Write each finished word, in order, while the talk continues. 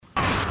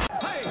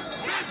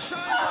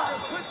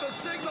the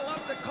signal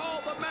up to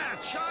call the match.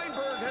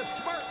 Scheinberg has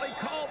smartly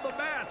called the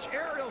match.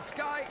 Ariel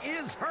Sky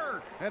is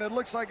hurt. And it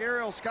looks like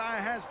Ariel Sky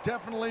has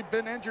definitely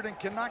been injured and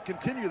cannot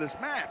continue this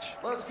match.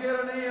 Let's get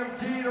an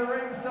EMT to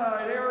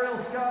ringside. Ariel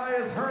Sky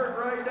is hurt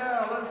right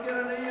now. Let's get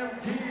an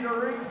EMT to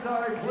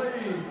ringside,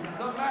 please.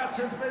 The match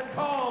has been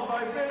called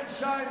by Ben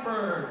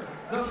Scheinberg.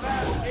 The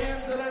match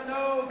ends in a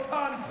no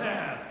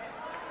contest.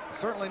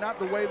 Certainly not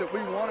the way that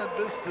we wanted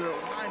this to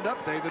wind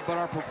up, David, but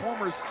our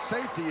performers'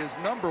 safety is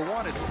number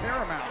one. It's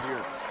paramount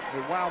here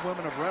with WOW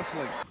Women of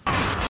Wrestling.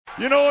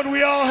 You know, and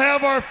we all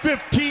have our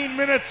 15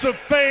 minutes of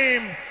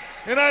fame,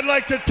 and I'd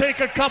like to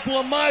take a couple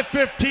of my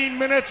 15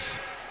 minutes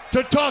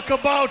to talk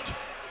about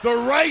the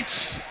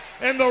rights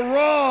and the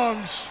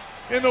wrongs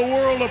in the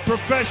world of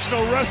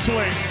professional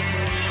wrestling.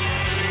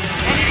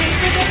 And it is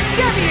for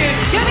the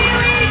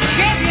WWE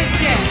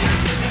Championship.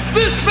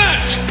 This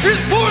match is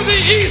for the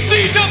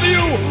ECW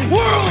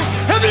World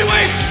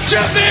Heavyweight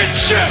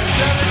Championship.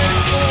 7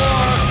 for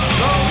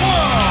the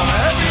World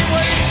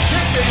Heavyweight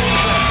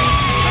Championship.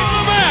 The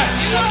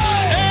match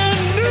and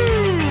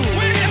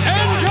new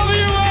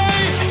NWA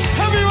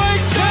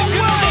Heavyweight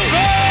Champion of the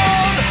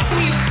world.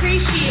 We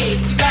appreciate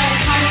you guys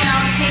coming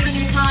out and taking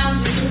your time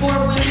to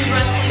support women's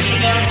wrestling in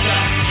America.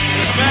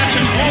 This match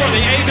is for the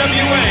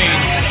AWA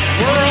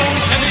World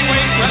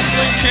Heavyweight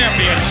Wrestling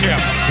Championship.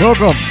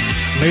 Welcome,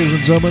 ladies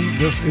and gentlemen.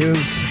 This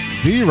is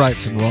the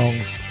Rights and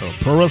Wrongs of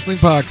Pro Wrestling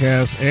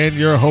Podcast and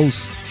your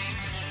host,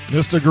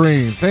 Mr.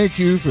 Green. Thank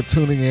you for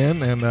tuning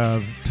in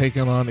and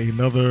taking on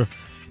another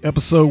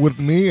episode with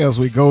me as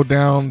we go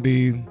down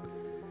to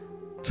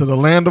the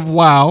land of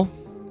WOW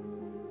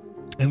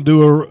and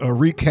do a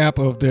recap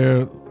of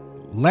their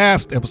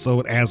last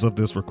episode as of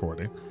this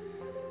recording.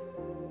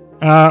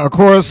 Of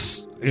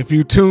course, if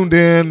you tuned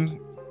in,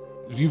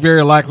 you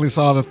very likely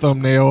saw the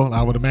thumbnail.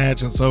 I would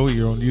imagine so.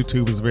 You're on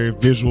YouTube. It's a very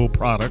visual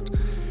product.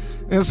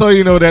 And so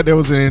you know that there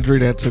was an injury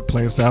that took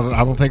place.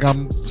 I don't think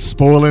I'm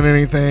spoiling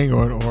anything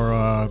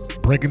or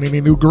breaking any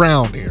new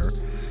ground here.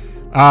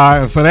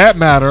 For that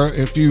matter,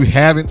 if you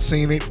haven't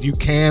seen it, you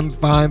can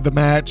find the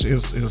match.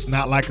 It's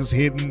not like it's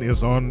hidden.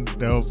 It's on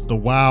the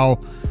WOW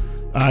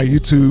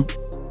YouTube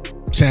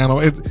channel.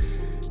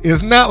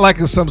 It's not like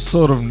it's some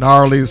sort of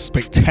gnarly,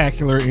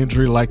 spectacular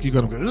injury like you're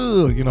going to go,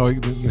 ugh,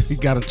 you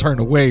got to turn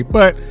away.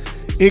 But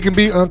it can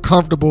be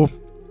uncomfortable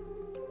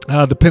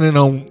depending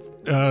on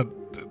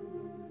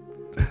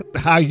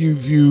how you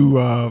view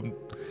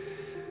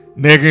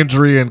neck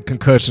injury and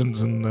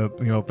concussions and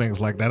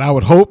things like that. I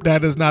would hope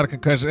that is not a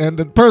concussion. And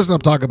the person I'm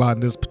talking about in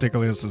this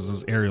particular instance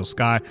is Ariel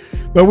Sky.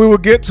 But we will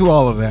get to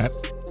all of that.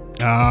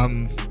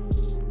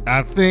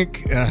 I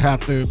think I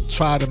have to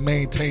try to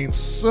maintain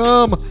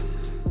some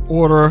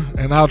order,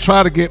 and I'll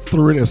try to get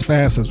through it as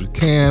fast as we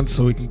can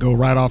so we can go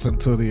right off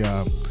into the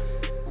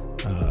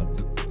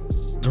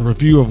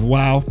review of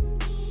WOW.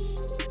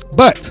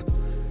 But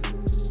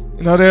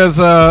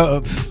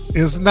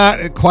it's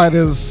not quite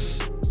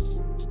as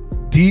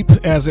deep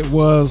as it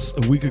was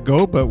a week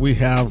ago, but we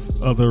have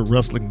other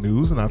wrestling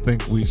news, and I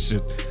think we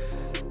should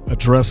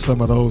address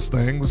some of those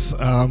things.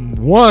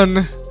 One,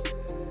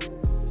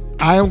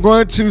 I am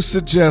going to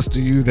suggest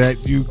to you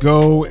that you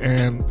go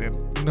and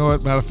you know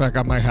what, matter of fact,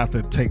 I might have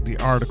to take the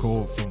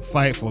article from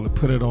Fightful and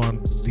put it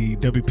on the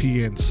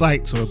WPN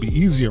site so it'll be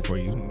easier for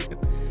you.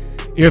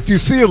 If you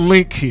see a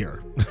link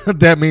here,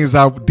 that means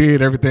I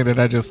did everything that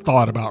I just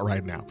thought about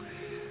right now.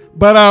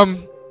 But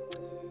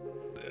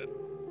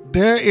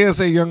there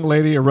is a young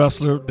lady, a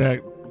wrestler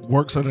that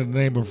works under the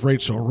name of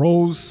Rachel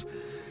Rose,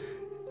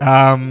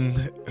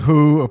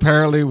 who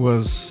apparently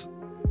was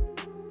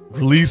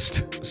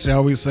released,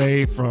 shall we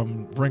say,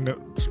 from Ring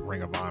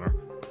of Honor.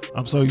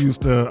 I'm so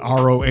used to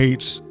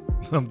ROH.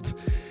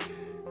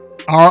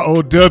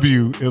 ROW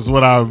is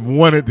what I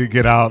wanted to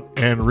get out,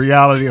 and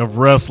Reality of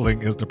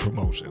Wrestling is the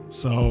promotion.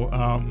 So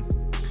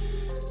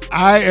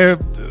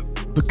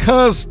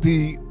because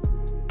the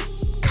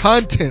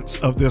contents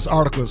of this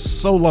article is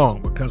so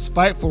long, because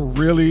Fightful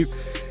really,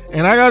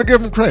 and I gotta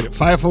give them credit,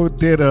 Fightful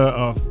did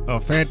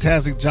a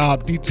fantastic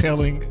job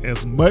detailing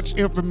as much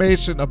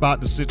information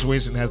about the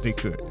situation as they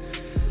could.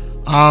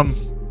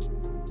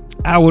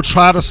 I will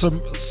try to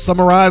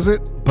summarize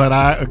it, but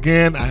I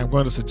am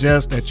going to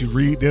suggest that you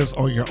read this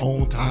on your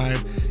own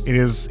time. It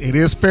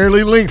is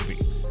fairly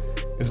lengthy.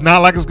 It's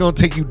not like it's going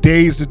to take you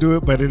days to do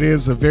it, but it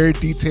is a very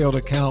detailed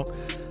account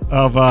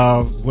of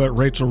what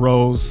Rachel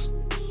Rose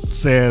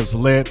says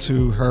led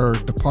to her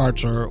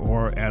departure,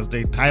 or as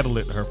they title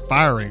it, her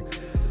firing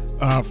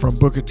from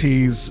Booker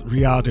T's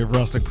Reality of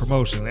Wrestling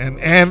promotion.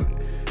 And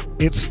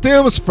it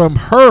stems from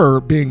her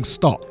being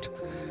stalked.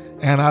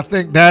 And I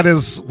think that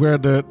is where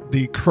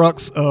the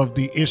crux of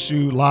the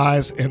issue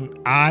lies. And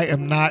I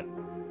am not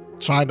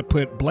trying to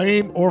put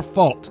blame or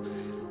fault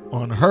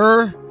on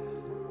her,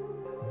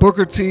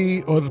 Booker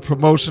T, or the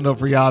promotion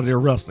of Reality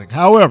of Wrestling.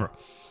 However,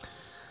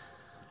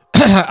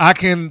 I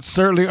can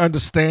certainly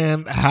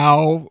understand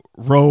how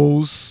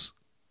Rose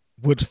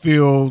would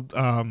feel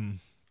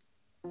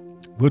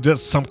with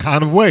just some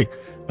kind of way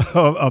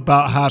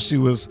about how she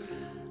was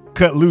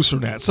cut loose from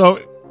that. So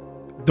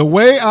the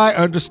way I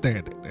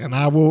understand it, and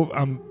I'm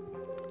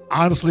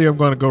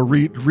going to go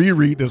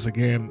reread this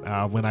again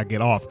when I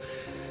get off.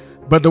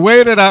 But the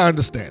way that I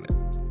understand it,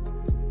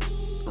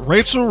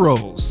 Rachel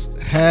Rose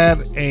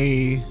had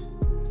a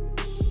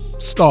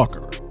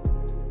stalker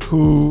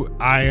who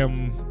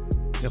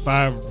if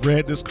I've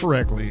read this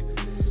correctly,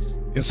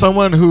 is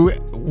someone who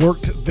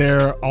worked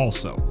there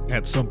also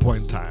at some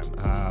point in time.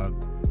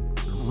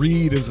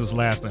 Reed is his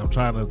last name. I'm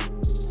trying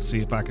to see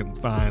if I can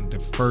find the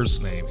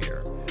first name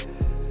here.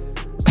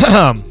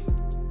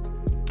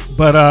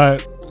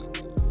 But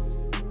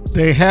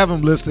they have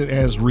him listed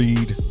as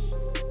Reed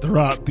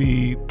throughout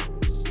the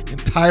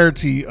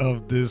entirety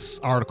of this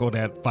article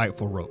that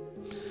Fightful wrote.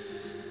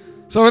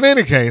 So in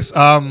any case,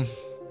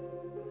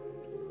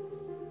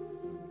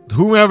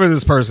 whoever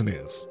this person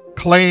is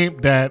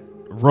claimed that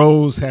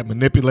Rose had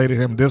manipulated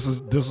him. This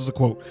is a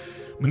quote.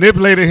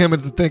 Manipulated him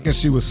into thinking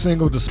she was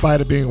single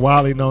despite it being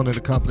widely known in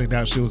the company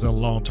that she was in a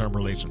long-term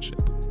relationship.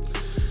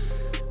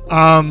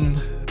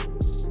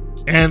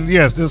 And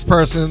yes, this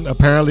person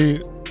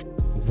apparently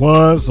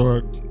was,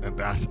 or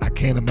I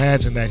can't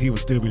imagine that he would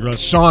still be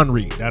Sean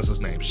Reed. That's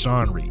his name,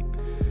 Sean Reed.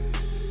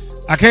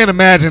 I can't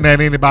imagine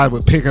that anybody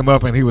would pick him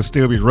up and he would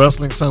still be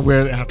wrestling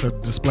somewhere after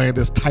displaying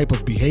this type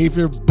of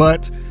behavior.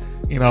 But,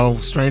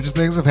 stranger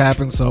things have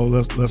happened, so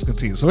let's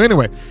continue. So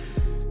anyway,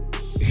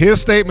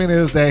 his statement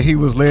is that he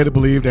was led to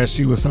believe that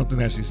she was something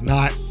that she's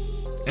not.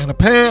 And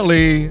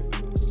apparently,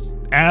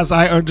 as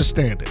I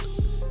understand it,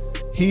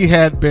 he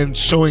had been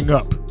showing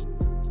up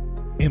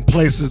in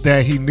places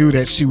that he knew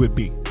that she would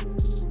be.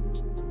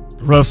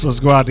 Wrestlers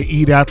go out to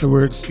eat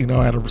afterwards,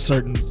 at a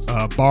certain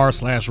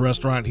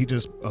bar/restaurant. He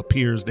just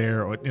appears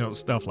there, or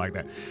stuff like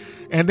that.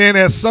 And then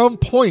at some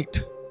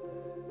point,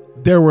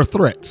 there were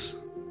threats.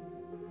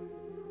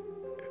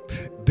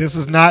 This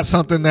is not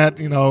something that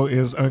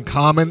is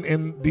uncommon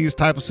in these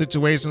type of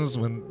situations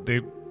when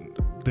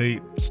the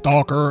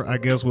stalker, I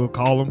guess we'll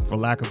call them for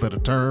lack of a better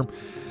term,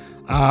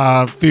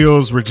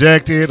 feels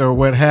rejected or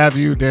what have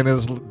you. Then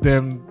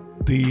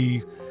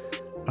the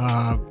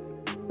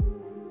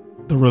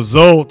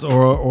result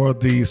or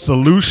the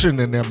solution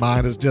in their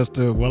mind is just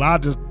I'll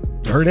just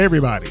hurt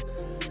everybody.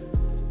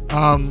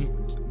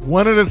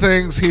 One of the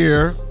things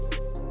here,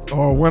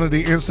 or one of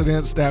the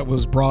incidents that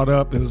was brought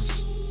up,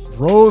 is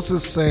Rose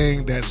is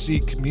saying that she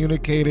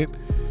communicated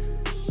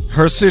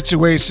her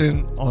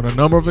situation on a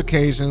number of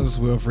occasions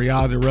with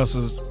reality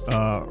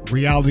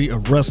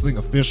of wrestling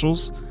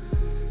officials,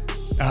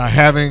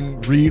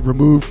 having Reed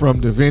removed from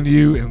the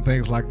venue and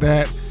things like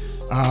that.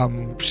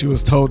 She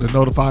was told to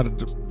notify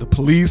the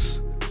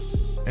police,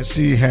 and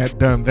she had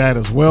done that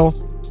as well.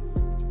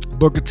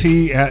 Booker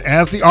T,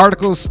 as the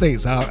article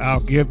states,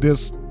 I'll give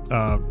this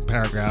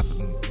paragraph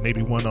and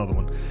maybe one other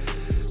one.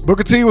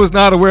 Booker T was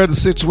not aware of the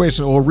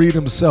situation, or Reed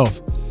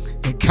himself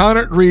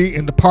encountered Reed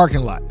in the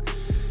parking lot.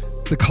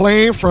 The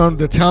claim from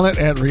the talent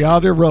at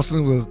Reality of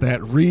Wrestling was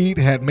that Reed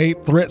had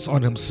made threats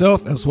on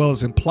himself, as well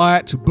as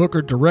implied to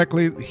Booker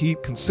directly he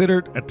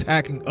considered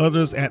attacking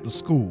others at the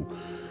school,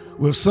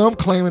 with some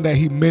claiming that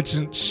he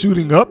mentioned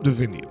shooting up the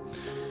venue.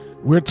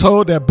 We're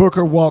told that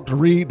Booker walked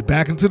Reed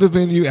back into the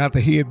venue after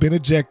he had been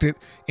ejected,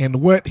 in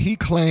what he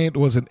claimed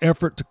was an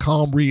effort to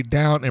calm Reed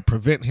down and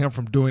prevent him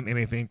from doing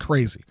anything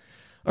crazy.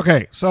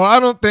 Okay, so I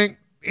don't think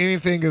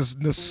anything is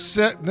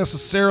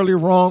necessarily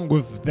wrong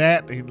with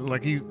that. He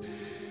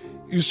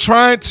was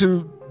trying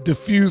to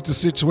diffuse the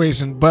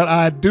situation, but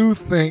I do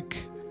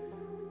think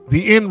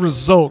the end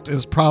result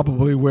is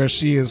probably where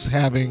she is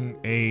having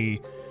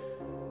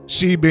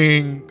she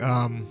being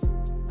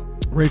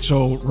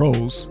Rachel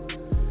Rose.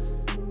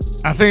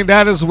 I think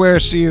that is where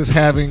she is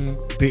having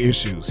the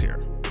issues here,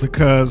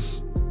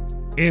 because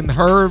in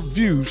her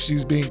view,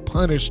 she's being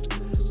punished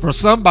for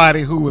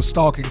somebody who was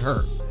stalking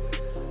her.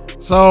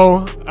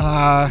 So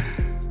I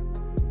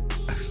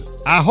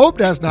hope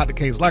that's not the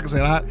case. Like I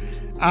said,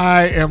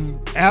 I am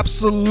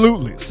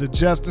absolutely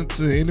suggesting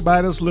to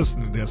anybody that's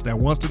listening to this that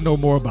wants to know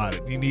more about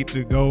it, you need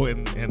to go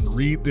and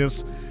read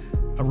this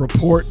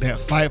report that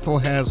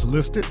Fightful has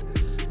listed.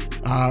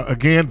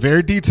 Again,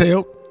 very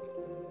detailed,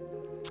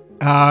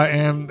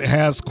 and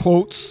has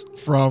quotes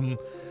from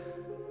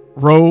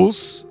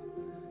Rose.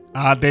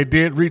 They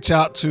did reach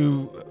out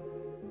to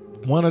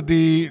one of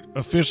the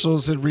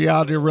officials in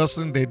Reality of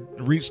Wrestling. They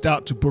reached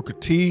out to Booker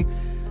T.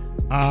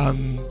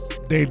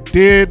 They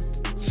did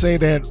say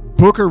that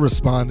Booker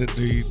responded.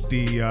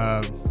 The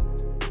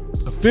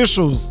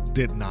officials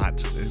did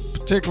not,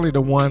 particularly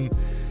the one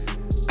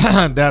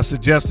that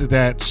suggested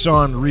that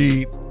Sean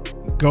Reed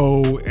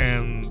go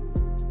and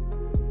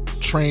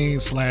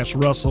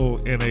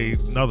train/wrestle in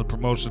another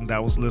promotion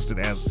that was listed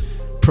as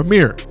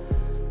Premier.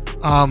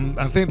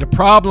 I think the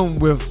problem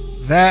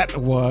with that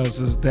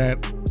is that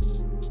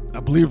I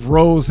believe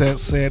Rose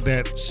had said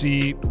that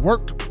she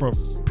worked for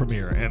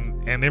Premier,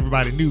 and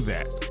everybody knew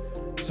that.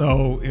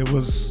 So it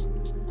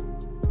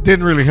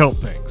didn't really help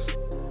things.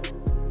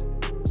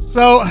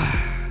 So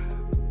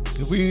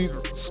if we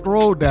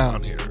scroll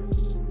down here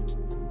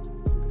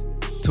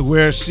to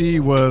where she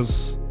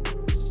was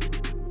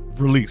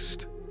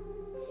released,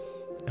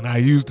 and I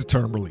use the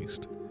term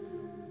released.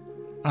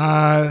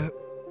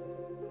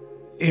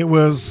 It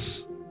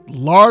was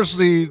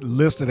largely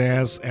listed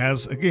as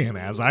again,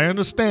 as I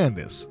understand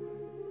this,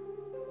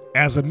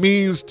 as a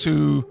means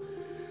to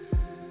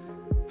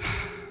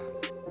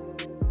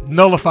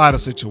nullify the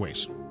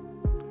situation.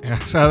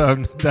 And so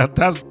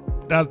that's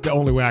the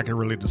only way I can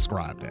really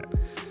describe that.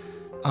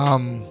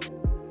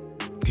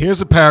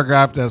 Here's a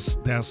paragraph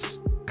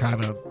that's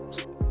kind of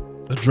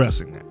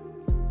addressing that.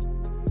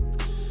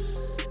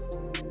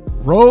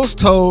 Rose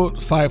told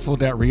Fightful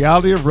that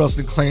Reality of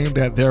Wrestling claimed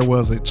that there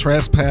was a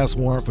trespass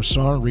warrant for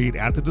Sean Reed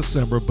after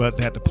December, but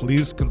that the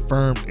police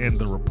confirmed in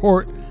the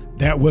report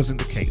that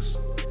wasn't the case.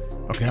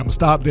 Okay, I'm gonna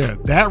stop there.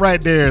 That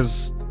right there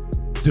is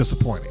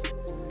disappointing,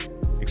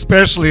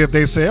 especially if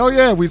they say, "Oh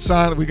yeah, we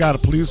got a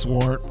police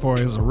warrant for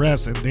his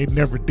arrest," and they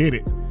never did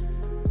it.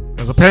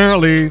 Because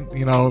apparently,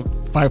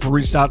 Fightful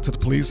reached out to the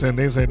police and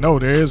they said, "No,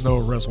 there is no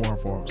arrest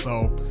warrant for him."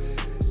 So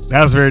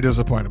that's very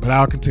disappointing. But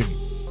I'll continue.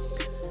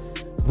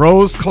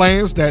 Rose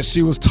claims that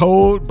she was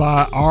told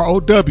by ROW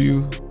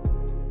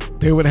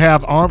they would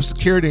have armed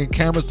security and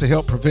cameras to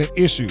help prevent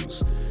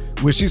issues,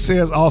 which she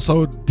says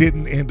also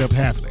didn't end up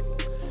happening.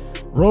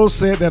 Rose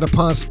said that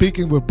upon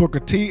speaking with Booker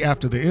T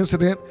after the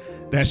incident,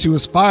 that she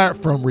was fired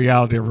from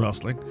Reality of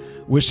Wrestling,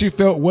 which she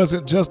felt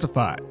wasn't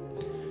justified.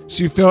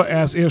 She felt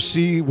as if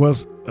she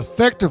was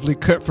effectively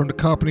cut from the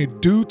company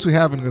due to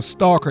having a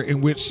stalker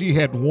in which she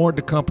had warned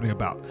the company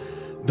about.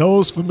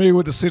 Those familiar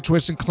with the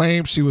situation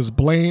claim she was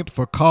blamed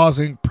for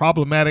causing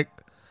the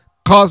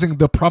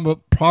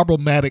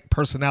problematic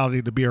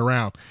personality to be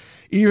around,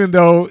 even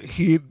though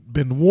he'd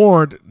been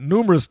warned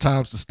numerous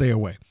times to stay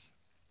away.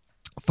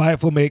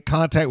 Fightful made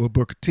contact with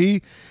Booker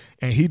T,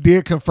 and he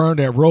did confirm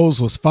that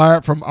Rose was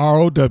fired from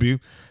ROW,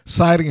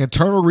 citing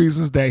internal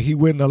reasons that he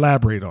wouldn't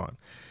elaborate on.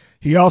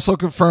 He also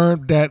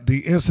confirmed that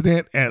the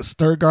incident at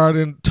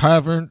Sturgarden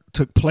Tavern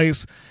took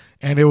place,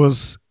 and it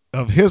was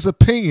of his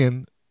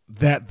opinion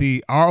that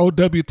the ROW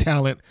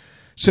talent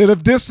should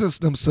have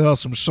distanced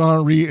themselves from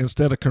Sean Reed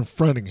instead of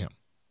confronting him.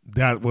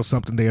 That was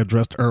something they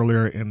addressed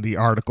earlier in the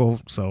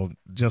article, so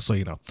just so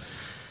you know.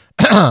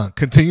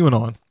 Continuing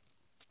on.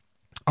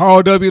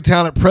 ROW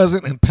talent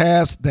present and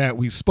past that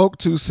we spoke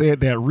to said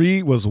that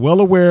Reed was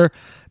well aware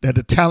that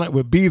the talent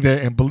would be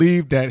there and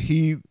believed that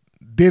he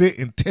did it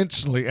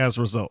intentionally as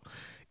a result.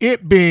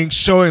 It being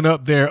showing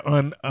up there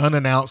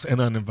unannounced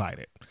and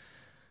uninvited.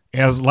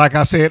 As like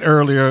I said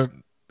earlier,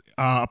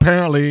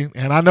 apparently,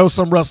 and I know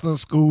some wrestling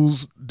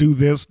schools do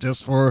this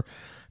just for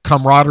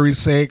camaraderie's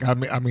sake.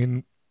 I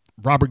mean,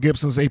 Robert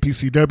Gibson's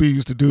APCW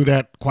used to do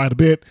that quite a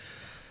bit.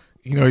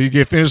 You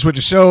get finished with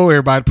the show,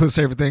 everybody puts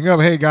everything up.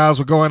 Hey guys,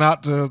 we're going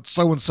out to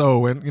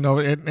so-and-so, and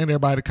and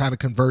everybody kind of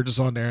converges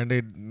on there, and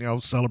they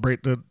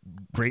celebrate the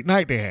great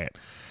night they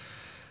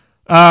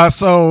had.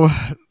 So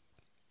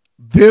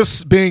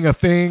this being a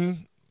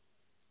thing,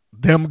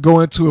 them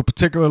going to a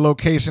particular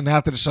location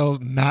after the show,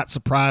 not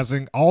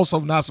surprising. Also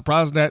not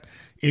surprising that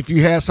if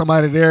you had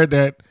somebody there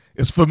that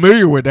is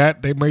familiar with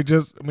that, they may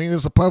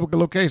it's a public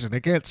location. They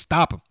can't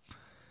stop them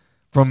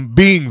from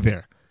being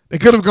there. They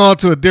could have gone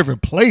to a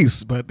different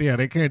place, but yeah,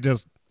 they can't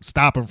just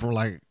stop them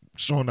from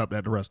showing up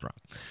at the restaurant.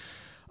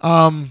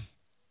 Now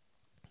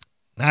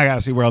I gotta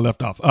see where I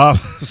left off.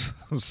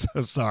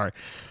 Sorry.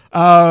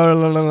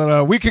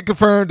 We can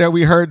confirm that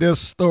we heard this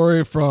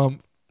story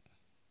from.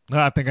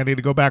 I think I need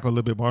to go back a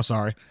little bit more.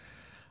 Sorry.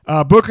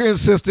 Booker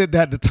insisted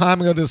that the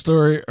timing of this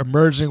story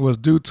emerging was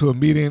due to a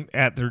meeting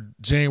at the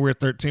January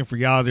 13th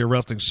Reality of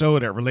Wrestling show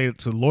that related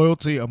to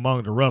loyalty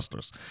among the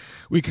wrestlers.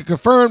 We can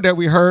confirm that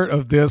we heard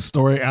of this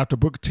story after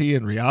Booker T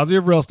and Reality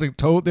of Wrestling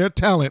told their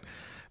talent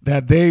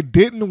that they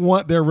didn't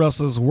want their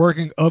wrestlers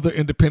working other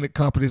independent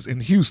companies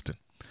in Houston.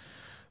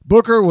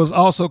 Booker was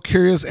also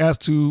curious as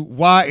to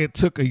why it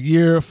took a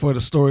year for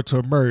the story to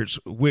emerge,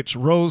 which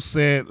Rose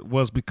said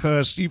was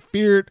because she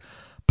feared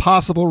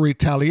possible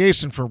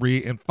retaliation from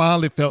Reed and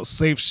finally felt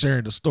safe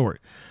sharing the story.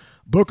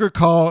 Booker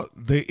called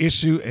the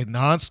issue a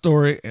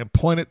non-story and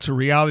pointed to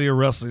Reality of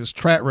Wrestling's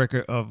track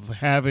record of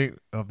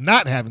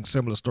not having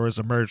similar stories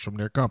emerge from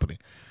their company.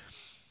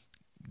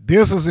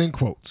 This is in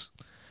quotes.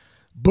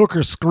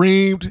 Booker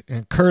screamed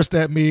and cursed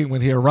at me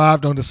when he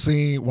arrived on the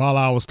scene while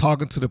I was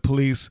talking to the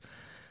police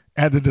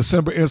at the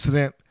December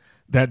incident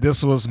that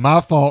this was my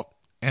fault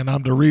and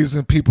I'm the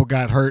reason people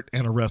got hurt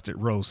and arrested,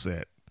 Rose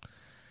said.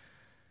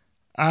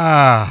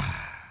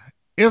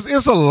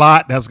 It's a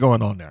lot that's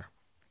going on there.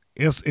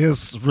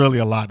 It's really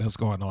a lot that's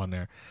going on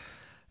there.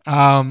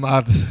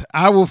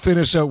 I will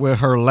finish up with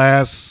her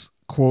last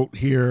quote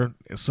here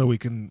so we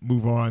can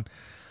move on.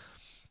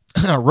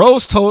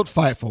 Rose told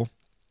Fightful,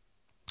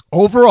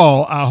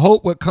 "Overall, I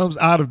hope what comes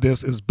out of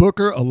this is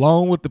Booker,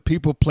 along with the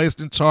people placed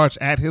in charge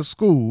at his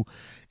school,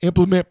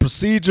 implement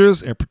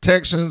procedures and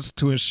protections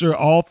to ensure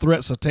all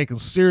threats are taken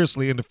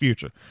seriously in the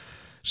future.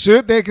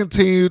 Should they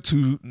continue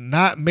to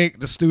not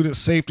make the students'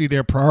 safety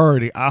their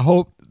priority, I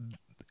hope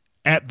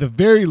at the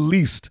very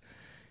least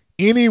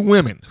any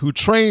women who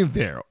train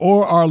there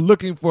or are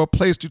looking for a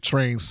place to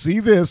train see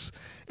this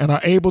and are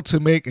able to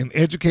make an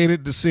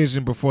educated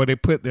decision before they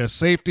put their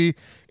safety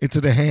into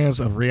the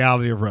hands of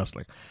reality of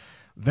wrestling.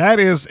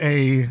 That is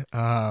a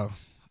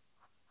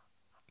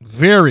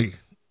very,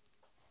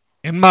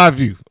 in my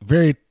view,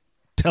 very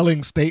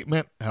telling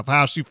statement of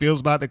how she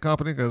feels about the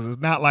company, because it's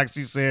not like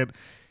she said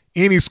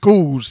any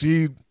school.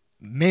 She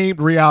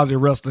named reality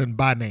wrestling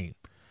by name.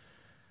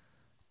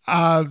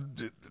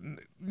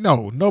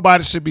 No,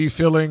 nobody should be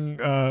feeling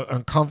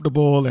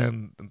uncomfortable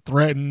and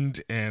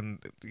threatened and,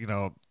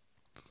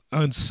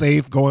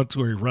 unsafe going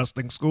to a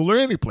wrestling school or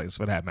any place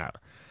for that matter.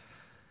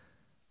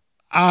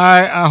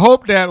 I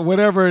hope that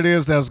whatever it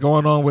is that's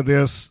going on with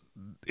this,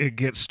 it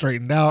gets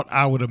straightened out.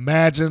 I would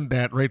imagine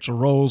that Rachel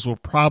Rose will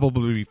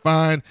probably be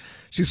fine.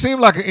 She seemed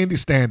like an indie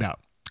standout.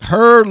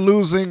 Her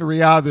losing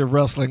reality of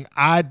wrestling,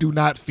 I do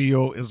not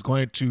feel is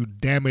going to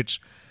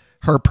damage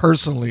her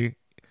personally,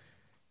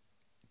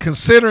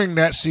 considering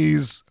that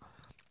she's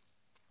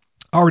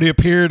already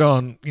appeared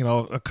on,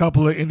 a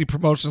couple of indie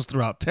promotions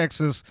throughout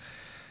Texas,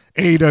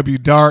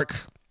 AEW Dark,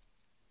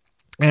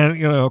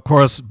 and, of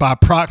course, by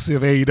proxy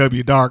of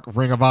AEW Dark,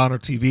 Ring of Honor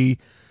TV.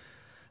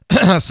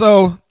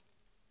 So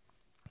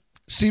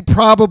she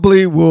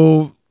probably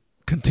will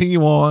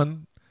continue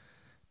on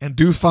and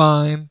do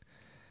fine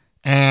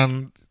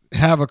and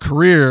have a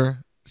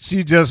career.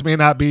 She just may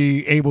not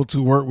be able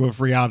to work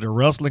with reality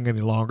wrestling any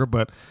longer,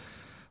 but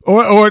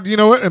or you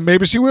know what, and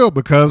maybe she will,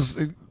 because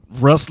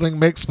wrestling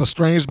makes for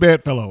strange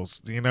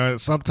bedfellows.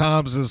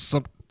 Sometimes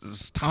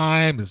it's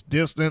time, it's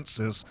distance,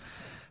 it's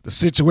the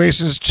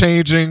situation is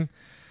changing.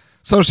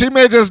 So she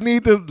may just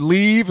need to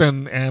leave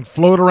and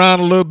float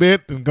around a little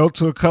bit and go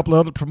to a couple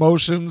other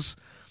promotions,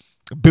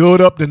 build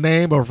up the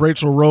name of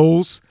Rachel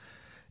Rose.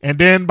 And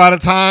then by the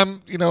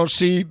time,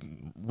 she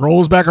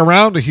rolls back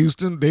around to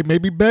Houston, they may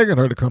be begging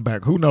her to come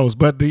back. Who knows?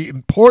 But the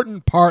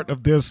important part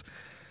of this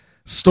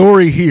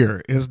story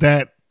here is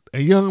that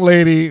a young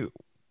lady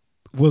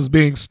was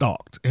being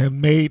stalked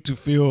and made to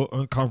feel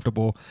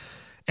uncomfortable.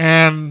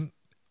 And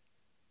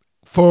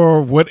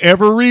for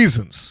whatever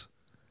reasons,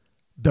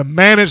 the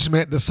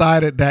management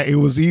decided that it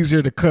was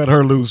easier to cut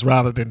her loose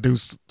rather than do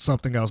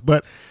something else.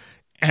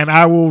 And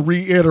I will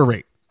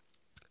reiterate,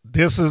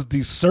 this is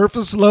the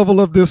surface level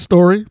of this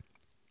story.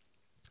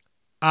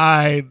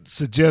 I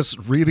suggest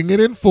reading it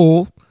in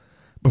full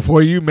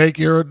before you make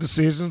your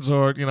decisions,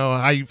 or,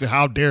 how you feel,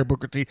 how dare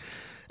Booker T,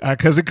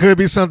 because it could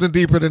be something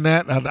deeper than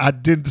that. I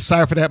didn't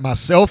decipher that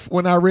myself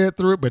when I read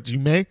through it, but you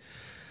may.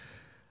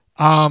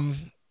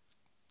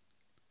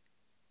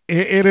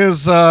 It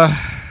is...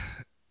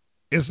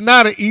 It's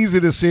not an easy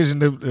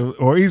decision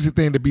or easy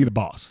thing to be the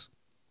boss.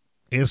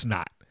 It's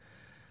not.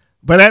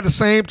 But at the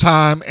same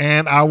time,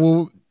 and I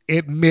will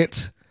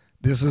admit,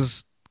 this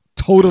is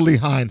totally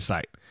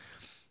hindsight.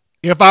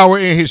 If I were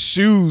in his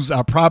shoes,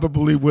 I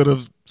probably would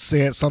have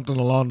said something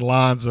along the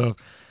lines of,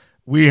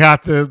 we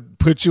have to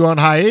put you on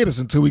hiatus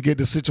until we get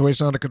the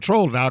situation under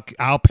control, and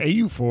I'll pay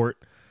you for it.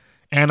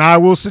 And I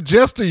will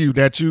suggest to you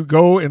that you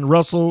go and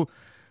wrestle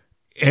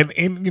in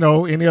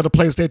any other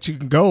place that you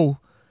can go.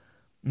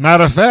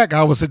 Matter of fact,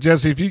 I would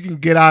suggest if you can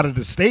get out of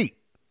the state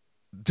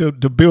to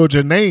build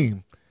your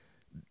name,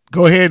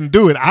 go ahead and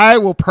do it. I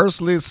will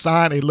personally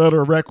sign a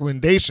letter of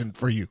recommendation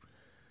for you,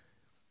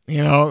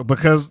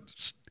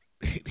 because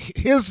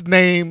his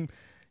name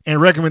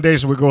and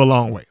recommendation would go a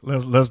long way.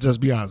 Let's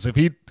just be honest.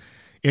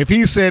 If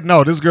he said,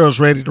 no, this girl's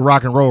ready to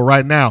rock and roll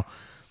right now,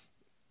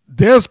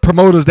 there's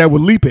promoters that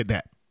would leap at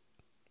that.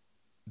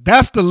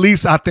 That's the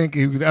least I think.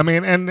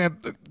 And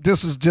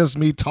this is just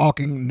me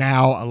talking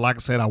now. Like I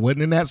said, I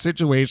wasn't in that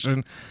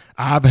situation.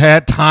 I've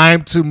had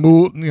time to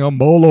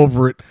mull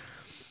over it.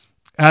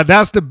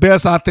 That's the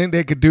best I think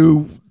they could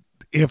do.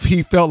 If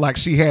he felt like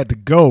she had to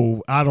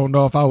go, I don't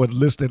know if I would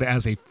list it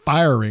as a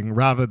firing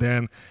rather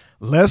than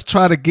let's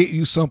try to get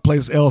you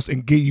someplace else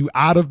and get you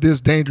out of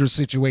this dangerous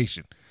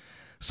situation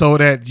so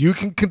that you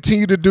can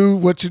continue to do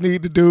what you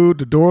need to do.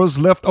 The door is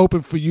left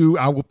open for you.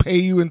 I will pay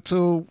you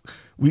until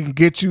we can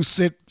get you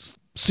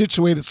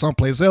situated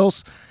someplace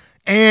else.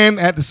 And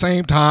at the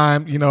same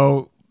time,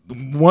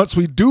 once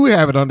we do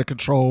have it under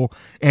control,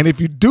 and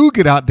if you do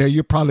get out there,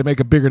 you'll probably make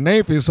a bigger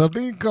name for yourself.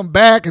 Then you can come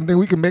back and then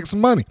we can make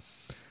some money.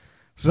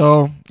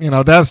 So,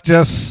 that's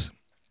just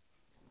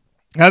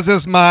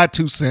my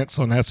 2 cents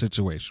on that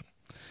situation.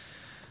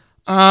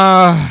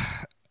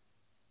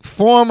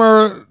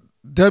 Former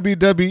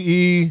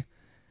WWE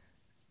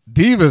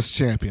Divas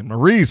champion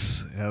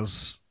Maryse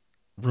has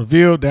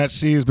revealed that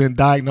she's been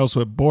diagnosed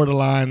with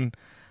borderline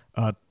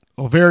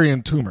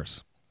ovarian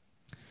tumors.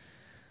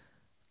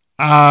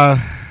 That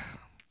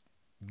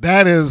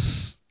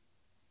is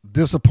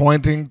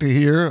disappointing to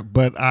hear,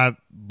 but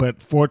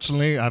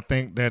fortunately, I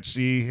think that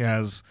she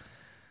has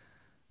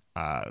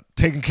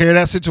taken care of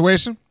that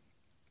situation.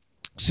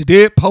 She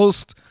did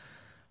post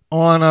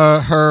on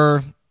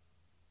her,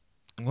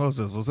 what was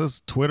this? Was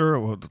this Twitter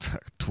or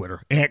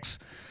Twitter X?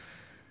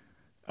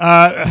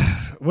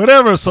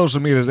 Whatever social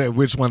media is that,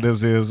 which one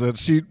this is.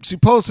 She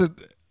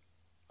posted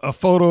a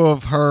photo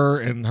of her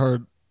and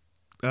her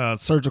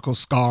surgical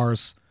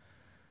scars.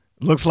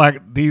 Looks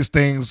like these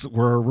things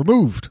were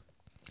removed.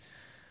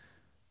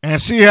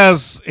 And she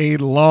has a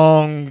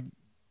long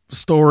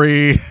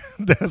story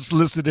that's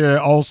listed there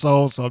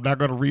also, so I'm not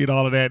going to read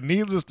all of that.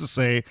 Needless to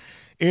say,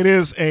 it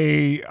is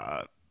a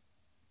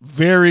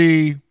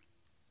very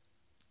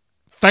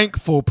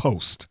thankful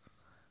post.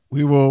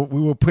 We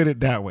will put it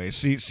that way.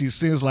 She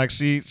seems like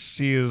she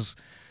is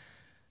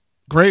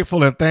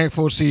grateful and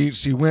thankful.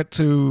 She went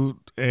to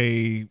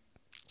a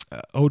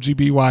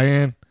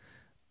OGBYN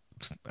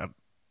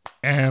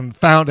and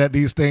found that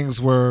these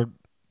things were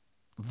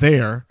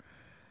there,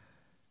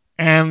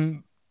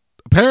 and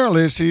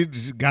apparently she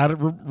got it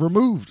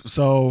removed.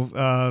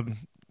 So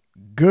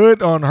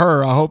good on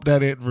her. I hope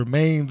that it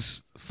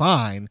remains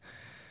fine.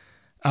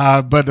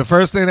 But the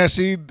first thing that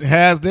she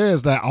has there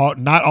is that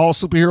not all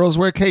superheroes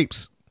wear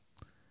capes.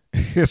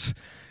 Here's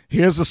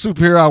a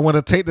superhero I want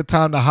to take the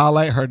time to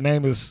highlight. Her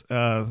name is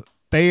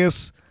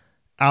Thais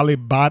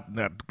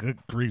Alibat. Good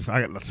grief!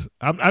 I'm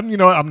not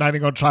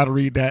even gonna try to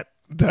read that.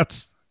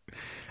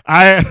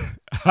 I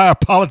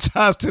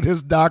apologize to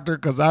this doctor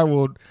because I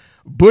will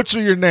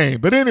butcher your name.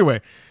 But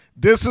anyway,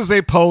 this is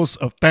a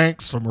post of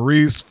thanks for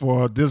Maurice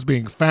for this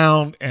being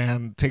found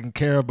and taken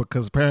care of,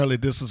 because apparently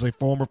this is a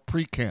form of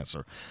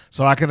pre-cancer.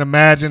 So I can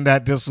imagine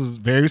that this was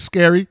very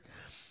scary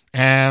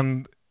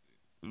and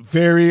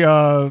very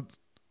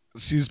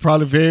she's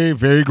probably very,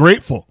 very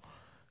grateful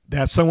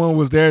that someone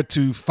was there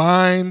to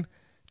find,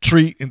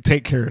 treat, and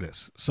take care of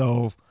this.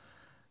 So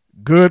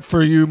good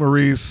for you,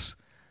 Maurice.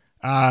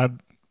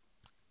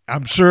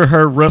 I'm sure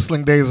her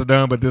wrestling days are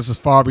done, but this is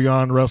far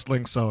beyond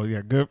wrestling. So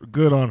yeah,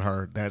 good on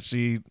her that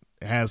she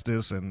has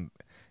this, and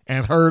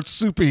her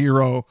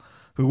superhero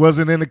who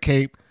wasn't in a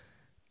cape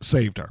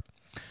saved her.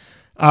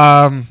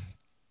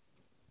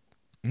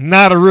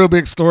 Not a real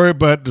big story,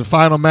 but the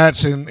final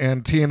match in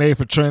TNA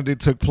for Trinity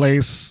took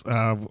place.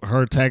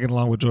 Her tagging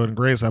along with Jordan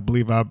Grace. I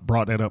believe I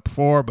brought that up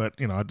before, but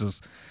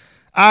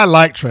I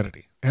like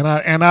Trinity, and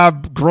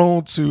I've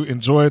grown to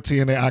enjoy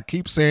TNA. I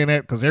keep saying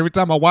that because every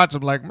time I watch,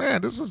 I'm like,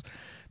 man, this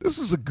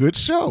is a good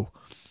show.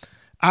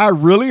 I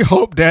really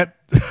hope that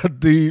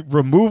the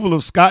removal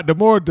of Scott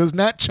D'Amore does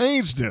not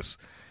change this.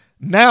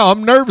 Now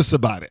I'm nervous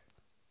about it.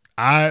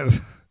 I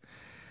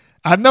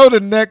know the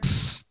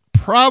next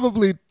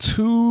probably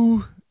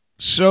 2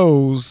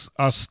 shows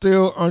are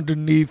still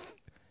underneath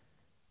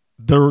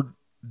the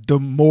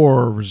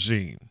D'Amore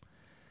regime.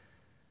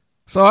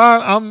 So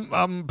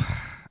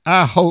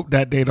I hope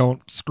that they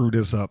don't screw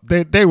this up.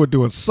 They were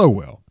doing so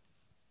well.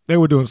 They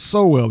were doing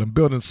so well and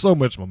building so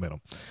much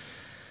momentum.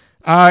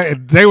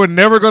 They were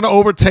never going to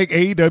overtake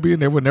AEW,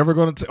 and they were never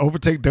going to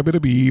overtake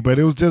WWE, but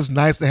it was just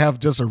nice to have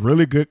just a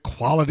really good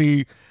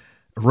quality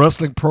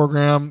wrestling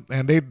program.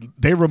 And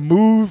they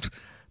removed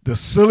the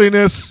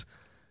silliness,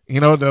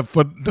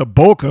 for the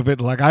bulk of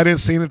it. Like, I didn't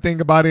see anything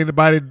about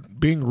anybody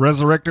being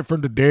resurrected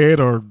from the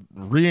dead or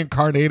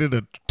reincarnated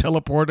or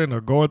teleporting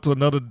or going to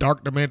another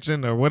dark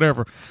dimension or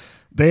whatever.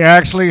 They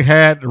actually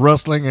had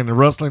wrestling, and the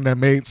wrestling that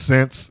made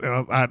sense.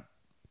 I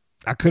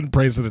couldn't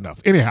praise it enough.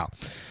 Anyhow,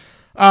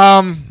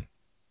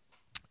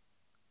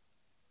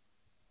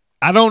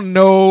 I don't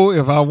know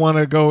if I want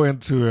to go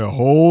into a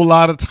whole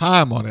lot of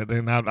time on it,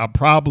 and I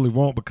probably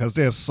won't, because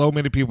there's so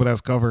many people that's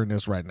covering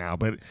this right now.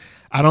 But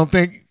I don't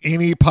think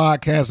any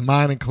podcast,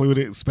 mine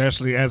included,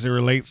 especially as it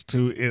relates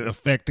to it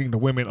affecting the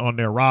women on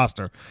their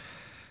roster,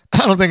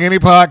 I don't think any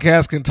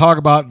podcast can talk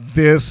about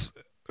this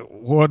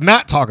or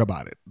not talk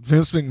about it.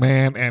 Vince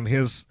McMahon and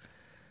his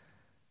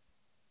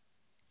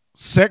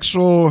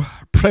sexual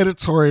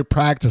predatory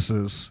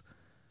practices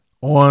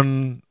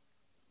on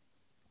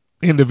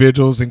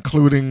individuals,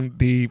 including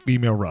the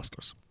female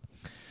wrestlers.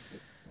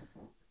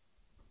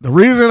 The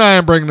reason I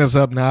am bringing this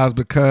up now is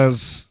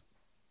because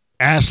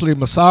Ashley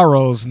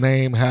Massaro's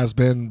name has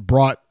been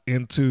brought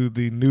into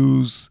the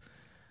news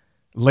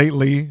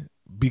lately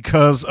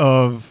because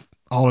of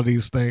all of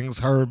these things.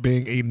 Her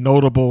being a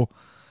notable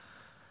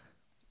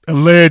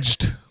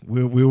alleged,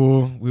 we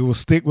will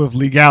stick with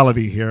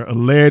legality here,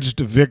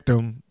 alleged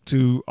victim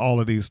to all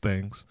of these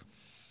things.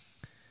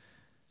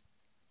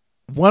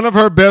 One of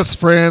her best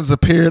friends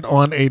appeared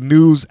on a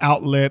news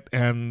outlet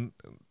and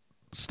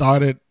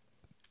started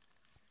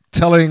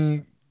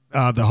telling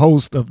the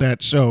host of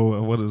that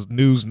show, what is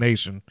News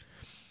Nation,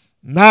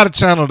 not a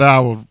channel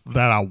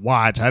that I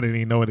watch. I didn't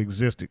even know it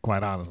existed,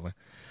 quite honestly.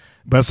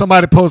 But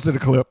somebody posted a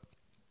clip,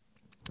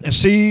 and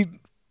she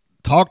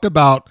talked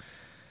about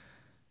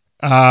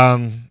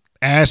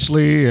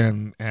Ashley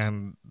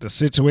and the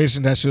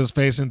situation that she was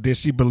facing. Did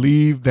she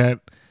believe that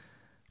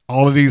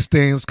all of these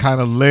things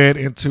kind of led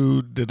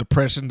into the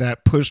depression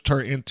that pushed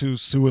her into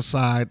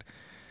suicide?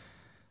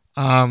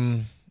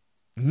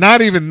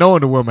 Not even knowing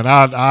the woman,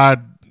 I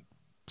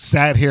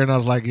sat here and I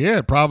was like, yeah,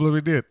 it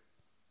probably did.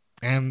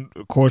 And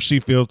of course, she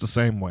feels the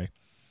same way.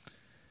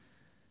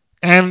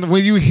 And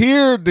when you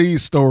hear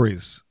these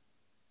stories,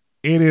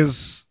 it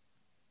is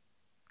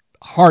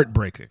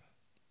heartbreaking.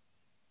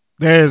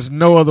 There's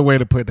no other way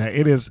to put that.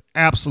 It is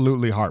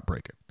absolutely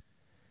heartbreaking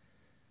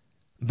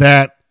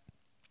that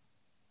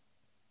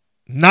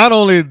not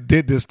only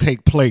did this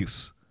take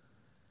place,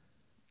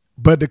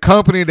 but the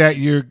company that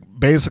you're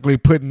basically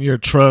putting your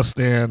trust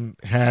in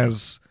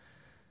has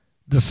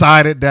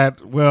decided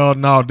that, well,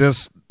 no,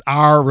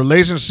 our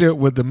relationship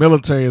with the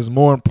military is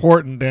more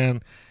important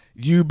than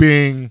you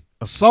being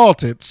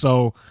assaulted.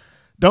 So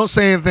don't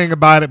say anything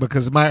about it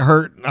because it might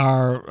hurt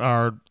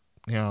our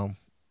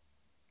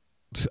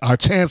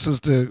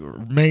chances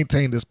to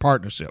maintain this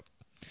partnership.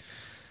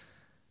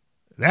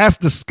 That's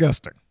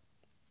disgusting.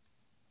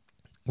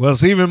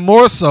 What's even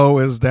more so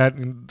is that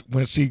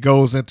when she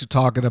goes into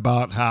talking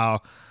about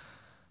how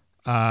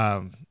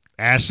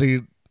Ashley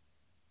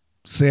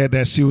said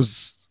that she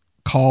was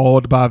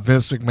called by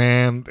Vince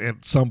McMahon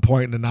at some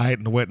point in the night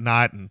and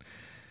whatnot, and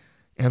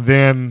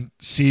then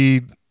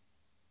she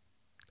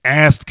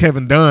asked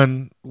Kevin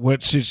Dunn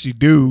what should she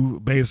do,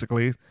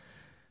 basically,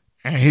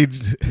 and he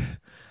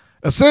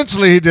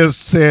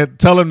just said,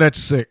 tell him that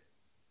you're sick,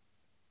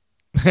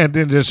 and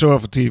then just show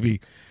up for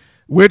TV,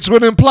 which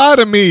would imply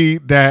to me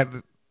that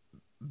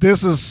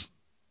this is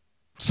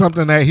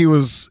something that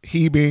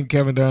he being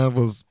Kevin Dunn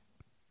was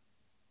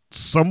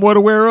somewhat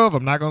aware of.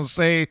 I'm not going to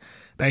say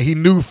that he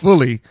knew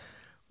fully,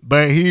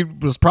 but he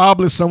was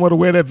probably somewhat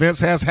aware that Vince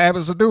has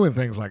habits of doing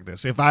things like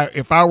this. If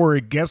I were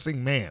a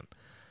guessing man,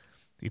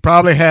 he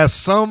probably has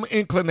some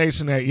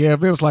inclination that, yeah,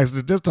 Vince likes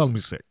to just tell me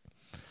sick.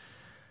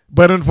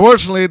 But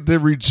unfortunately, the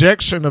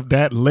rejection of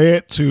that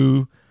led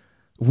to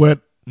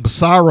what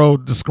Massaro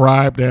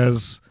described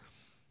as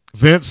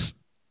Vince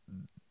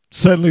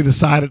suddenly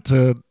decided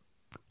to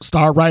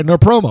start writing her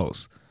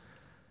promos,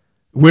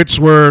 which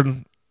were,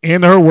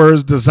 in her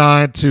words,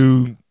 designed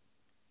to,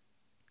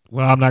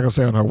 well, I'm not going to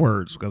say in her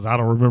words because I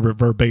don't remember it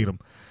verbatim.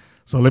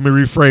 So let me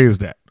rephrase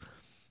that.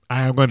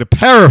 I am going to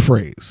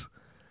paraphrase.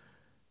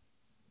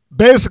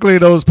 Basically,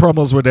 those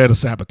promos were there to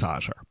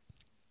sabotage her,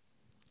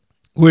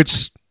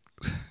 which,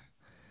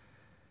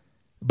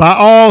 by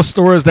all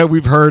stories that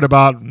we've heard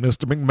about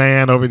Mr.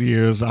 McMahon over the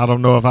years, I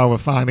don't know if I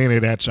would find any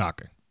of that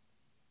shocking,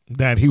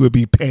 that he would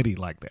be petty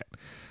like that.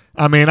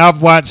 I mean,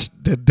 I've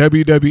watched the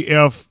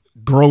WWF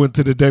grow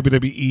into the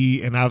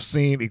WWE, and I've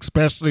seen,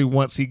 especially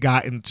once he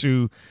got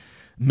into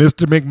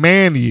Mr.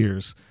 McMahon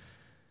years,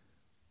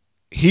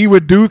 he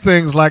would do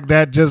things like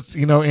that just,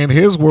 in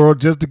his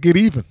world, just to get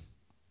even.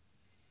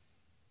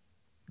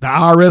 The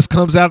IRS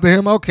comes after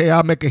him. Okay,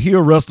 I'll make a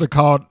heel wrestler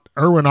called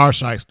Erwin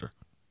Arsheister.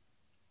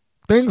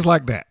 Things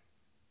like that.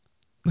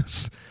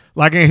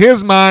 Like in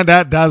his mind,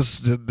 that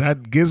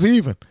gets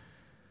even.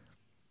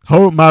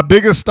 My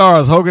biggest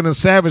stars, Hogan and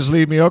Savage,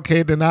 leave me.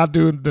 Okay, then I'll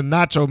do the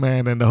Nacho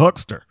Man and the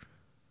Huckster.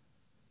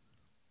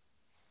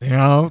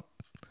 JR's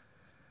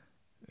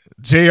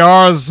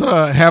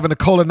having a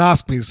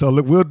colonoscopy,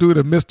 so we'll do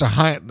the Mr.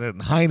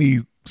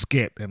 Heine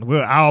skit, and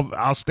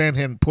I'll stand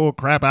here and pull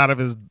crap out of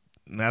his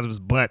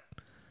butt.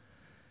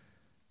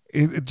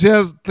 It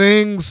just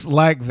things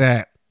like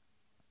that.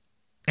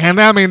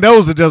 And I mean,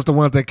 those are just the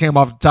ones that came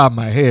off the top of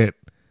my head.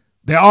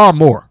 There are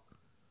more.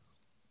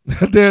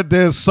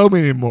 There's so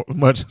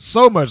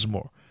much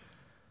more.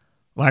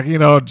 Like,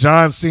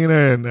 John Cena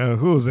and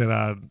who was it?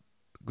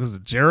 Was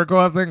it Jericho,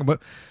 I think?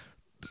 But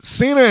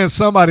Cena and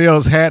somebody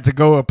else had to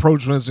go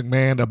approach Vince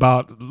McMahon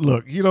about,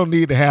 look, you don't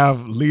need to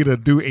have Lita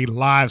do a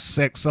live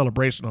sex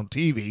celebration on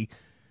TV.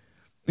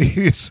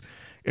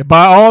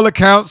 By all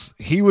accounts,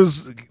 he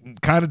was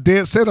kind of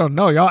dead set on,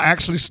 no, y'all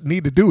actually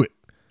need to do it.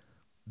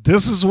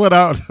 This is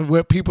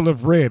what people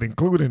have read,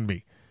 including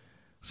me.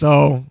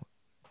 So,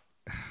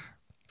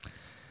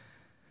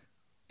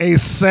 a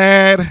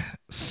sad,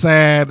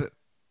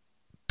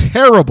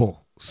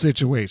 terrible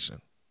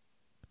situation.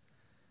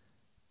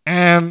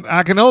 And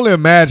I can only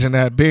imagine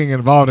that being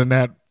involved in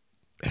that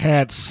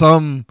had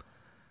some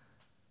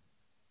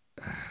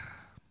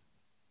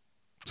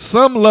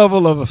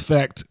level of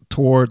effect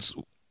towards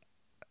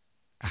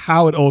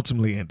how it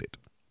ultimately ended.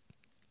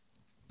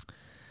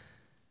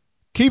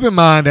 Keep in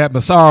mind that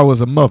Massaro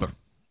was a mother.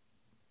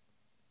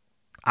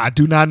 I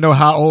do not know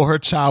how old her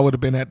child would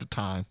have been at the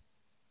time.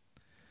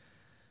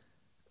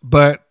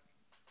 But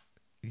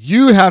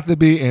you have to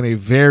be in a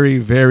very,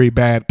 very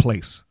bad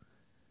place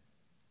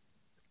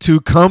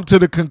to come to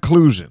the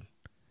conclusion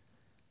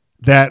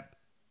that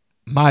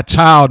my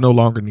child no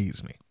longer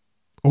needs me,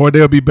 or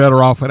they'll be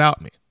better off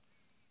without me,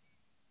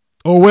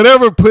 or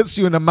whatever puts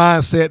you in the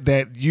mindset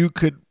that you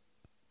could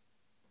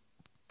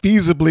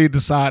feasibly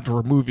decide to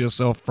remove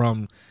yourself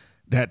from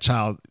that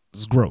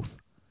child's growth.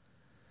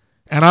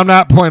 And I'm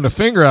not pointing a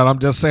finger at it. I'm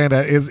just saying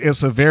that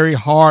it's a very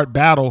hard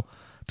battle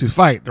to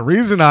fight. The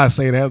reason I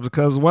say that is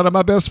because one of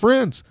my best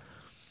friends,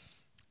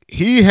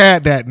 he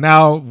had that.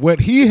 Now, what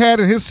he had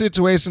in his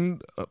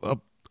situation,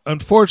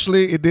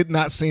 unfortunately, it did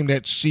not seem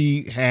that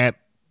she had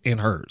in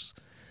hers.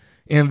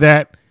 In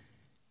that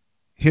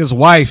his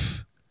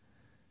wife,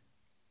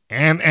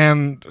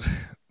 and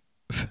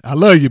I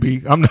love you,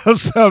 B. I'm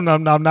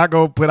not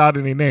going to put out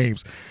any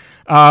names.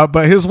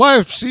 But his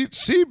wife,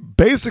 she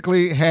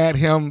basically had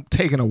him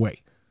taken away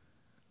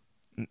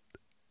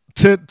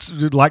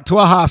to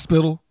a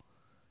hospital,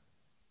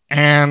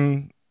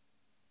 and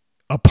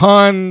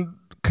upon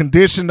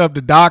condition of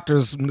the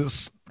doctors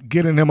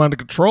getting him under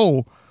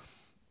control,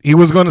 he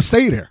was going to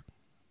stay there.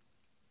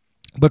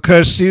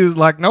 because she was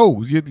like,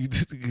 no,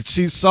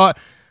 she saw.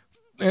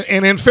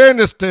 And in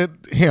fairness to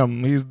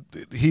him,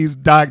 he's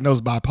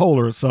diagnosed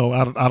bipolar, so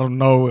I don't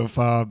know if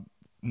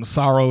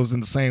Massaro's in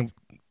the same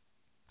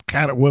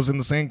was in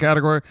the same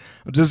category.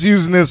 I'm just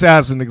using this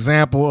as an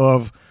example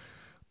of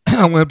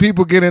when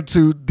people get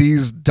into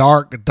these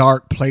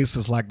dark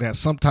places like that.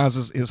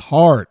 Sometimes it's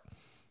hard.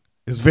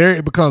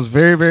 It becomes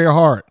very, very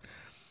hard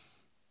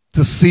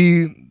to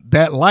see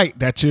that light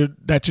that you're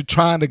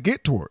trying to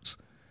get towards.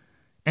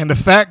 And the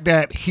fact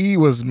that he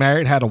was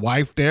married, had a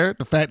wife there,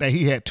 the fact that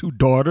he had 2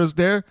 daughters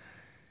there,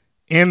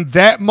 in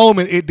that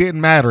moment, it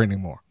didn't matter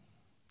anymore.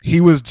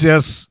 He was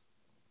just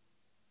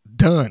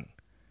done.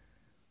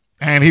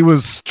 And he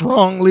was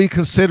strongly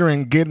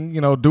considering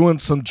doing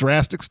some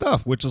drastic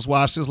stuff, which is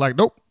why she's like,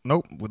 nope,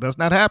 that's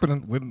not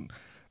happening.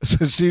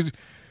 So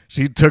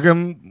she took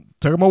him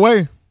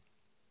away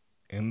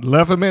and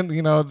left him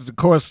in, of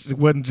course, it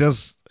wasn't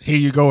just, here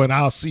you go and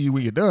I'll see you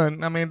when you're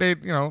done. I mean,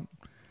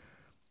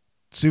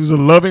 she was a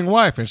loving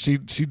wife, and she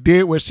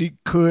did what she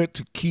could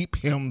to keep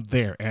him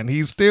there. And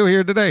he's still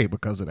here today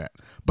because of that,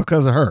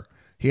 because of her.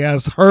 He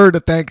has her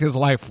to thank his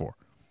life for.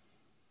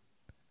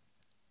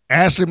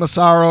 Ashley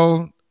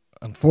Massaro,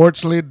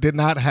 unfortunately, did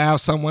not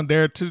have someone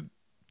there to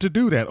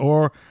do that.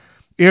 Or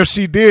if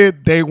she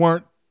did, they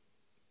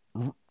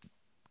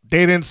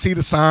didn't see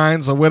the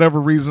signs or whatever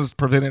reasons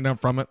preventing them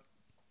from it.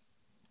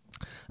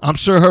 I'm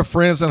sure her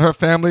friends and her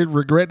family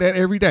regret that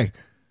every day.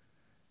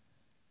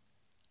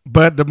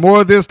 But the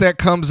more of this that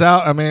comes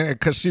out, I mean,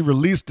 because she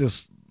released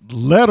this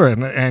letter,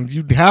 and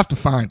you have to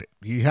find it.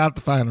 You have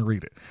to find and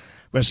read it.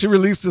 But she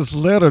released this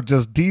letter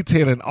just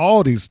detailing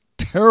all these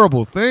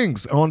terrible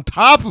things on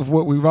top of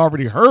what we've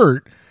already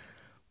heard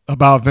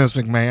about Vince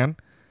McMahon.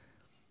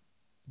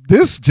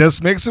 This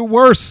just makes it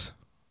worse.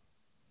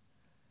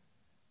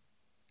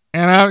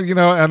 And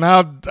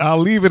I'll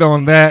leave it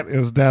on that,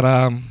 is that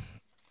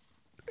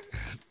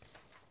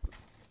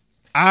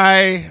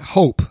I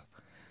hope,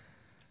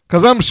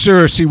 because I'm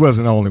sure she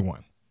wasn't the only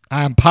one.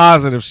 I'm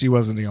positive she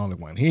wasn't the only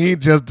one. He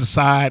just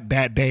decided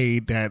that day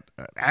that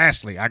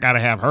Ashley, I got to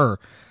have her.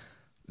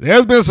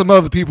 There's been some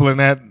other people in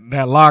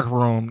that locker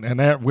room and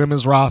that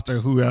women's roster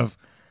who have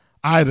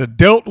either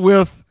dealt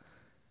with,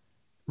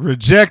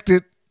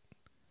 rejected,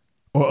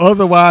 or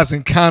otherwise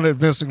encountered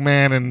Vince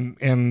McMahon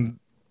in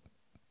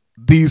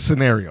these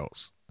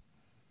scenarios.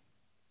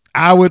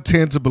 I would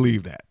tend to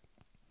believe that.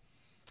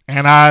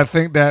 And I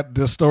think that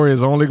this story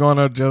is only going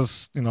to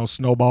just,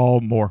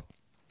 snowball more.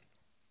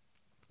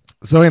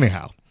 So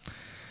anyhow,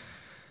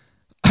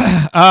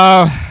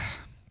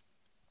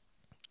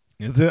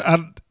 is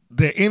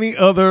there any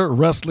other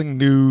wrestling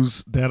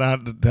news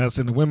that's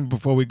in the women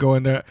before we go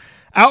in there?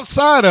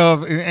 Outside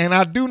of, and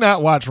I do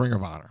not watch Ring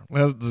of Honor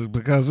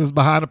because it's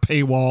behind a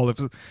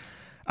paywall.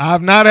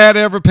 I've not had to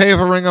ever pay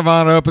for Ring of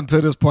Honor up until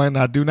this point, and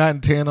I do not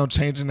intend on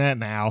changing that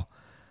now.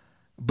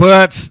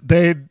 But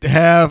they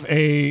have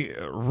a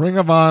Ring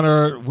of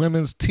Honor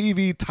women's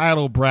TV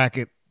title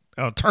bracket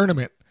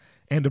tournament,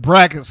 and the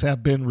brackets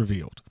have been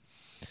revealed.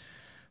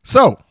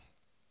 So,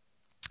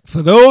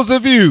 for those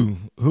of you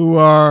who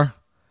are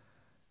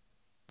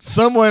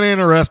somewhat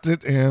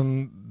interested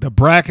in the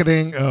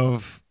bracketing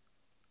of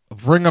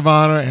Ring of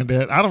Honor, and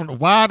that I don't know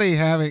why they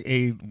having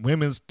a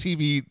women's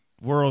TV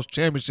World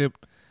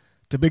Championship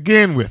to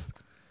begin with.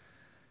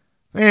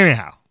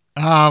 Anyhow,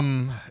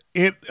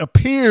 it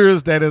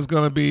appears that it's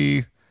going to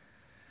be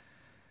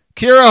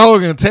Kiera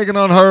Hogan taking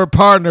on her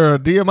partner,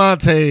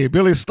 Diamante.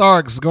 Billy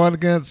Starks going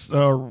against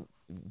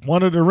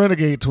one of the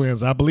Renegade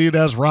twins. I believe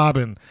that's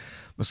Robin.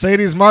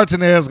 Mercedes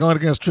Martinez going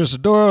against Trish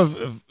Adora.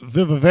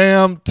 Viva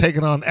Vam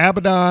taking on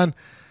Abaddon.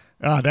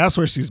 That's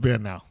where she's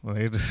been now.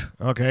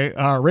 Okay.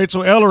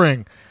 Rachel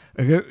Ellering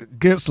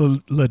against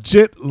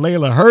legit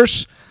Layla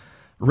Hirsch.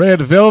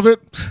 Red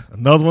Velvet,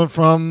 another one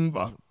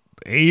from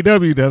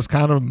AEW that's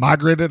kind of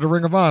migrated to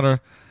Ring of Honor.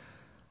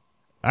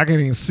 I can't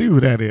even see who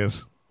that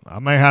is. I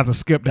may have to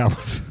skip that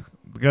one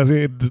because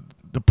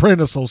the print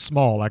is so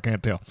small, I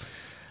can't tell.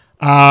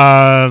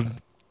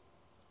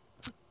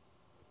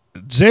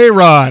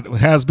 J-Rod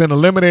has been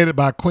eliminated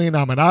by Queen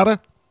Aminata.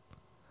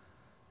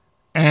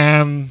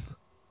 And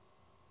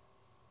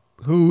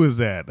who is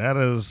that? That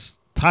is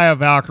Taya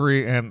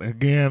Valkyrie. And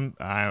again,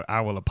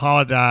 I will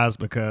apologize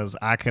because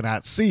I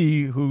cannot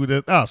see who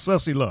that. Oh,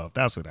 Sussy Love.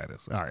 That's who that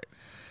is. All right.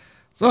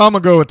 So I'm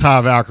going to go with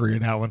Taya Valkyrie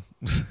in that one.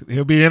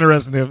 It'll be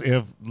interesting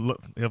if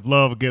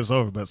Love gets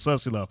over, but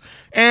Sussy Love.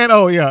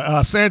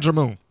 And, Sandra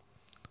Moon.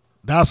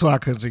 That's who I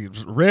could see.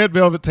 Red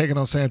Velvet taking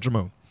on Sandra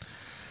Moon.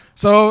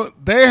 So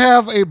they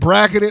have a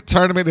bracketed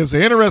tournament. It's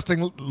an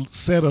interesting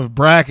set of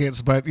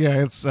brackets, but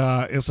yeah, it's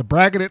a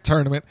bracketed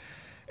tournament.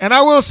 And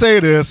I will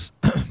say this.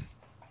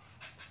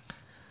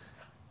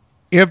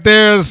 If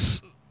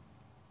there's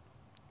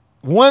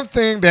one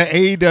thing that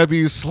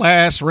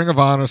AEW / Ring of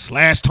Honor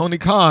 / Tony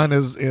Khan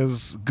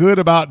is good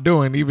about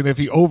doing, even if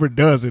he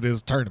overdoes it,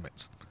 is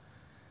tournaments.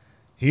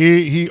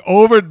 He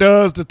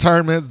overdoes the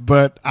tournaments,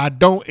 but I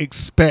don't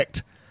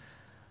expect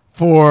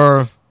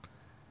for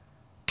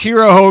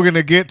Kiera Hogan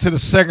to get to the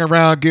second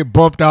round, get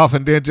bumped off,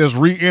 and then just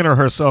re-enter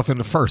herself in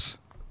the first.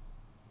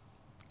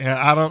 And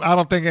I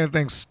don't think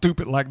anything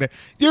stupid like that.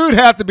 You'd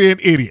have to be an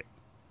idiot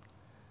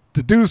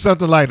to do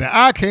something like that.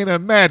 I can't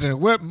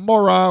imagine what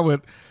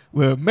moron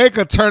would make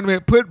a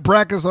tournament, put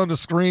brackets on the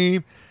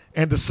screen,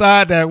 and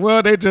decide that,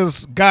 well, they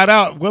just got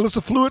out. Well, it's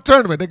a fluid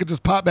tournament. They could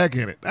just pop back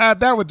in it.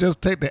 That would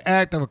just take the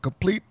act of a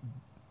complete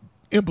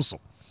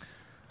imbecile.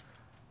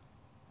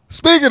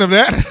 Speaking of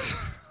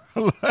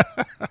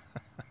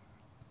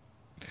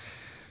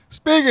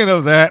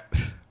that,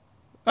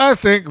 I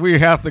think we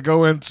have to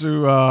go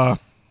into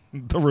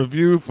the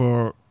review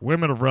for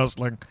Women of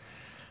Wrestling.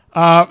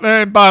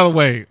 And by the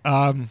way,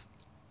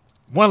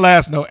 one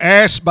last note.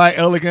 Ash by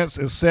Elegance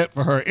is set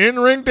for her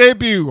in-ring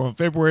debut on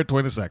February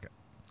 22nd.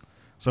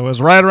 So it's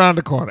right around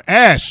the corner.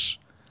 Ash.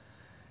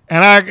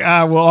 And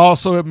I will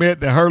also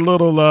admit that her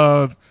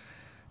little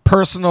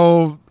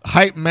personal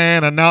hype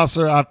man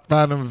announcer, I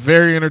found him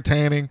very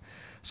entertaining.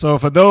 So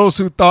for those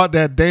who thought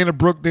that Dana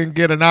Brooke didn't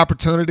get an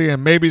opportunity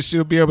and maybe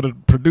she'll be able to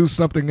produce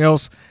something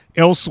else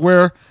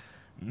elsewhere,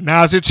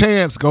 now's your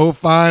chance. Go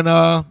find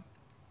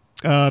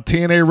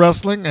TNA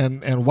Wrestling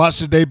and watch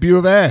the debut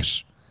of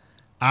Ash.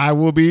 I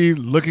will be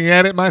looking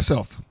at it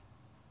myself.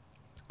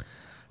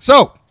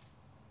 So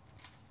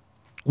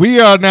we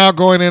are now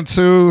going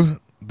into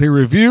the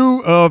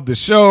review of the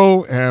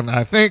show, and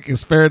I think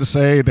it's fair to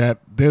say that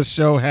this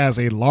show has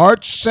a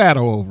large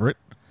shadow over it,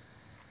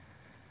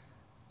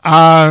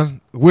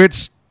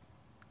 which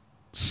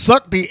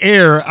sucked the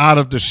air out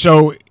of the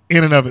show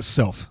in and of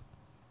itself.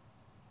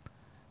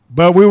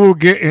 But we will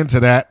get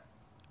into that,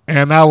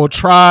 and I will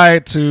try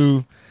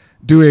to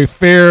do a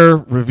fair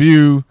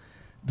review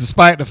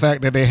despite the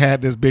fact that they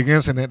had this big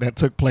incident that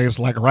took place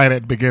like right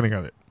at the beginning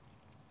of it.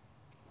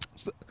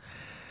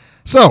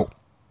 So,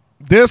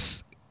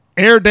 this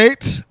air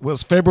date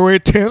was February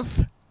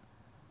 10th,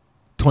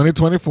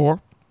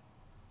 2024.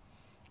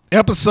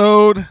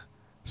 Episode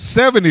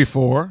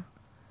 74.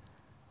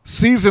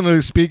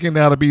 Seasonally speaking,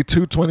 that'll be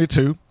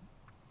 222.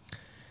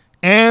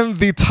 And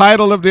the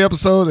title of the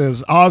episode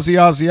is Aussie,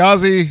 Aussie,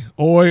 Aussie,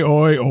 Oi,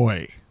 Oi,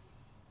 Oi.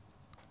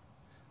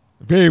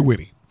 Very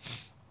witty.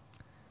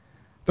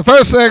 The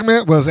first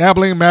segment was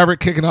Abilene Maverick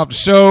kicking off the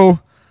show.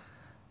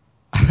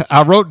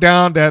 I wrote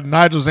down that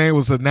Nigel Zane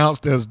was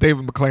announced as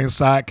David McClain's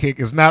sidekick.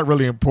 It's not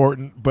really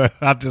important, but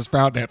I just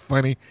found that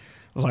funny. I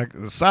was like, the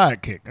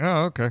sidekick.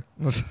 Oh, okay.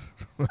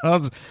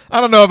 I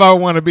don't know if I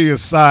want to be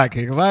his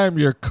sidekick because I am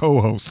your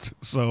co-host.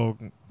 So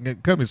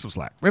cut me some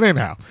slack. But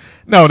anyhow,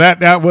 no,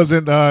 that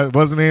wasn't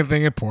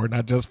anything important.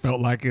 I just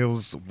felt like it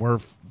was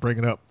worth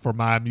bringing up for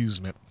my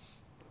amusement.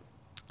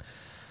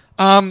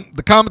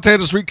 The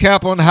commentators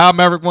recap on how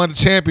Maverick won the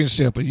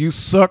championship. A "You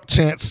suck"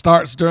 chant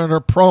starts during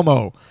her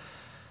promo.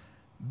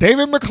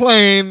 David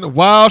McClain,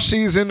 while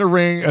she's in the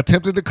ring,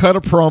 attempted to cut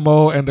a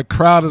promo, and the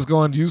crowd is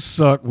going, "You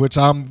suck," which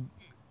I'm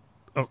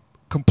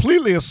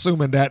completely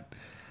assuming that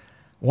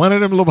one of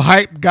them little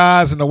hype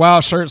guys in the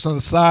wild shirts on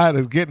the side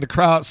is getting the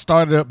crowd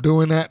started up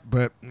doing that.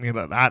 But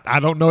I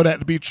don't know that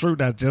to be true.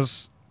 That's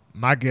just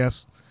my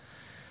guess.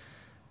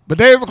 But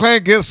David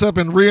McClain gets up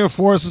and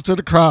reinforces to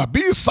the crowd,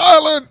 "Be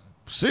silent.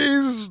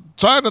 She's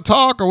trying to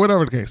talk," or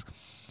whatever the case.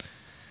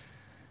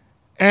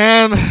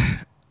 And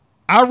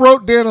I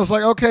wrote down, I was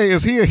like, okay,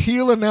 is he a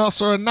heel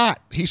announcer or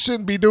not? He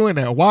shouldn't be doing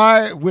that.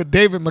 Why would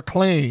David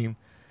McClain,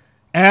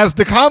 as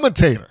the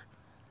commentator,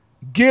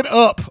 get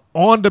up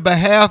on the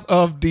behalf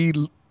of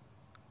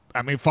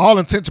for all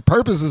intents and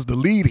purposes, the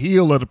lead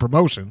heel of the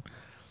promotion,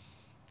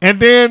 and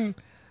then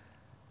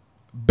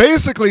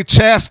basically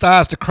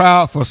chastise the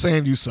crowd for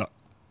saying "you suck"?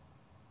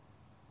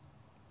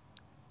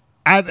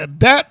 I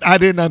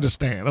didn't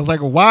understand. I was like,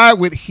 why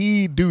would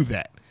he do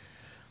that?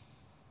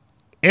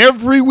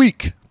 Every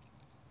week,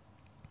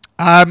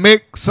 I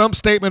make some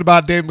statement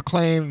about Dave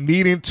McClain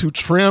needing to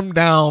trim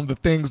down the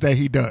things that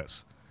he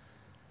does,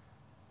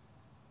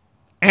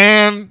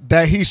 and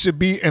that he should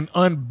be an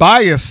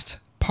unbiased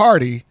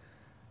party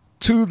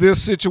to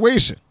this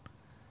situation.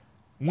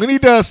 When he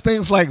does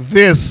things like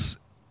this,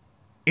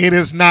 it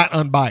is not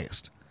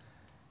unbiased.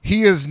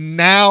 He is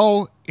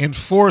now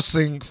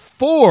enforcing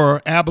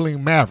for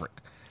Abilene Maverick.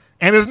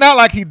 And it's not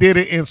like he did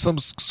it in some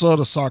sort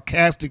of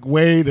sarcastic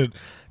way to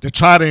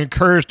try to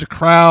encourage the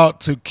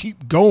crowd to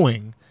keep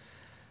going.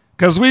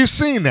 Because we've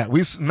seen that.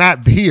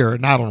 Not here,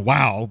 not on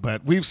WOW,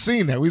 but we've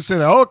seen that. We've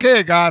said,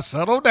 okay, guys,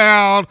 settle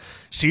down.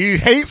 She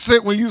hates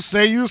it when you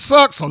say you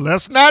suck, so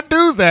let's not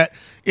do that.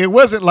 It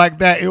wasn't like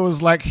that. It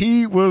was like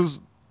he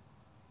was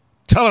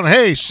telling her,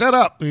 hey, shut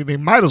up. They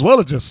might as well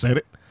have just said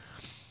it.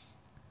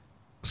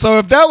 So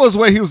if that was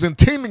what he was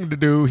intending to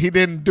do, he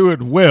didn't do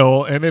it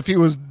well. And if he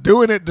was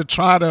doing it to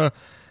try to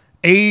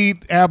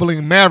aid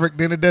Abilene Maverick,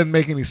 then it doesn't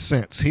make any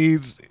sense. He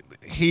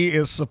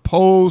is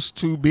supposed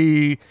to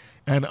be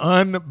an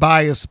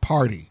unbiased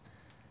party.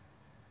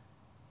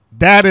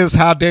 That is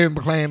how David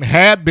McClain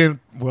had been,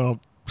 well,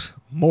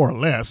 more or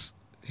less.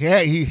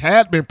 He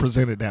had been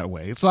presented that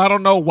way. So I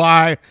don't know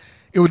why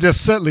it would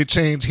just suddenly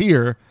change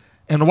here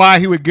and why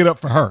he would get up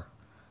for her.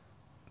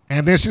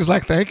 And then she's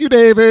like, thank you,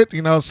 David.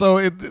 You know, so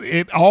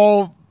it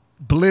all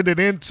blended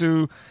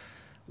into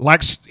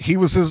like he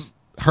was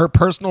her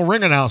personal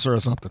ring announcer or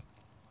something.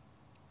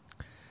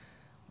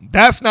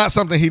 That's not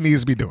something he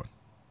needs to be doing.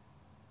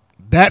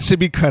 That should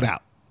be cut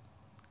out.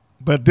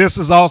 But this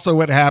is also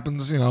what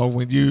happens, you know,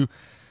 when you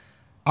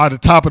are the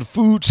top of the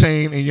food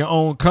chain in your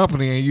own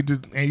company and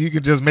you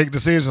can just make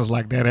decisions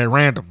like that at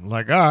random.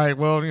 Like, all right,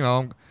 well, you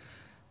know, I'm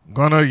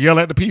gonna yell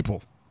at the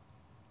people.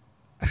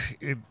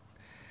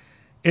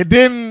 It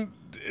didn't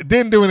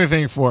do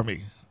anything for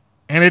me.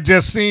 And it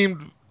just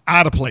seemed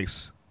out of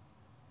place.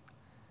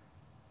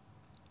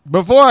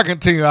 Before I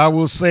continue, I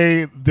will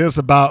say this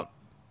about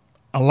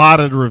a lot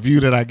of the review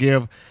that I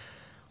give.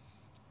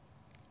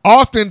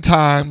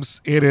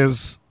 Oftentimes, it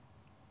is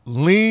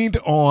leaned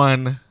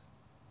on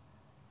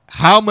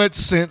how much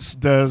sense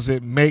does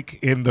it make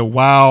in the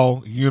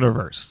WoW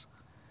universe.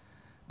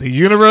 The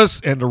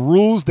universe and the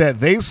rules that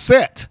they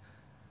set.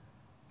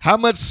 How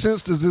much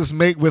sense does this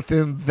make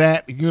within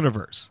that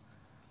universe?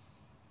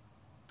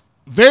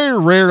 Very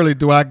rarely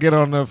do I get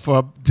on there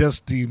for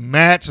just the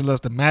match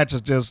unless the match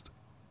is just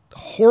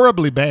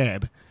horribly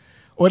bad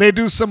or they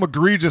do some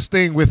egregious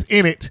thing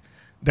within it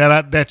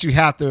that you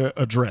have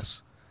to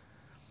address.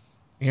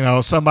 You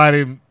know,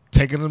 somebody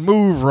taking a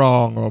move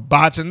wrong or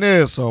botching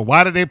this or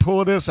why did they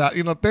pull this out?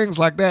 You know, things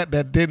like that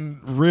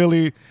didn't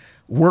really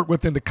work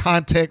within the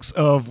context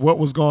of what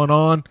was going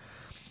on,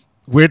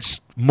 which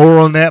more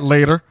on that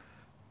later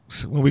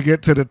when we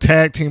get to the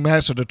tag team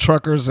match of the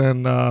Truckers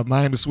and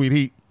Miami Sweet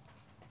Heat.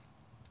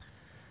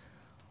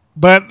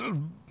 But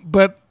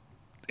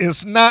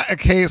it's not a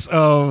case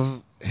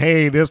of,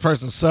 hey, this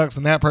person sucks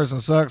and that person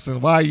sucks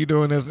and why are you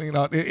doing this? You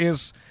know,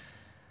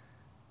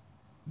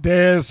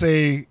 there's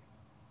a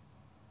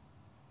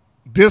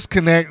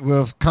disconnect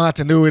with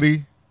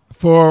continuity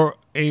for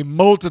a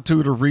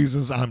multitude of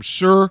reasons, I'm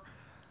sure.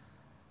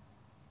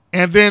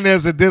 And then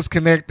there's a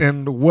disconnect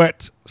in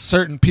what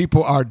certain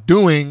people are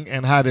doing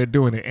and how they're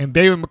doing it. And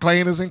David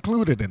McLean is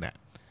included in that.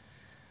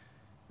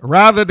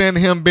 Rather than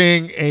him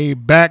being a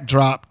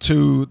backdrop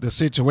to the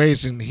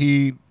situation,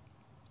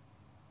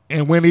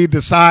 when he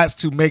decides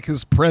to make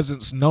his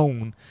presence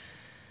known,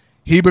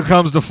 he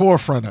becomes the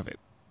forefront of it.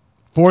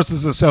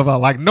 Forces himself out.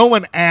 Like no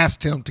one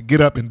asked him to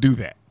get up and do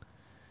that.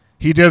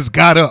 He just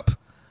got up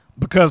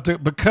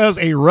because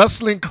a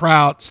wrestling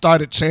crowd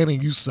started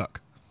chanting, "You suck."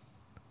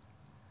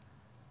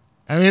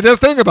 I mean,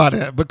 just think about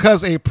it.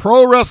 Because a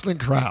pro wrestling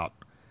crowd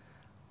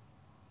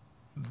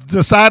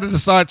decided to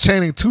start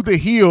chanting to the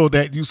heel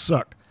that you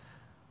suck.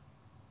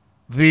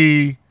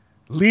 The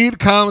lead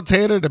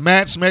commentator, the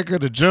matchmaker,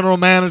 the general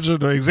manager,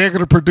 the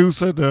executive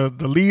producer, the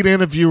lead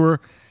interviewer,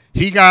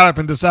 he got up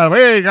and decided,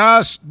 hey,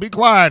 guys, be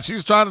quiet.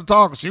 She's trying to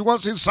talk. She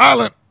wants you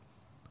silent.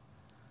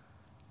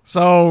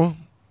 So,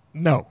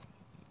 no.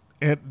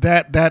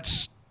 That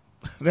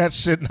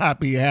should not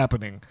be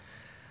happening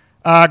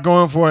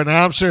going forward.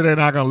 Now, I'm sure they're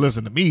not going to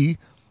listen to me,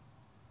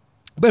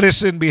 but it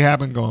shouldn't be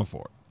happening going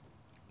forward.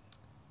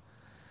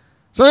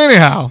 So,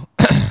 anyhow,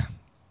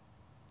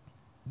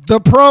 the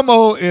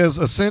promo is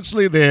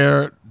essentially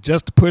there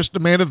just to push the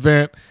main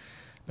event.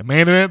 The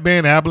main event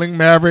being Abilene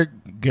Maverick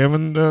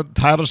giving the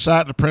title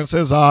shot to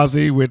Princess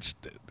Aussie, which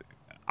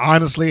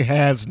honestly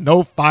has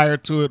no fire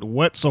to it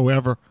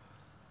whatsoever.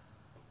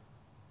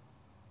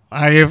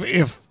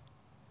 If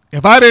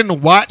I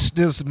didn't watch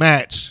this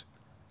match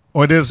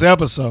or this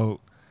episode,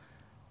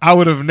 I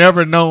would have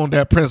never known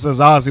that Princess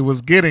Aussie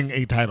was getting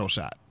a title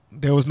shot.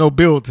 There was no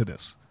build to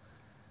this.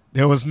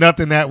 There was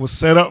nothing that was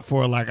set up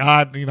for like,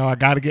 I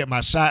got to get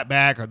my shot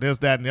back or this,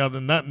 that, and the other.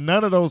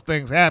 None of those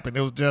things happened.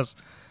 It was just,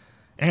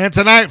 and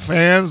tonight,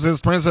 fans,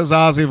 it's Princess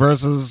Aussie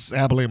versus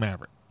Abilene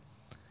Maverick.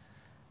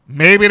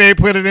 Maybe they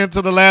put it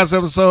into the last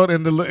episode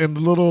in the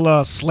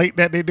little slate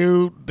that they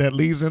do that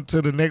leads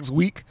into the next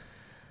week.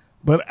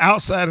 But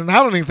outside, and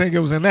I don't even think it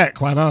was in that,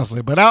 quite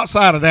honestly. But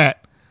outside of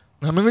that,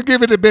 I'm going to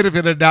give it the benefit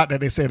of the doubt that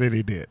they said that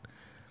they did.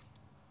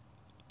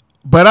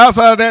 But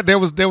outside of that, there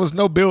was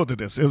no build to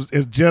this.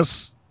 It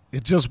just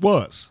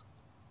was.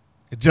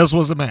 It just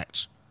was a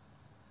match.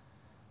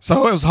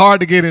 So it was hard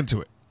to get into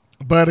it.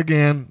 But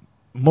again,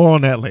 more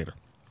on that later.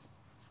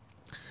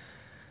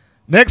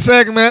 Next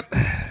segment,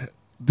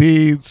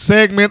 the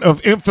segment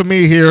of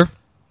infamy here.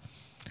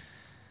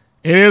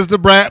 It is the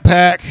Brat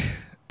Pack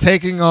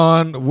taking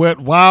on what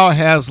WoW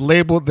has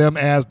labeled them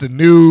as the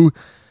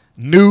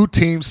new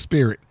team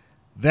spirit.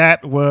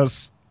 That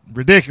was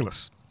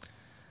ridiculous.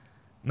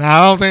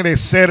 Now, I don't think they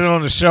said it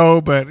on the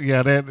show, but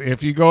yeah,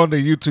 if you go on the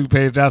YouTube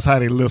page, that's how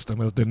they list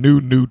them as the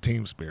new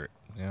team spirit.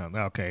 Yeah,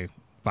 okay,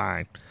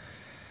 fine.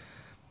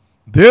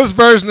 This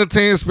version of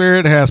Team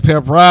Spirit has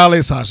Pep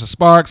Riley, Sasha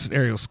Sparks, and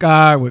Ariel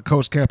Sky, with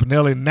Coach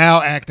Campanelli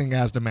now acting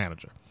as the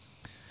manager.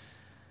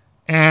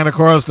 And, of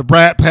course, the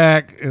Brat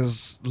Pack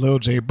is Lil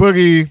J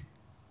Boogie,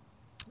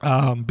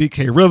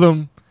 BK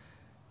Rhythm,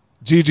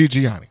 Gigi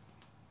Gianni.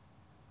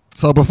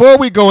 So before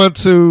we go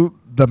into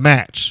the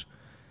match,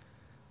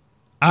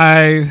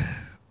 I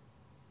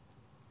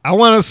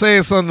want to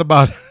say something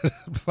about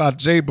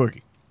J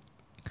Boogie.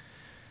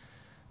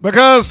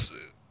 Because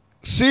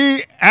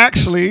she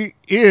actually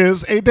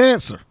is a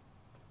dancer.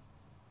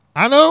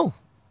 I know.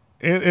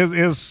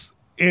 It's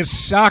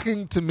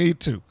shocking to me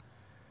too.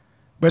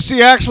 But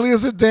she actually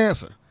is a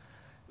dancer.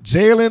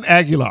 Jalen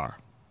Aguilar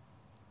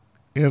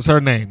is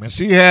her name. And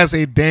she has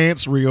a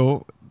dance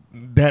reel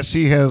that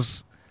she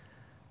has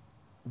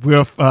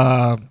with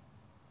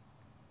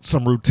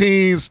some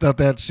routines, stuff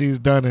that she's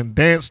done in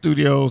dance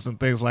studios and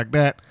things like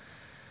that.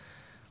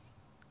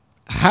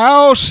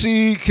 How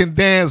she can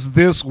dance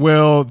this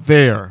well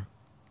there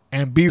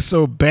and be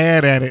so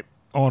bad at it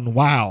on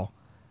WoW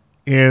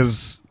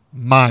is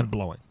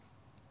mind-blowing.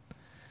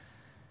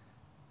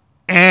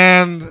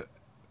 And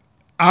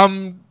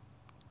I'm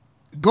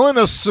going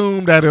to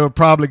assume that it'll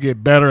probably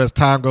get better as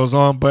time goes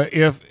on, but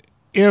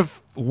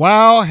if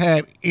WoW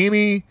had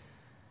any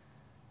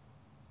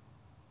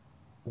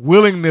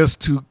willingness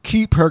to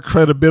keep her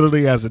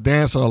credibility as a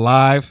dancer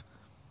alive,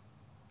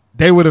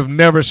 they would have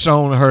never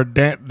shown her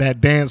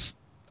that dance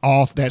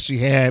off that she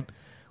had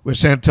with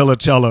Chantella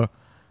Chella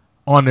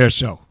on their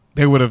show.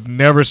 They would have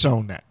never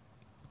shown that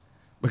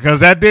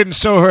because that didn't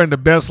show her in the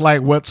best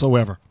light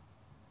whatsoever.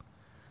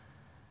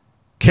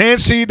 Can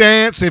she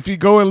dance if you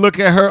go and look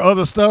at her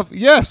other stuff?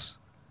 Yes.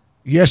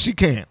 Yes, she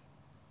can.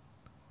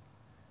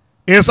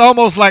 It's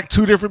almost like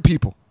two different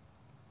people.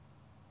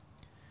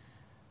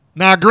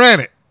 Now,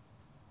 granted,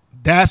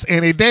 that's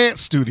in a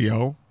dance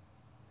studio.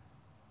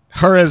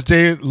 Her as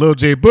Lil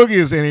J Boogie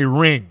is in a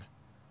ring.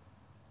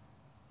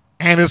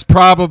 And it's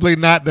probably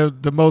not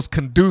the most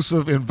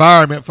conducive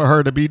environment for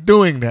her to be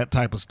doing that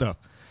type of stuff.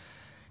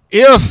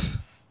 If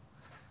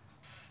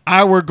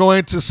I were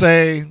going to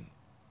say,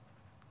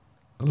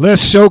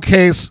 let's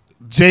showcase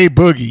J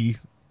Boogie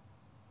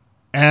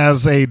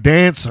as a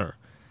dancer,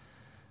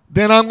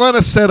 then I'm going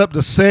to set up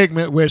the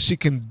segment where she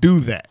can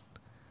do that.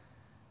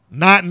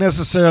 Not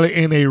necessarily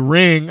in a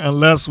ring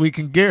unless we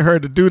can get her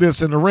to do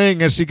this in the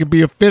ring and she can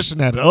be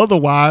efficient at it.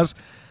 Otherwise,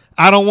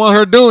 I don't want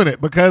her doing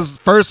it because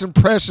first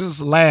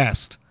impressions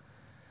last.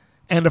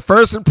 And the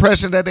first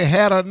impression that they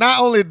had her,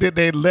 not only did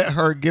they let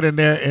her get in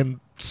there and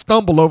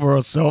stumble over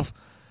herself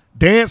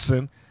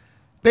dancing,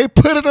 they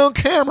put it on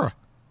camera.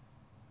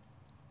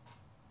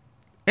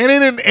 And they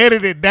didn't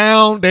edit it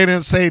down. They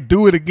didn't say,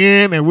 do it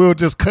again, and we'll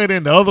just cut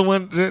in the other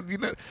one. You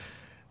know,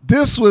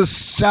 this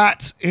was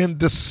shot in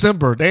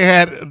December. They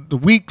had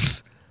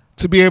weeks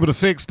to be able to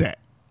fix that.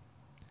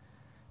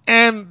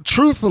 And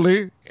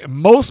truthfully,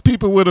 most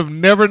people would have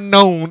never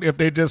known if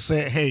they just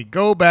said, hey,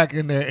 go back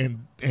in there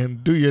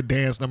and do your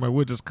dance number.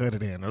 We'll just cut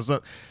it in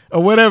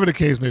or whatever the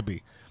case may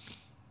be.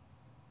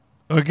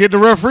 Or get the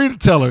referee to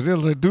tell her,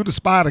 do the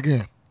spot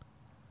again.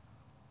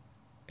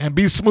 And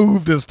be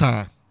smooth this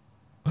time.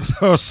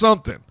 Or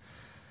something.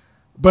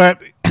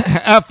 But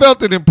I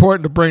felt it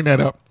important to bring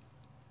that up.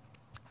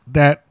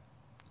 That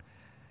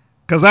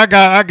because I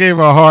gave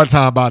her a hard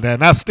time about that,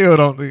 and I still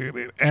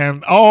don't.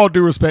 And all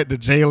due respect to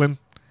Jalen,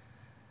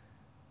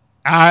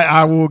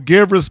 I will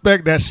give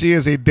respect that she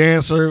is a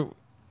dancer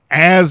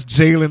as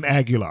Jalen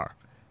Aguilar.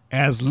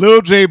 As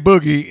Lil J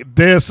Boogie,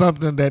 there's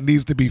something that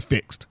needs to be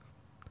fixed.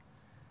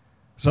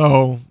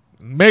 So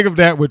make of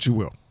that what you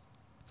will.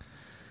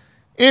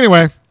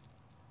 Anyway,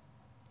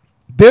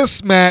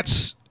 this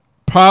match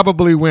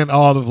probably went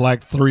all of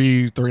like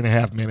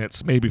 3.5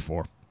 minutes, maybe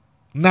 4.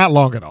 Not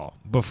long at all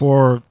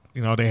before,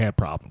 they had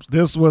problems.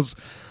 This was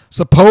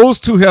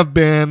supposed to have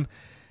been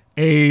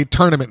a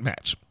tournament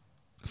match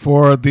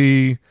for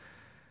the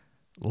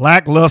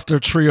Lackluster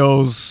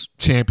Trios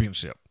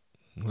Championship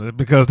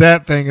because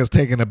that thing is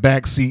taking a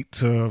backseat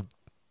to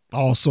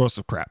all sorts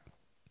of crap.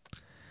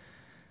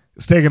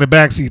 It's taking a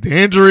backseat to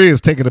injury.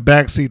 It's taking a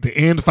backseat to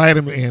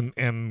infighting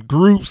in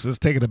groups. It's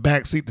taking a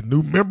backseat to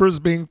new members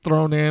being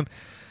thrown in.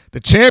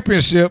 The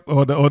championship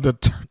or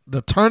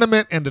the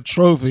tournament and the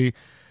trophy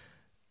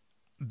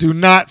do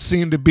not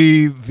seem to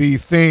be the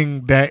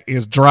thing that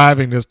is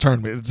driving this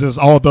tournament. It's just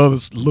all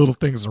those little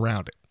things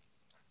around it.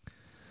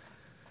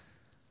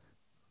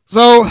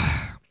 So,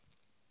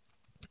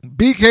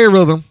 BK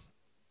Rhythm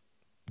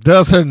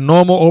does her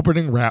normal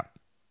opening rap.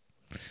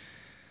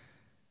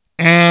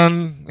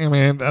 And,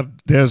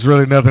 there's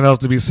really nothing else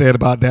to be said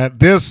about that.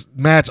 This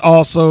match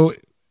also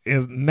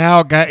is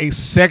now got a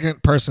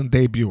second person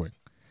debuting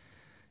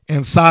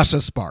in Sasha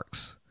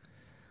Sparks.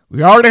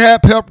 We already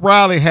had Pep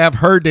Riley have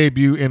her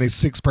debut in a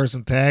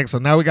 6-person tag, so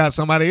now we got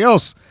somebody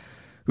else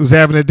who's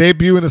having a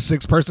debut in a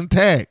 6-person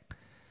tag.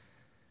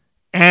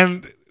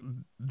 And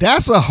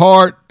that's a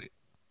hard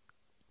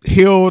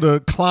hill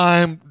to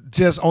climb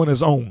just on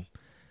its own.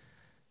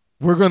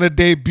 We're going to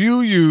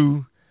debut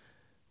you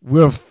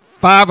with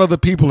 5 other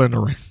people in the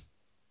ring.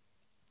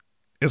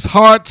 It's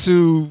hard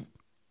to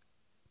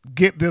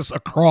get this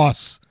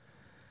across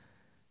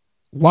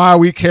why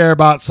we care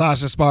about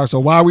Sasha Sparks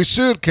or why we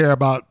should care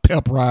about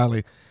Pep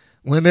Riley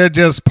when they're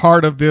just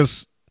part of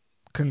this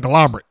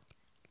conglomerate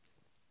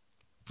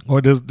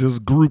or this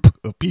group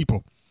of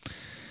people.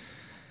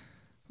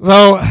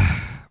 So,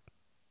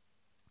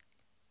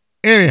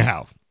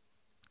 anyhow,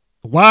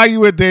 why you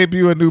would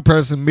debut a new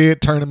person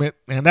mid-tournament,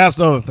 and that's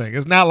the other thing.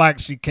 It's not like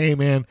she came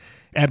in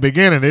at the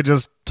beginning. They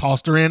just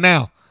tossed her in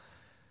now.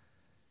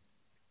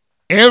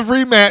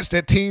 every match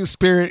that Team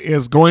Spirit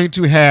is going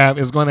to have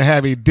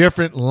a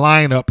different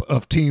lineup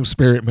of Team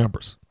Spirit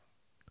members.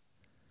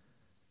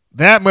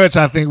 That much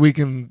I think we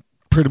can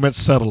pretty much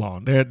settle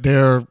on.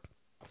 They're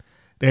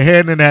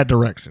heading in that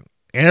direction.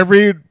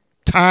 Every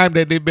time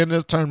that they've been in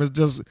this tournament,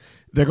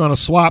 they're going to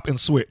swap and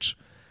switch.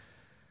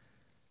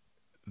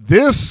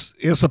 This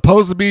is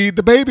supposed to be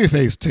the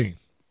babyface team.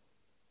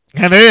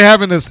 And they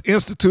haven't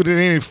instituted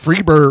any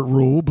Freebird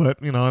rule,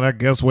 but, I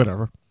guess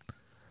whatever.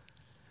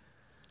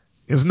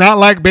 It's not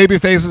like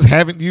babyfaces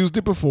haven't used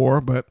it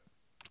before, but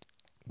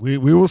we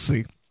will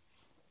see.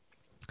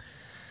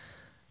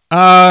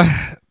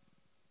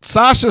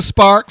 Sasha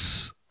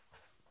Sparks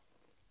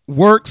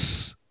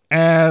works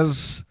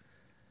as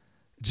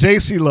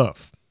JC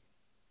Love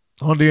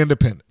on the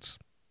Independents.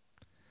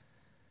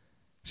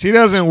 She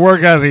doesn't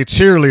work as a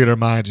cheerleader,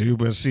 mind you,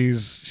 but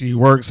she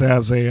works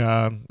as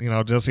a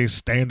just a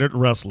standard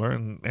wrestler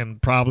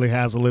and probably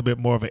has a little bit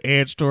more of an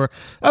edge to her.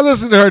 I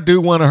listened to her do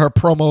one of her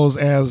promos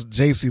as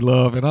JC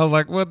Love, and I was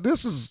like, well,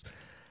 this is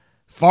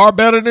far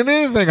better than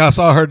anything I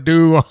saw her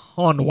do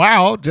on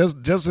WoW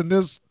just in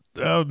this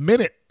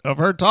minute of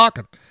her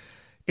talking.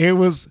 It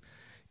was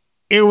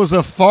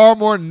a far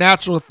more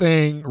natural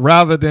thing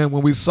rather than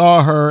when we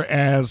saw her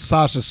as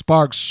Sasha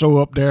Sparks show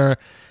up there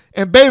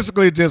and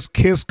basically just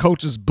kiss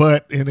Coach's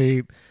butt in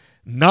a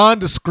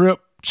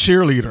nondescript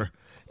cheerleader.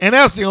 And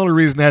that's the only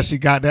reason that she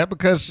got that,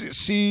 because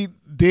she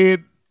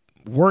did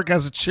work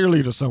as a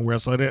cheerleader somewhere.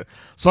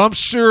 So I'm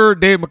sure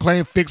Dave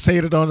McClain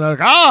fixated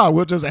on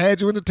we'll just add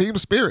you into Team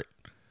Spirit.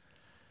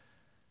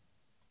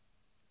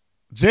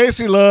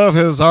 JC Love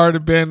has already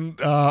been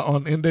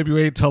on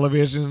NWA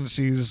television.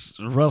 She's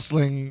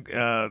wrestling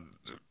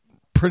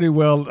pretty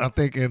well, I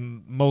think,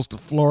 in most of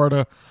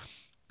Florida.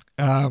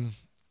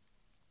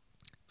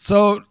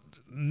 So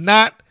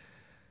not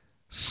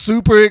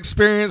super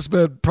experienced,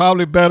 but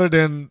probably better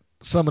than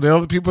some of the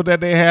other people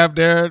that they have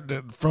there.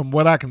 From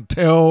what I can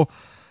tell,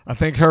 I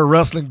think her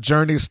wrestling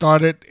journey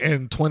started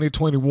in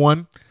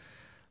 2021.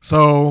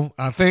 So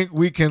I think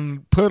we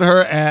can put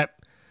her at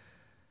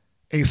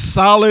a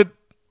solid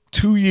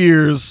 2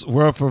 years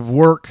worth of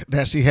work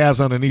that she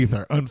has underneath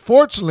her.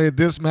 Unfortunately,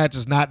 this match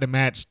is not the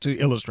match to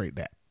illustrate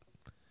that.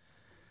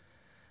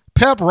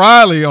 Pep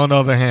Riley, on the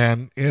other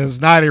hand, is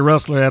not a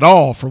wrestler at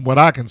all from what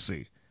I can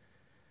see.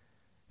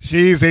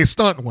 She's a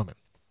stunt woman.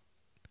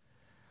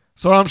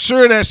 So I'm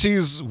sure that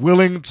she's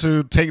willing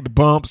to take the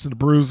bumps and the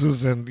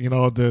bruises and,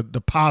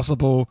 the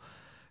possible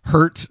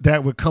hurt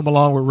that would come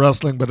along with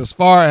wrestling. But as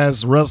far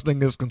as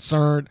wrestling is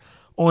concerned,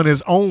 on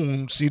its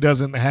own, she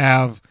doesn't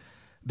have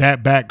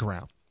that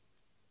background.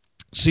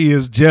 She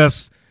is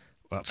just,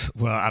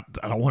 I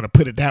don't want to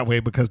put it that way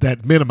because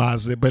that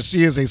minimizes it, but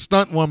she is a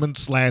stunt woman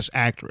 /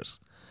 actress.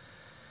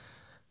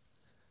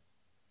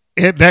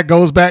 That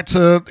goes back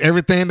to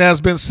everything that's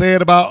been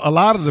said about a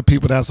lot of the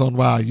people that's on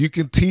WoW. You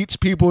can teach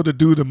people to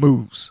do the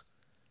moves.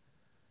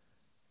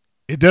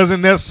 It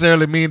doesn't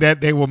necessarily mean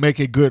that they will make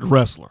a good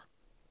wrestler.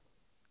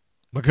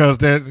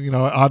 Because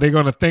are they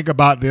going to think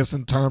about this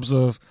in terms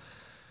of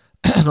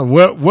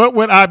what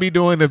would I be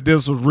doing if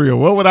this was real?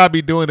 What would I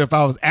be doing if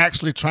I was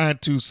actually trying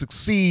to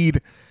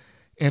succeed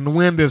and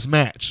win this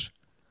match?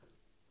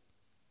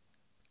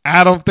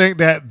 I don't think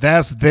that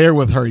that's there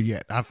with her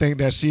yet. I think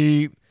that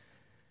she,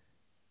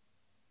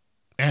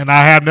 and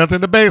I have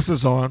nothing to base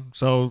this on,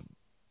 so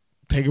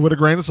take it with a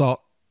grain of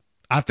salt.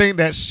 I think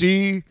that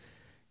she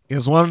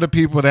is one of the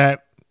people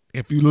that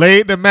if you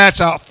laid the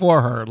match out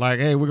for her, like,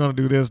 hey, we're going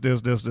to do this,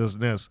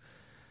 and this,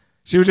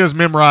 she would just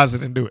memorize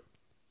it and do it.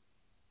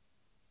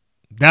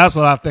 That's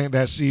what I think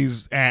that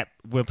she's at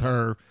with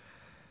her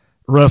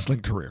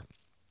wrestling career.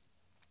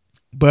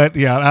 But,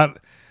 yeah,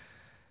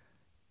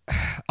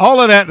 all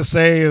of that to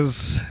say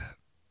is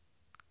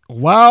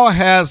WoW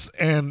has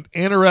an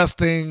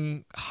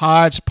interesting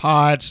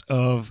hodgepodge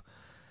of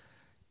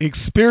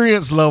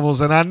experience levels.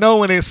 And I know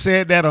when they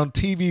said that on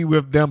TV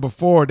with them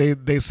before,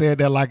 they said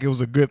that like it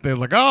was a good thing.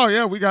 Like, oh,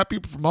 yeah, we got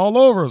people from all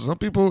over. Some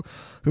people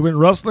who've been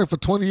wrestling for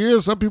 20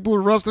 years. Some people who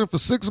been wrestling for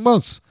 6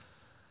 months.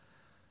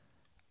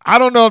 I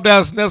don't know if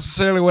that's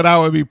necessarily what I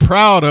would be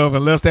proud of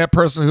unless that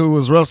person who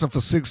was wrestling for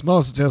 6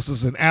 months just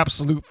is an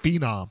absolute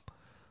phenom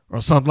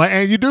or something like.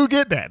 And you do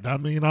get that. I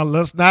mean,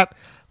 let's not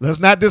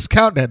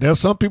discount that. There's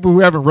some people who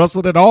haven't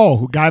wrestled at all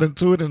who got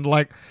into it and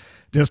like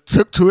just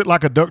took to it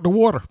like a duck to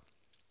water.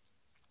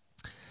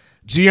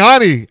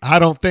 Gianni, I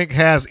don't think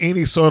has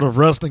any sort of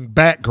wrestling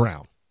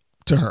background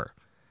to her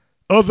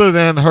other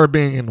than her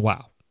being in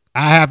WoW.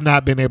 I have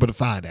not been able to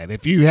find that.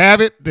 If you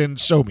have it, then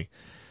show me.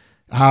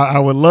 I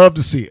would love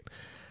to see it.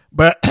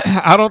 But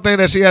I don't think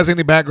that she has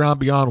any background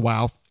beyond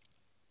WoW.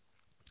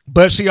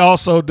 But she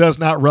also does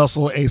not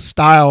wrestle a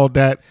style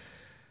that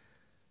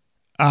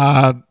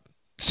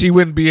she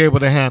wouldn't be able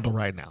to handle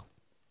right now.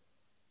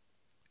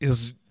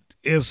 Is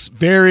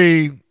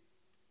very,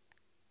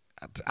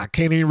 I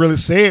can't even really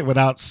say it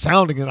without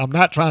sounding it. I'm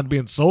not trying to be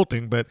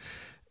insulting, but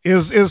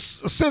is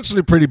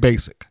essentially pretty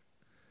basic.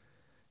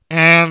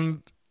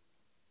 And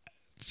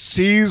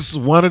she's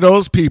one of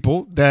those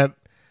people that,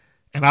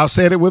 and I've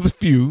said it with a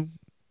few,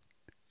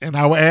 and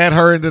I will add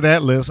her into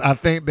that list, I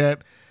think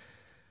that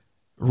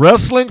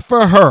wrestling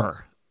for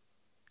her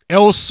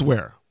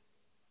elsewhere,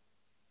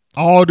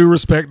 all due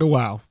respect to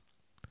WoW,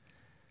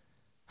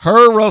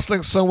 her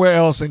wrestling somewhere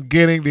else and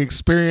getting the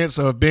experience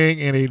of being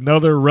in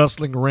another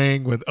wrestling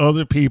ring with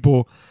other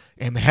people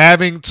and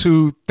having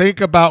to think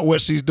about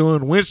what she's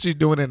doing, when she's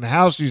doing it, and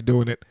how she's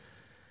doing it,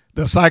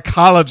 the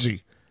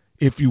psychology,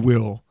 if you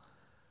will,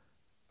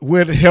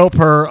 would help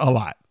her a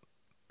lot.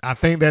 I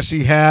think that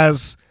she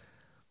has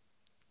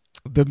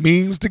the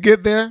means to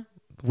get there.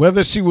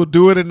 Whether she will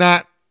do it or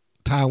not,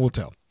 time will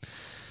tell.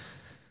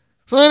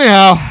 So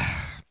anyhow,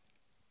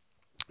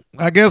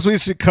 I guess we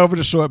should cover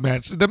the short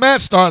match. The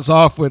match starts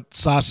off with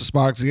Sasha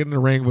Sparks getting in the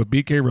ring with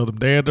BK Rhythm.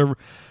 They had the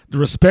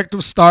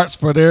respective starts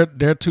for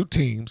their two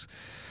teams.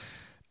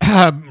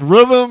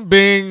 Rhythm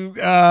being,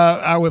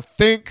 I would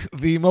think,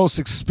 the most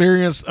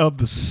experienced of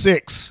the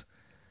six.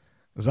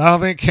 Because I don't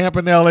think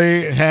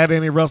Campanelli had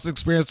any wrestling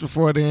experience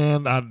before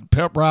then.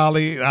 Pep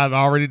Riley, I'd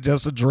already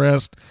just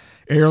addressed.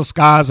 Ariel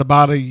Sky's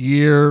about a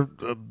year,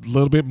 a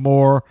little bit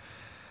more.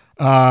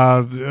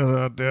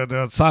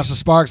 Sasha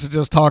Sparks is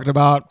just talking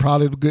about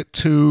probably a good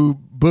 2.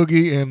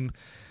 Boogie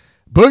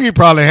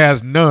probably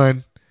has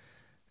none.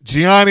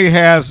 Gianni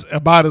has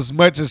about as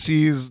much as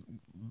she's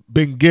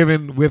been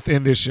given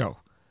within this show.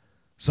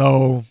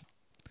 So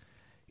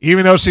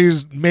even though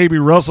she's maybe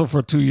wrestled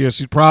for 2 years,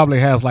 she probably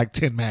has like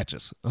 10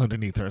 matches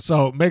underneath her.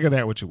 So make of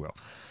that what you will.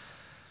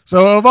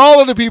 So of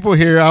all of the people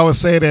here, I would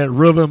say that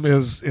Rhythm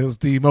is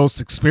the most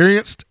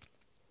experienced.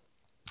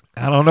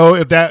 I don't know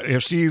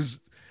if she's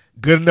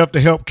good enough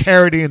to help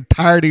carry the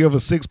entirety of a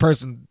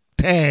 6-person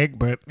tag,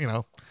 but,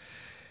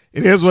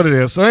 it is what it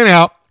is. So,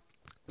 anyhow,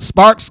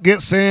 Sparks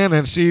gets in,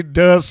 and she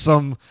does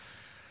some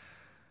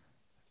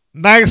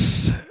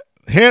nice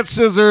head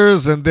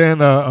scissors and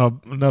then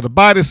another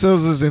body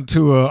scissors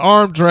into an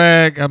arm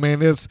drag. I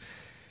mean,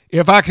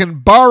 if I can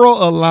borrow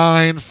a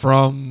line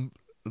from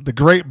the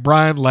great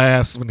Brian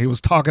Last when he was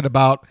talking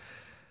about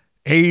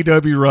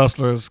AEW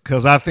wrestlers,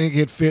 because I think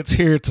it fits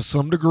here to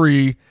some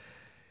degree,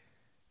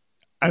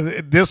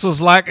 this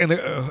was like an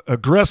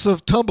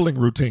aggressive tumbling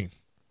routine.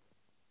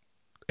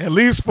 At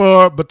least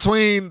for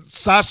between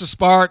Sasha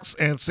Sparks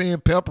and seeing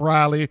Pep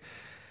Riley,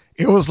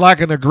 it was like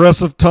an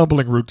aggressive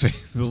tumbling routine.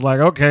 It was like,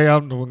 okay,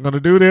 I'm going to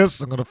do this.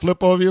 I'm going to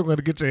flip over you. I'm going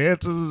to get your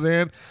head scissors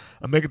in.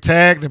 I'll make a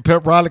tag. Then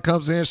Pep Riley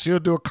comes in. She'll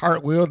do a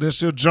cartwheel. Then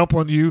she'll jump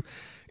on you.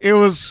 It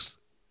was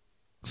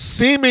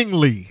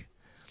seemingly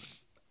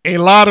a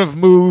lot of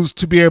moves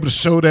to be able to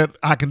show that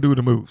I can do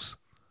the moves.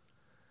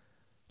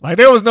 Like,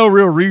 there was no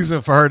real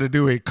reason for her to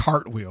do a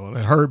cartwheel,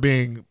 her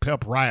being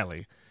Pep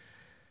Riley.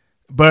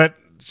 But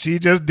she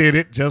just did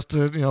it just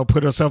to,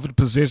 put herself in a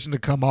position to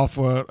come off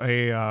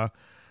a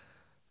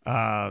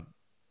high,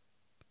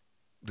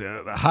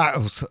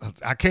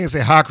 I can't say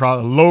high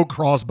cross, a low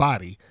cross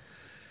body.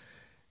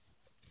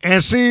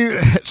 And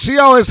she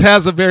always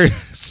has a very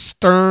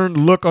stern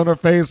look on her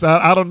face.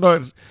 I don't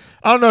know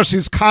if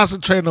she's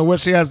concentrating on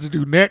what she has to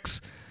do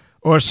next,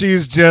 or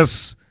she's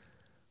just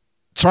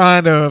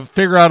trying to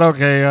figure out,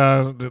 okay,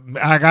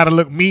 I got to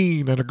look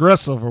mean and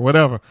aggressive or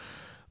whatever.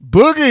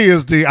 Boogie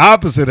is the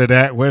opposite of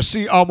that, where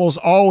she almost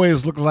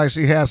always looks like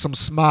she has some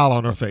smile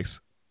on her face.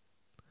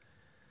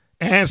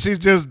 And she's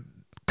just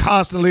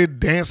constantly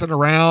dancing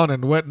around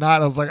and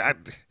whatnot. I was like,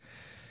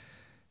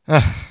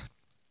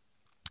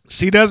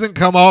 she doesn't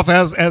come off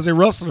as a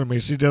wrestler to me.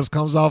 She just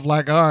comes off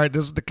like, all right,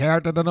 this is the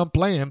character that I'm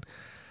playing.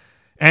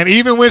 And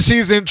even when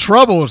she's in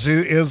trouble,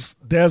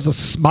 there's a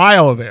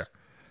smile there.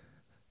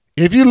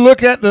 If you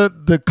look at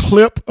the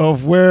clip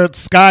of where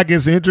Sky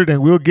gets injured,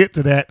 and we'll get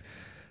to that,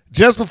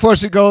 just before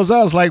she goes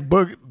out, it's like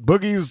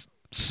Boogie's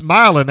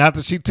smiling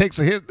after she takes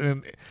a hit,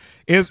 and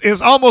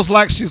it's almost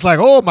like she's like,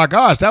 oh my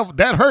gosh,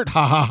 that hurt,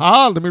 ha ha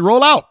ha, let me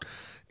roll out.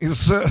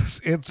 It's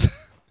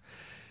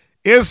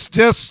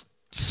just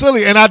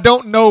silly, and I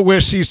don't know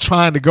where she's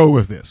trying to go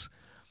with this.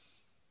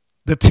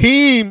 The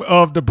team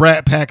of the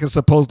Brat Pack is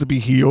supposed to be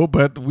heel,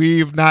 but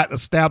we've not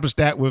established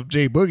that with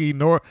Jay Boogie,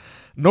 nor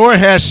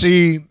has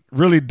she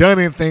really done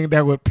anything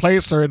that would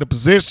place her in a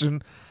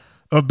position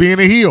of being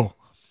a heel.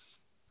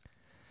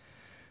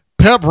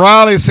 Pep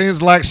Riley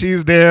seems like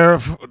she's there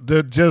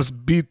to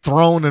just be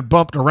thrown and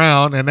bumped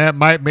around, and that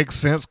might make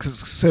sense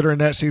considering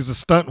that she's a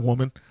stunt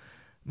woman.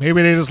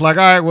 Maybe they're just like,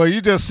 all right, well,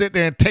 you just sit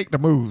there and take the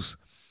moves.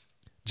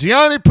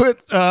 Gianni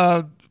put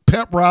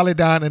Pep Riley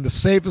down in the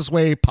safest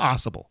way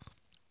possible.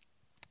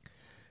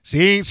 She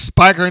ain't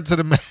spike her into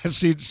the match.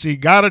 She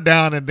got her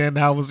down, and then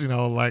I was,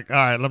 like, all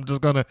right, I'm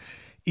just going to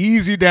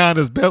ease you down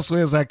as best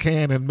way as I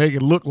can and make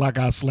it look like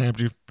I slammed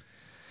you.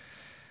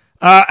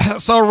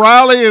 So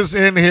Riley is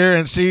in here,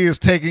 and she is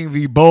taking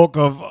the bulk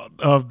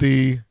of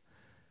the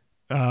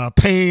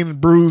pain,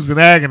 bruise, and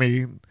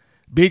agony.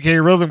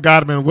 BK Rhythm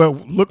got him in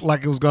what looked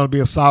like it was going to be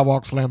a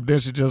sidewalk slam. Then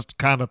she just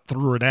kind of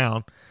threw her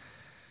down.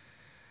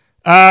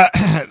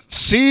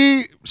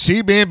 She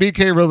being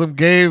BK Rhythm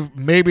gave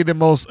maybe the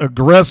most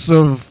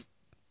aggressive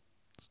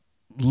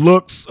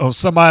looks of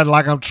somebody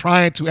like, I'm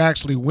trying to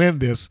actually win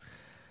this,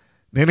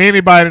 than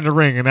anybody in the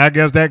ring. And I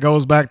guess that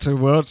goes back to,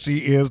 well, she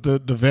is the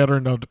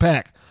veteran of the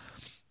pack.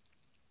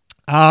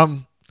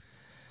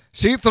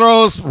 She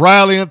throws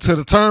Riley into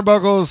the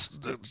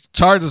turnbuckles,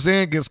 charges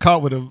in, gets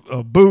caught with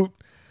a boot.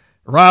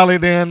 Riley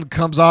then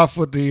comes off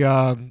with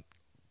the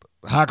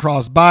high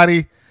cross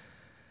body.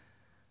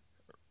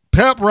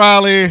 Pep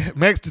Riley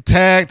makes the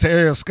tag to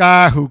Ariel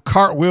Sky, who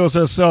cartwheels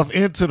herself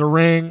into the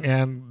ring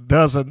and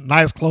does a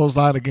nice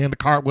clothesline again. The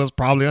cartwheel's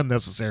probably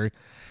unnecessary.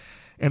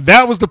 And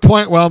that was the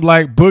point where I'm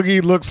like,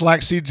 Boogie looks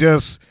like she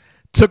just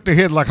took the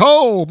hit like,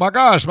 oh, my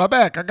gosh, my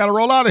back. I got to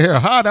roll out of here.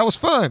 That was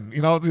fun.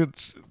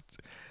 It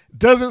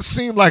doesn't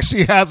seem like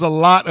she has a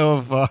lot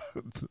of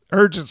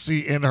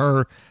urgency in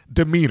her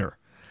demeanor.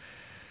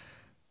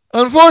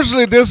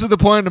 Unfortunately, this is the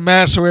point in the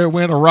match where it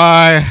went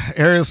awry.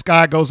 Ariel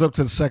Sky goes up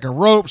to the second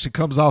rope. She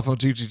comes off on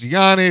Gigi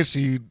Gianni.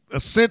 She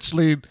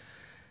essentially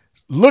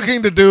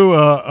looking to do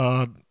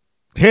a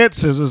head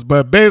scissors,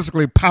 but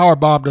basically power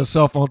bombed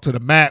herself onto the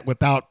mat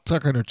without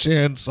tucking her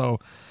chin. So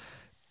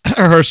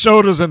her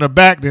shoulders and her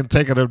back didn't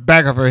take it. The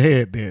back of her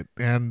head did.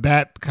 And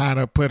that kind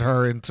of put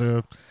her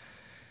into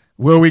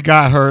where we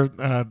got her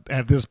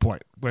at this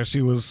point, where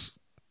she was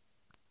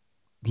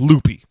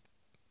loopy.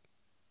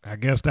 I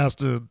guess that's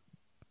the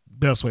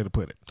best way to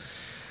put it.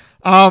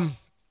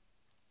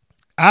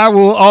 I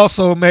will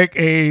also make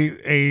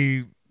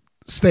a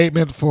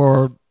statement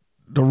for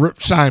the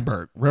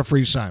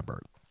referee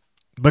Scheinberg,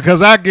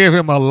 because I give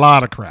him a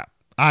lot of crap.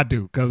 I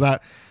do,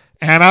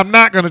 and I'm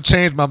not going to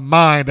change my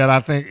mind that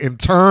I think in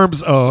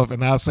terms of,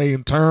 and I say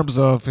in terms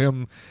of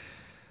him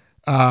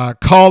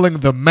calling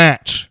the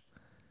match,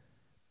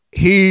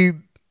 he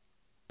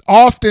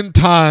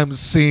oftentimes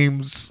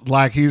seems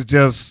like he's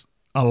just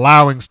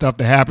allowing stuff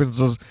to happen.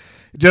 So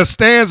just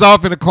stands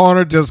off in the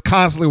corner, just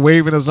constantly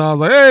waving his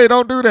arms like, hey,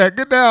 don't do that.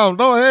 Get down.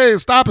 No, hey,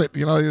 stop it.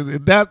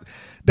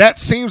 That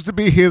seems to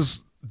be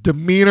his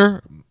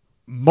demeanor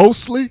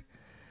mostly.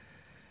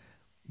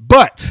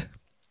 But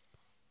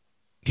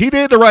he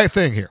did the right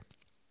thing here.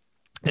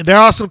 And there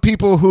are some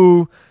people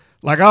who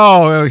like,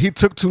 oh, he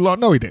took too long.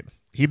 No, he didn't.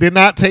 He did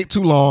not take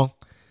too long.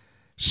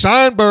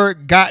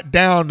 Scheinberg got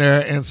down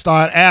there and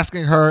started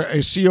asking her,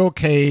 is she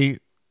okay,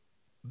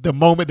 the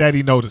moment that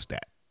he noticed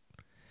that.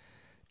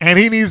 And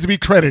he needs to be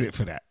credited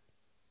for that.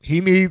 He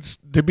needs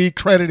to be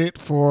credited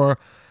for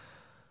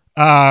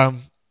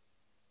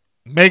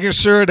making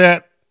sure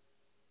that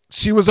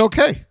she was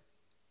okay.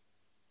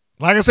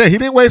 Like I said, he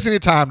didn't waste any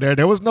time there.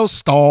 There was no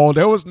stall.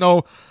 There was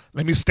no,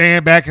 let me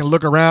stand back and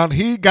look around.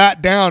 He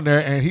got down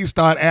there and he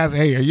started asking,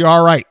 hey, are you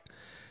all right?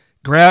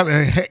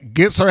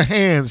 Gets her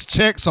hands,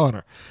 checks on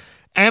her.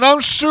 And I'm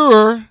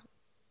sure,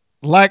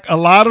 like a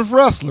lot of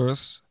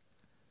wrestlers,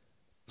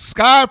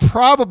 Sky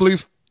probably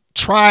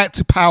tried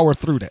to power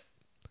through that.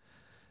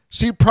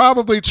 She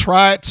probably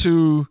tried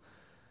to,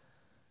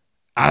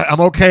 I'm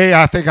okay,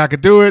 I think I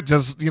could do it,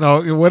 just,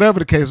 whatever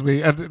the case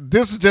may be.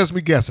 This is just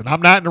me guessing.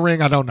 I'm not in the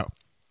ring, I don't know.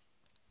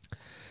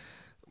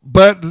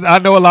 But I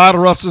know a lot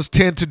of wrestlers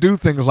tend to do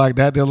things like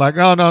that. They're like,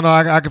 oh, no,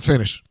 I can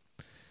finish.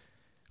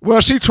 Well,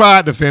 she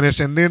tried to finish,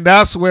 and then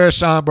that's where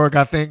Scheinberg,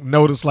 I think,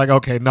 noticed like,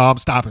 okay, no, I'm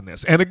stopping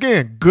this. And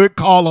again, good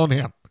call on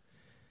him.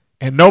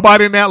 And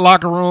nobody in that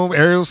locker room,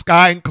 Ariel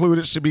Sky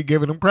included, should be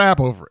giving him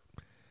crap over it.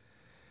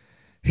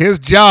 His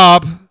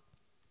job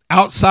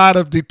outside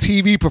of the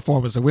TV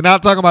performance, and we're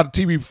not talking about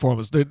the TV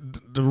performance, the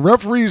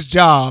referee's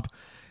job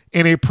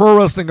in a pro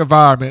wrestling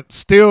environment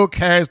still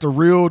carries the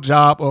real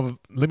job of,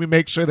 let me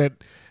make sure that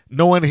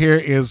no one here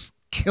is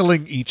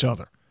killing each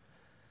other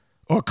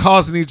or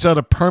causing each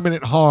other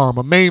permanent harm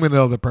or maiming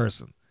the other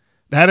person.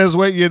 That is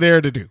what you're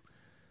there to do.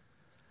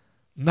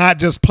 Not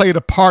just play the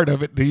part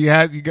of it.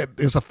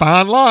 It's a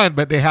fine line,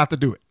 but they have to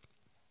do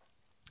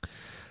it.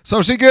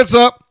 So she gets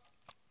up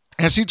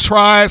and she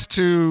tries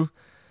to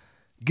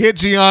get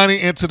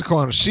Gianni into the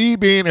corner. She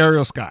being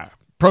Ariel Sky.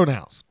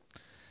 Pronouns.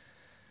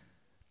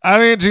 I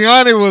mean,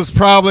 Gianni was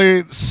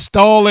probably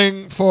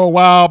stalling for a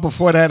while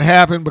before that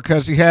happened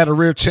because she had a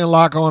rear chin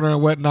lock on her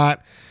and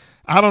whatnot.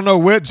 I don't know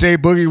what Jay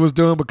Boogie was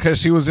doing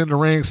because she was in the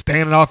ring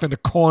standing off in the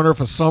corner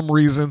for some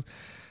reason.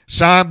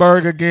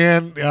 Scheinberg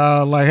again,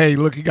 like, hey,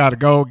 look, you got to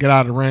go. Get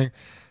out of the ring.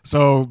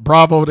 So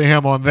bravo to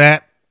him on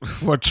that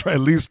for at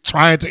least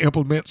trying to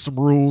implement some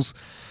rules.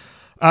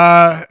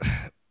 This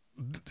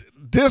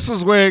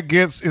is where it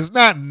gets, it's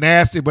not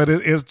nasty, but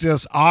it's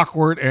just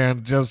awkward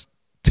and just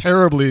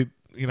terribly,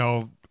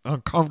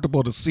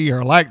 uncomfortable to see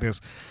her like this.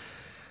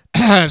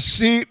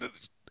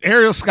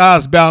 Ariel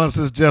Sky's balance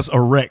is just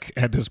a wreck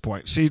at this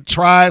point. She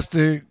tries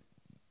to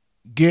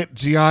get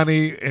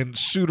Gianni and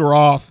shoot her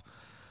off,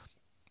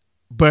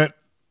 but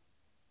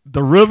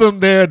the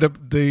rhythm there,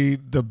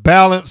 the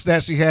balance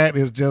that she had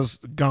is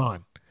just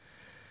gone.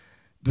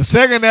 The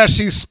second that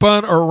she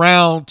spun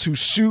around to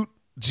shoot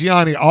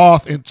Gianni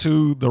off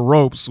into the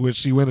ropes, which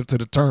she went into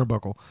the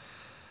turnbuckle,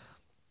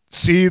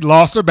 she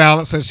lost her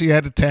balance and she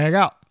had to tag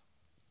out.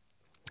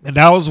 And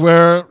that was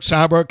where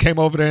Scheinberg came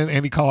over there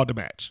and he called the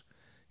match.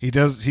 He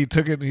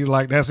took it and he's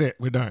like, that's it,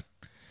 we're done.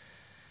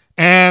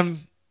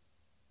 And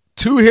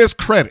to his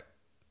credit,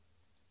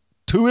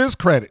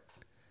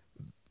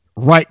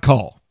 right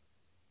call.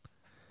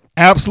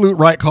 Absolute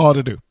right call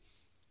to do.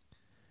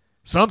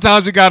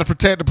 Sometimes you got to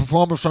protect the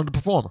performer from the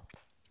performer.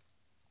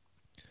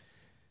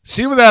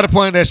 She was at a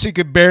point that she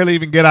could barely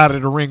even get out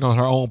of the ring on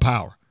her own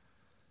power.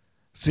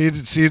 She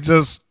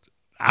just,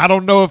 I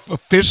don't know if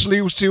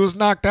officially she was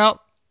knocked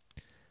out.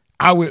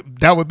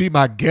 That would be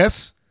my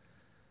guess.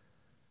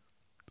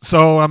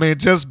 So, I mean,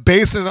 just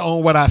basing it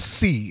on what I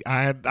see,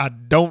 I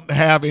don't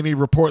have any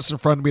reports in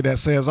front of me that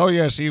says, oh,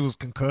 yeah, she was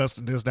concussed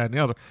and this, that, and the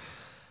other.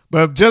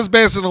 But just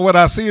basing on what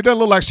I see, it doesn't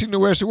look like she knew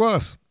where she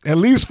was, at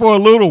least for a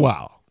little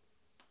while.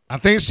 I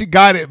think she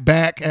got it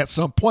back at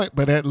some point,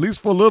 but at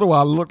least for a little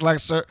while, it looked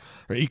like her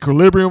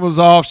equilibrium was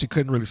off. She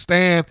couldn't really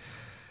stand.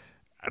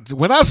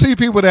 When I see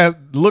people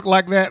that look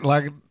like that,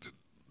 like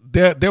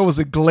there was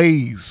a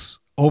glaze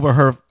over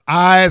her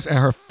eyes and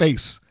her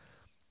face.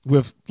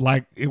 With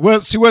like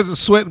she wasn't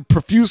sweating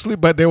profusely,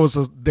 but there was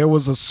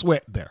a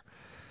sweat there.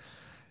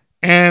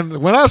 And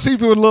when I see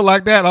people look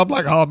like that, I'm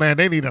like, oh man,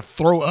 they need to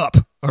throw up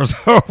or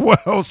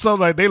something.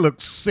 Like they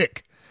look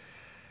sick.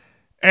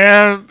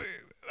 And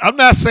I'm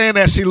not saying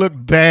that she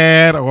looked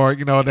bad or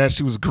that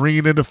she was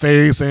green in the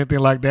face or anything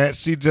like that.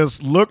 She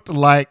just looked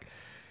like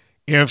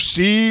if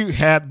she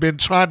had been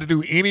trying to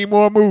do any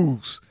more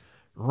moves,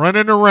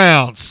 running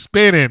around,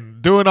 spinning,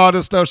 doing all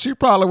this stuff, she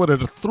probably would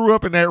have threw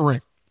up in that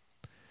ring.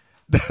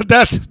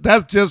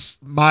 That's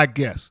just my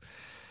guess.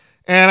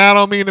 And I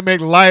don't mean to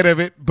make light of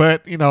it,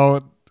 but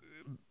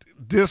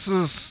this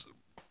is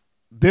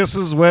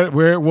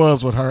where it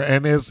was with her,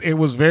 and it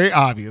was very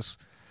obvious.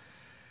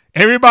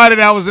 Everybody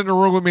that was in the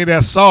room with me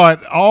that saw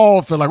it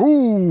all felt like,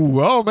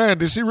 ooh, oh man,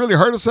 did she really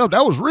hurt herself?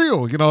 That was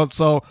real,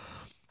 so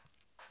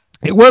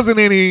it wasn't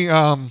any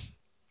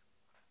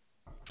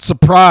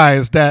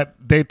surprise that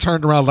they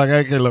turned around like,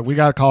 okay, look, we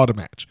got to call the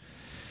match.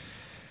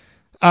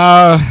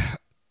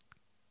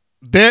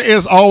 There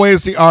is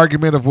always the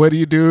argument of what do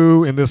you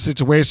do in this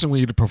situation when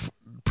you're the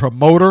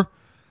promoter,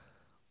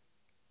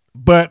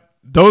 but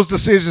those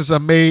decisions are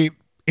made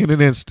in an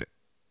instant.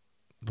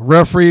 The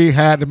referee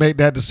had to make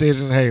that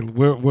decision. Hey,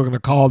 we're going to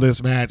call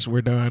this match.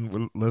 We're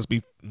done.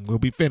 We'll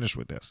be finished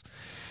with this.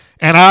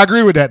 And I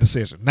agree with that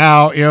decision.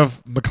 Now,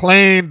 if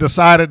McLean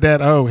decided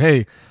that, oh,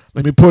 hey,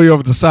 let me pull you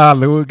over to the side,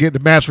 we'll get the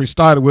match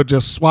restarted, we'll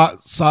just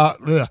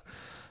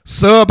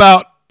sub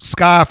out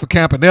Sky for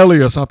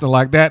Campanelli or something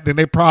like that, then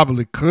they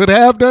probably could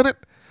have done it.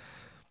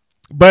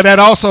 But that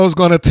also is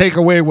going to take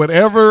away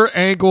whatever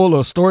angle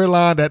or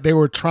storyline that they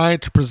were trying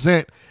to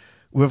present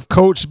with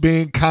Coach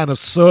being kind of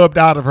subbed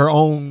out of her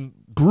own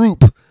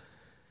group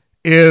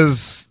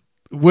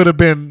would have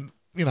been,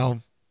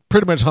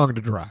 pretty much hung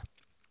to dry.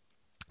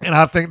 And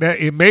I think that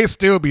it may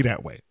still be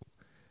that way.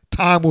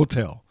 Time will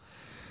tell.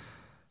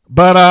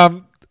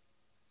 But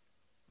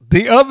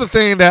the other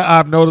thing that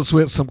I've noticed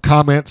with some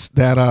comments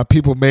that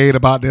people made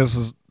about this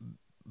is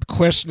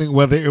questioning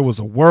whether it was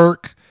a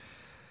work,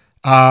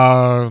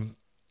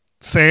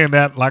 saying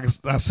that, like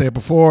I said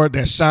before,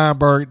 that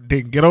Scheinberg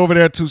didn't get over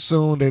there too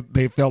soon.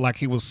 They felt like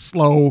he was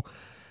slow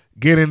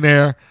getting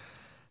there.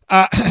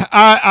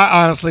 I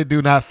honestly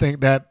do not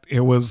think that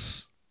it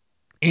was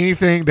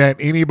anything that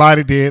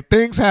anybody did.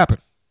 Things happen.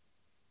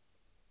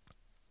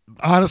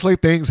 Honestly,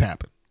 things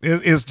happen.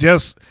 It's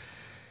just...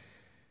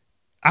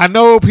 I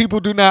know people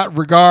do not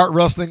regard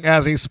wrestling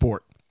as a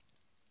sport,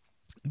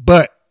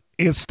 but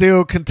it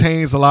still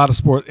contains a lot of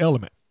sport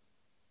element.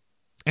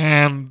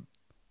 And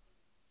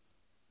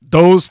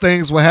those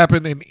things will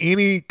happen in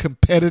any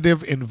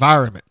competitive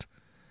environment,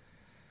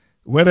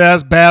 whether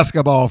that's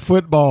basketball,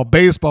 football,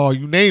 baseball,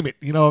 you name it.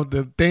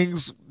 The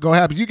things go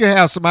happen. You can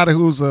have somebody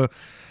who's a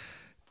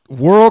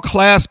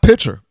world-class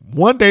pitcher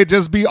one day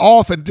just be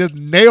off and just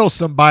nail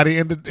somebody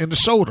in the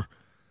shoulder.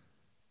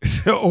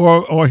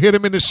 or hit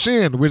him in the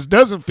shin, which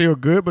doesn't feel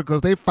good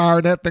because they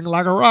fired that thing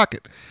like a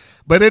rocket.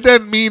 But it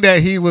doesn't mean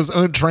that he was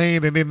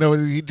untrained and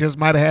he just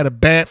might have had a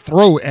bad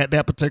throw at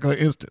that particular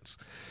instance.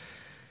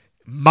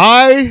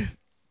 My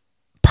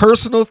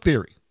personal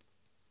theory,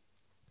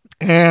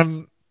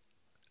 and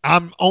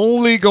I'm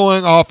only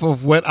going off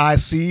of what I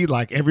see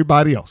like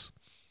everybody else.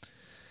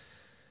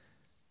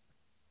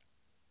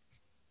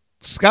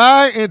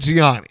 Sky and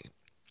Gianni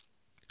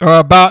are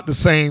about the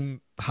same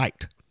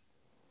height.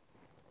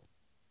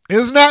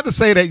 It's not to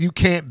say that you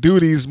can't do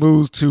these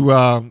moves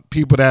to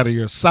people that are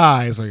your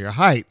size or your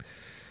height.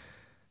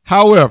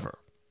 However,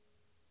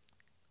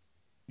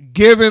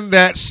 given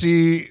that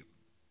she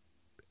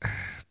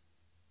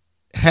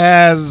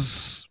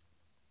has...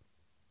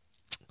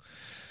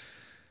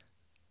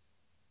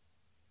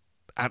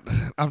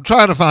 I'm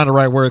trying to find the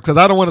right word because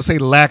I don't want to say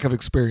lack of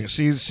experience.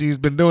 She's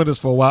been doing this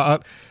for a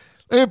while.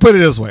 Let me put it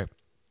this way.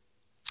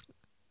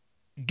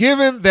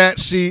 Given that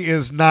she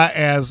is not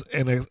as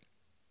an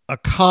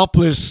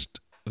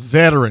accomplished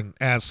veteran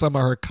as some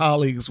of her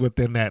colleagues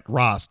within that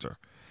roster,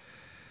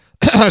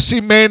 she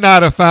may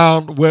not have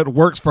found what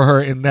works for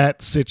her in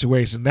that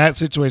situation. That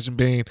situation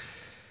being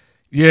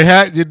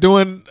you're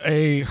doing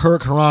a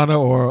hurricanrana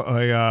or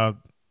a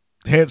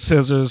head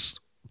scissors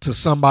to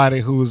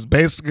somebody who's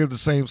basically the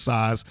same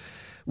size,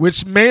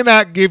 which may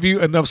not give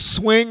you enough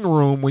swing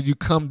room when you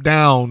come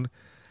down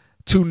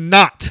to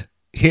not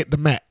hit the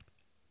mat.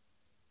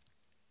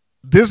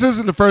 This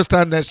isn't the first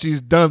time that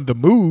she's done the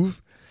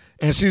move,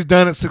 and she's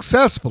done it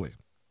successfully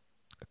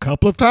a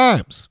couple of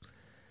times.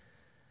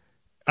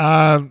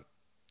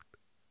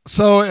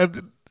 So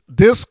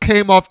this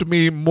came off to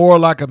me more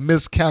like a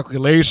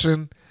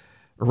miscalculation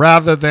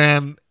rather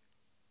than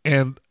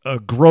a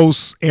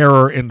gross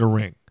error in the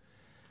ring.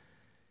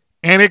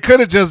 And it could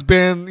have just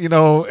been,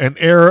 an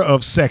error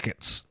of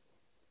seconds.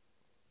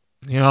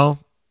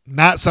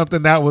 Not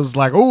something that was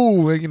like,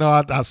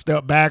 I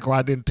stepped back or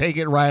I didn't take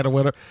it right or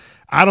whatever.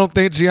 I don't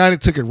think Gianni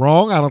took it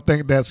wrong. I don't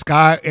think that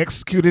Sky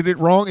executed it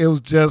wrong. It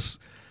was just,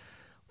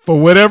 for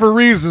whatever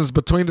reasons,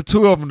 between the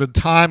two of them, the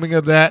timing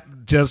of that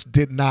just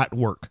did not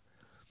work.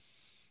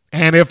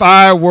 And if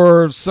I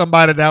were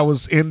somebody that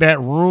was in that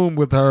room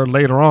with her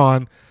later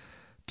on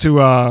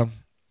to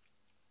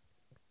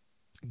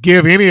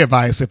give any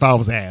advice if I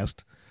was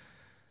asked,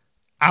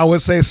 I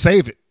would say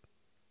save it.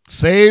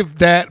 Save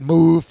that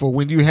move for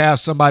when you have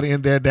somebody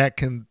in there that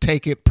can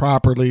take it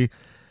properly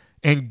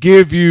and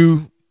give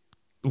you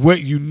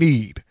what you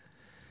need.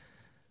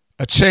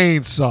 A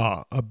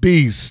chainsaw, a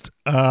beast,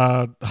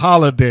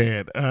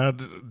 Holiday,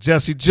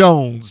 Jesse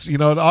Jones.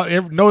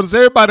 Notice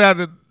everybody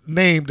I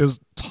named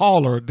is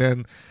taller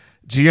than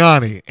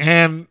Gianni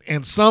and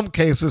in some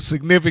cases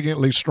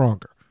significantly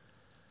stronger.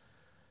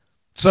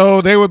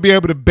 So they would be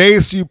able to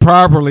base you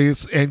properly,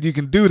 and you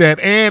can do that.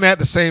 And at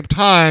the same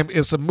time,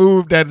 it's a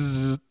move that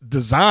is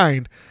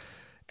designed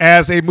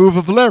as a move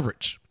of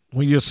leverage.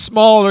 When you're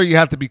smaller, you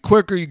have to be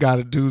quicker. You got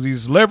to do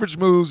these leverage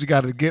moves. You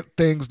got to get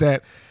things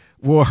that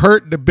will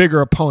hurt the bigger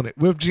opponent.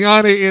 With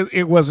Gianni,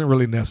 it wasn't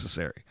really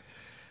necessary.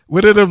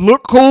 Would it have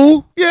looked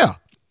cool? Yeah,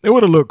 it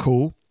would have looked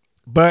cool.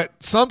 But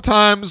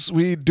sometimes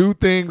we do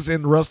things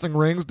in wrestling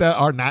rings that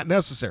are not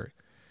necessary.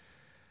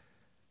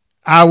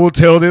 I will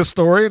tell this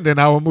story and then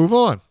I will move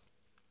on.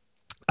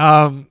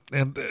 And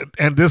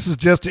this is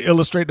just to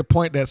illustrate the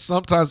point that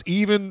sometimes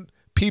even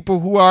people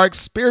who are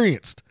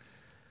experienced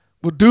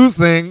will do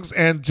things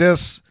and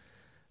just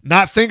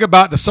not think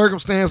about the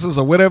circumstances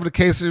or whatever the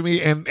case may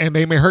be, and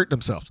they may hurt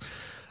themselves.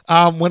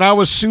 When I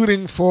was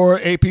shooting for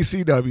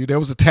APCW, there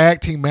was a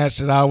tag team match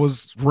that I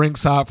was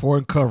ringside for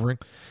and covering.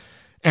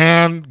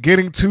 And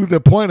getting to the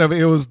point of it,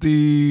 it was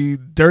the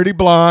Dirty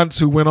Blondes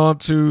who went on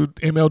to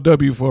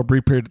MLW for a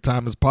brief period of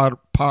time as part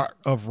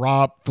of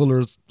Rob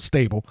Fuller's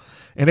stable.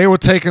 And they were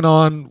taking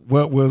on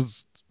what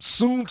was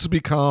soon to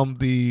become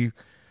the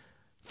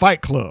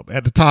Fight Club.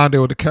 At the time, they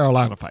were the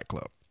Carolina Fight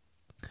Club.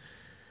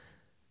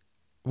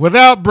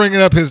 Without bringing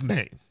up his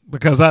name,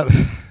 because I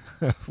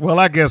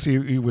guess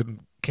he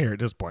wouldn't care at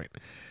this point.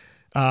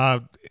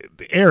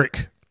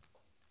 Eric,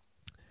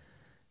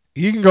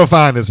 you can go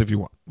find this if you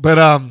want.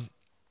 But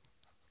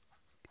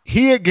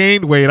he had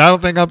gained weight. I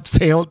don't think I'm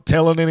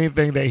telling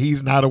anything that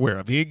he's not aware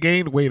of. He had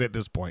gained weight at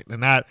this point.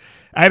 And I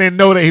didn't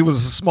know that he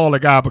was a smaller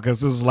guy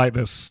because this is like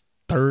this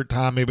third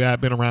time maybe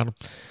I've been around him.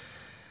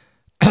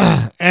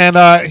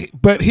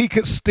 But he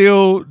could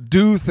still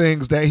do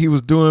things that he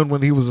was doing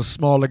when he was a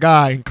smaller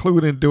guy,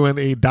 including doing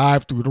a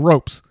dive through the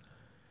ropes.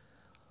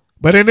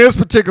 But in this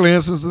particular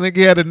instance, I think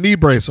he had a knee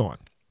brace on.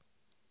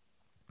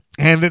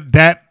 And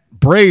that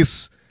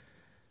brace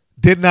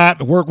did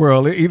not work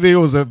well. Either it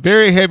was a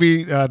very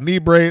heavy knee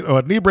brace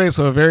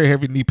or a very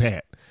heavy knee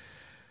pad.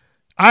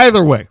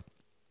 Either way,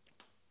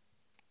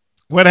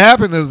 what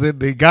happened is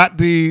that they got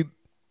the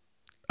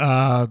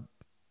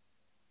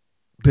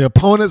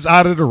opponents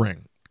out of the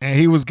ring, and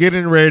he was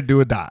getting ready to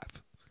do a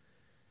dive.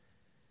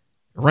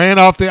 Ran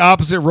off the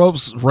opposite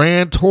ropes,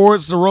 ran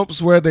towards the ropes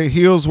where the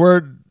heels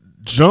were,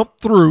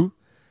 jumped through,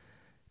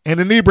 and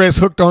the knee brace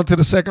hooked onto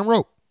the second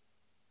rope.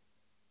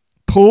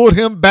 Pulled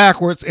him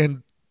backwards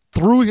and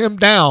threw him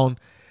down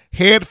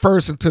head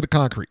first into the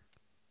concrete.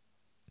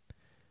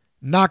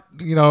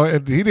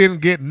 He didn't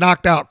get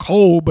knocked out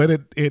cold, but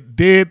it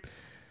did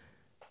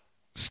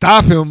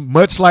stop him,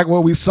 much like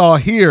what we saw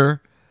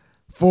here,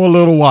 for a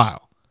little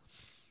while.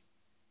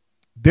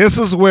 This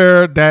is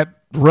where that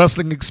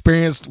wrestling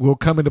experience will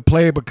come into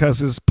play, because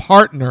his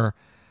partner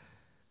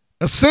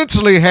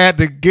essentially had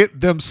to get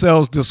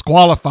themselves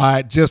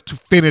disqualified just to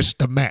finish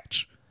the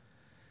match.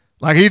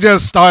 Like, he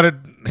just started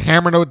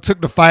hammering,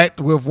 took the fight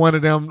with one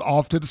of them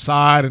off to the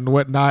side and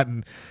whatnot,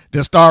 and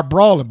just started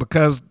brawling,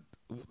 because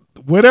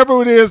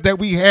whatever it is that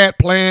we had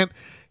planned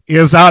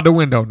is out the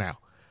window now.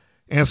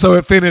 And so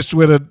it finished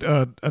with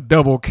a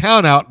double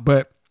count out,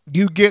 but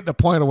you get the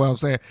point of what I'm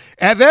saying.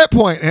 At that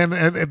point, and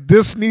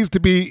this needs to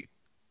be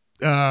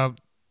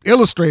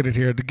illustrated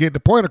here to get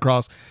the point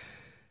across,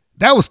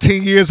 that was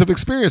 10 years of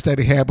experience that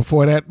he had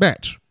before that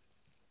match.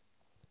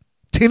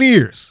 10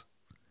 years.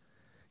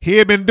 He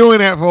had been doing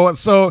that for,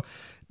 so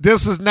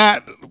this is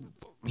not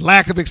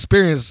lack of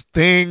experience.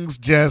 Things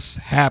just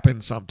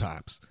happen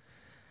sometimes.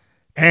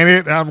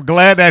 And I'm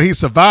glad that he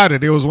survived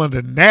it. It was one of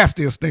the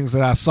nastiest things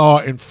that I saw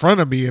in front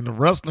of me in the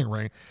wrestling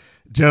ring.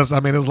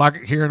 It's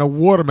like hearing a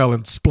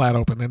watermelon splat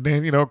open. And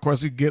then, of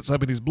course, he gets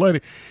up and he's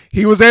bloody.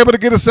 He was able to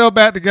get himself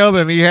back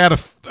together, and he had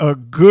a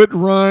good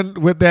run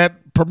with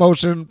that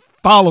promotion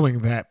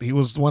following that. He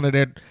was one of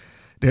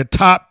their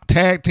top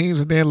tag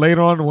teams, and then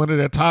later on one of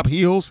their top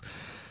heels.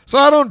 So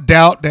I don't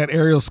doubt that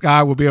Ariel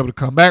Sky will be able to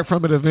come back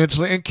from it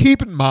eventually. And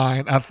keep in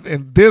mind,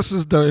 and this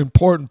is the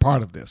important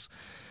part of this,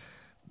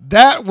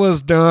 that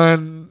was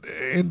done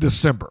in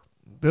December.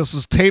 This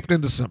was taped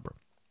in December.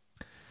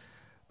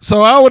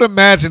 So I would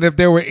imagine if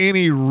there were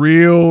any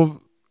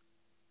real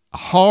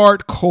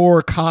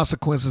hardcore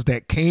consequences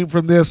that came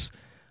from this,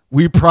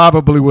 we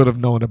probably would have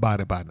known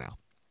about it by now.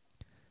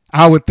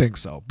 I would think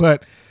so.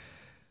 But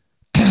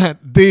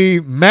the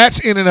match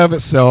in and of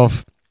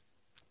itself,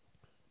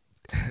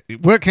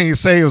 what can you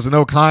say? It was a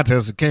no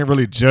contest. You can't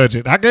really judge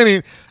it. I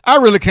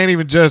really can't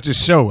even judge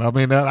this show. I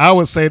mean, I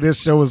would say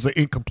this show is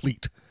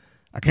incomplete.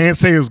 I can't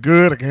say it was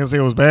good. I can't say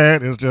it was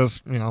bad. It's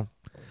just,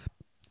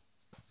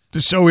 the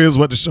show is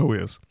what the show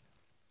is.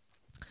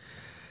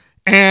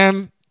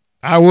 And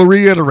I will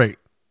reiterate,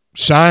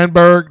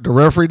 Scheinberg, the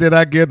referee that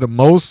I give the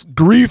most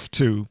grief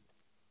to,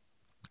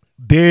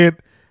 did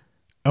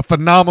a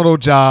phenomenal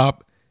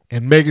job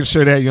in making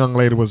sure that young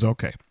lady was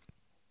okay.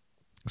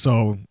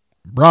 So,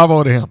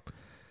 bravo to him.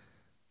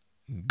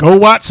 Go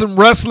watch some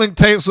wrestling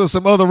tapes with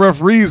some other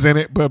referees in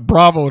it, but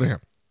bravo to him.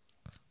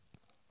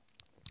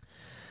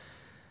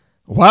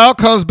 Wild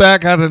comes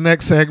back after the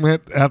next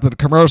segment. After the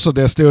commercial,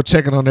 they're still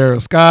checking on Ariel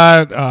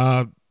Sky.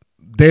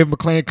 Dave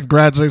McClain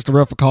congratulates the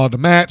ref for calling the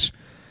match.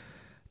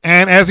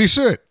 And as he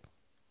should.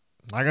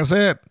 Like I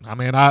said,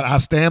 I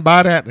stand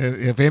by that.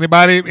 If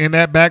anybody in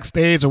that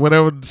backstage or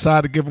whatever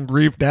decide to give him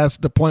grief, that's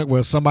the point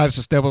where somebody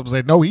should step up and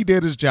say, no, he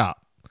did his job.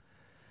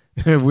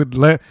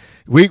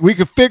 We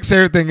could fix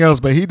everything else,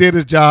 but he did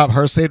his job.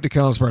 Her safety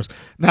comes first.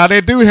 Now, they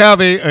do have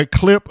a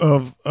clip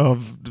of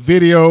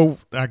video,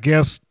 I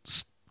guess,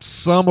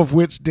 some of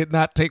which did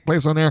not take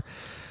place on there,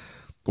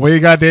 where you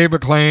got Dave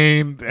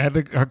McClain at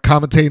the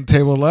commentating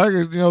table, like,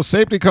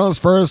 safety comes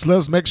first.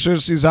 Let's make sure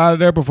she's out of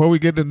there before we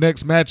get the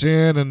next match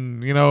in.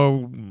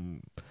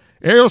 And,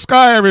 Ariel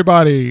Sky,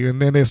 everybody.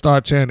 And then they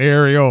start chanting,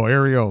 Ariel,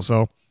 Ariel.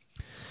 So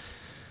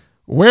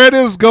where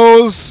this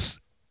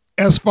goes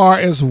as far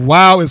as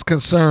WOW is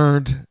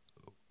concerned,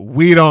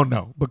 we don't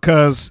know,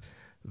 because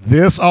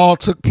this all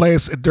took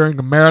place during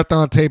the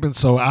marathon taping.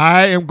 So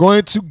I am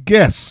going to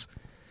guess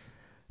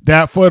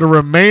that for the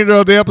remainder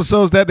of the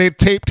episodes that they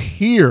taped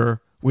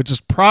here, which is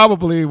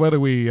probably,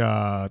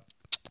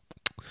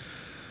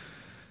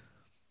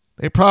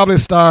 they probably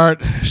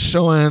start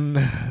showing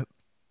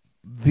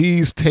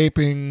these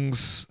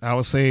tapings, I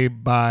would say,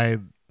 by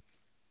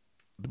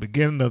the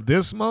beginning of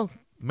this month,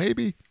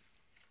 maybe.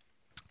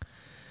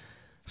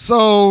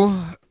 So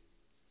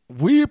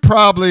we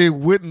probably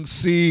wouldn't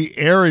see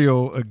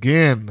Ariel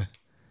again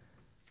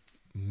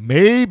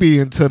maybe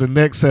until the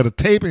next set of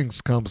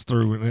tapings comes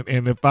through.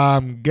 And if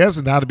I'm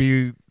guessing, that'll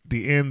be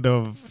the end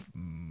of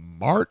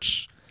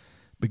March,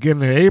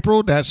 beginning of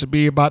April. That should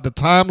be about the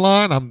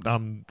timeline.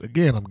 I'm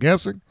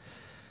guessing.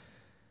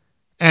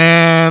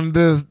 And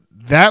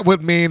that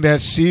would mean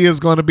that she is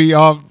going to be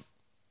off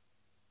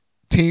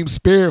Team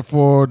Spirit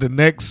for the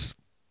next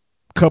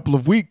couple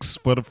of weeks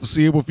for the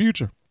foreseeable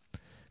future.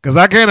 Because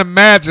I can't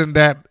imagine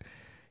that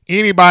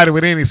anybody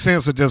with any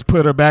sense would just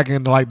put her back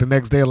in like the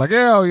next day, like,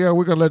 yeah,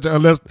 we're going to let you,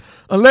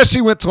 unless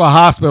she went to a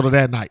hospital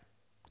that night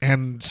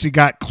and she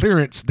got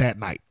clearance that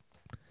night.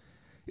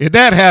 If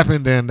that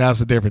happened, then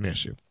that's a different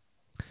issue.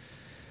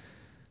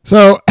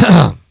 So,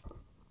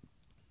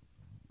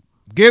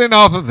 getting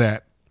off of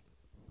that,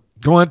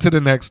 going to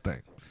the next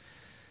thing.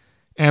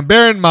 And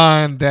bear in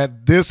mind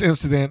that this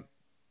incident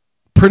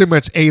pretty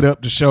much ate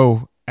up the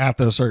show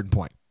after a certain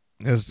point.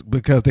 It's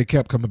because they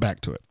kept coming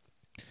back to it.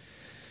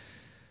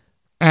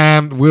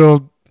 And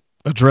we'll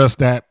address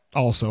that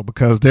also,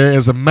 because there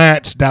is a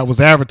match that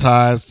was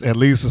advertised, at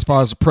least as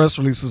far as the press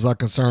releases are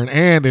concerned.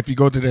 And if you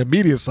go to their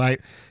media site,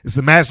 it's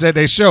the match that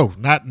they show,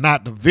 not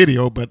the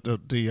video, but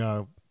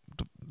the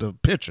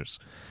pictures.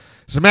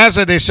 It's a match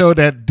that they show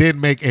that did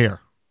make air.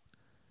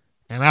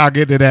 And I'll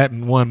get to that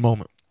in one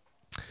moment.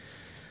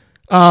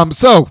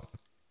 So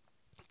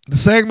the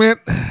segment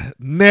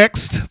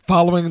next,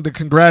 following the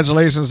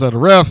congratulations of the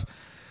ref,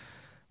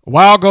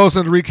 Wild goes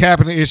into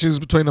recapping the issues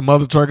between the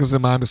Mother Truckers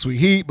and Miami Sweet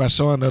Heat by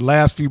showing the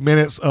last few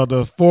minutes of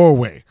the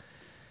four-way.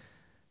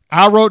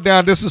 I wrote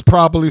down this is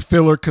probably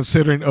filler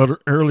considering other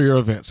earlier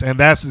events, and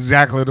that's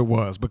exactly what it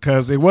was,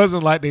 because it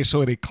wasn't like they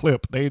showed a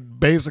clip. They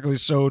basically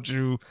showed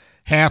you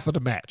half of the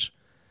match,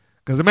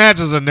 because the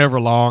matches are never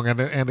long,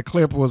 and the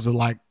clip was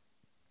like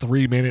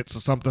 3 minutes or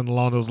something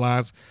along those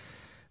lines.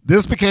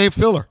 This became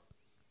filler.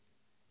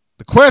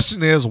 The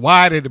question is,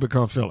 why did it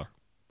become filler?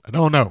 I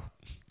don't know.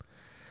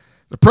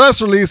 The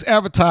press release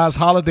advertised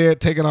Holiday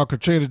had taken on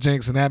Katrina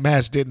Jinx, and that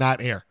match did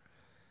not air.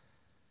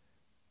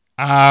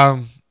 My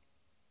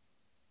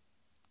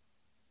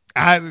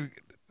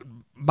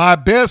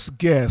best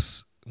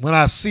guess, when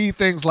I see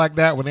things like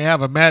that, when they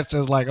have a match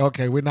that's like,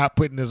 okay, we're not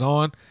putting this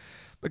on,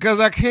 because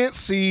I can't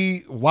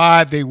see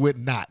why they would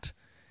not.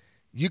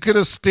 you could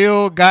have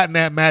still gotten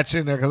that match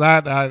in there because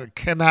I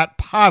cannot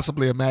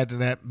possibly imagine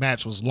that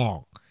match was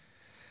long.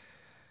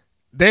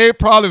 They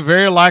probably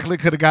very likely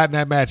could have gotten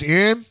that match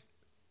in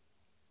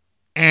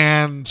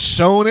and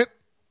shown it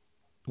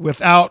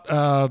without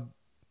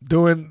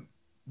doing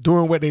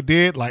what they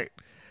did, like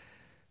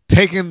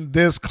taking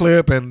this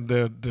clip and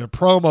the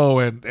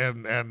promo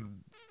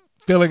and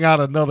filling out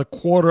another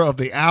quarter of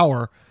the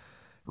hour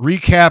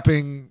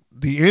recapping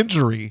the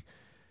injury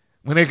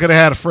when they could have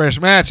had a fresh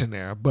match in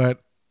there.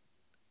 But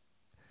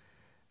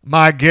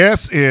my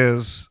guess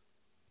is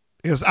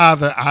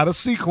either out of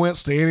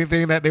sequence to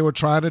anything that they were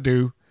trying to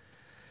do,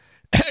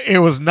 it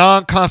was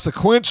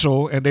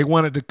non-consequential, and they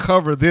wanted to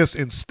cover this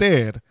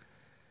instead,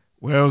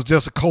 where it was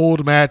just a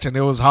cold match and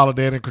it was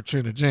Holiday and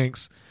Katrina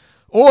Jinx,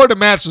 or the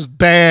match was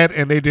bad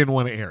and they didn't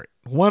want to air it.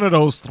 One of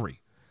those three.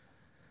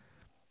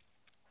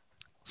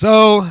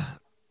 So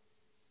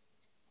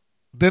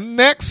the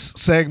next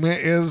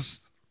segment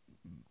is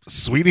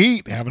Sweet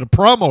Heat having a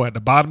promo at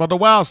the bottom of the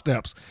Wild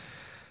Steps,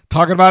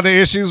 talking about the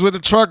issues with the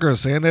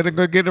truckers, saying they're going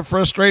to get their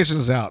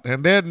frustrations out.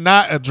 And they're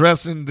not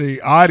addressing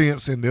the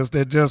audience in this.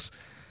 They're just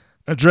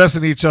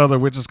addressing each other,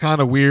 which is kind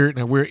of weird,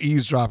 and we're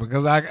eavesdropping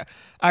because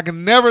I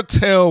can never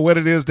tell what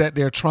it is that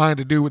they're trying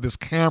to do with this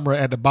camera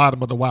at the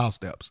bottom of the Wild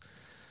Steps.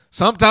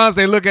 Sometimes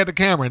they look at the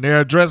camera and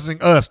they're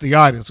addressing us, the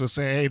audience. We're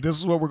saying, hey, this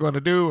is what we're going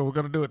to do, and we're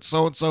going to do it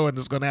so-and-so, and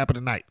it's going to happen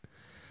tonight.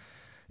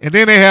 And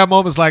then they have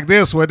moments like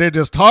this where they're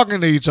just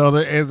talking to each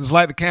other, and it's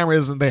like the camera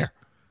isn't there.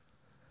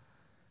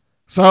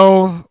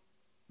 So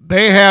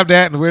they have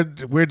that, and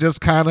we're just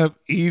kind of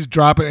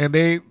eavesdropping, and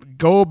they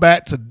go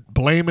back to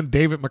blaming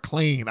David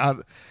McLean.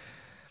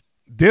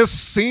 This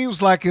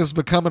seems like it's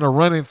becoming a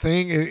running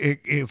thing.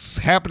 It's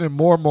happening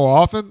more and more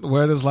often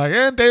where it's like,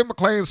 and David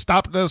McLean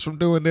stopped us from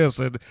doing this,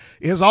 and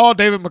it's all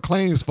David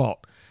McLean's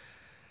fault.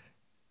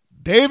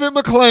 David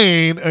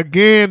McLean,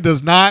 again,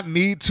 does not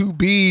need to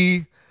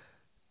be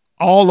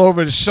all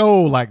over the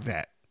show like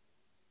that.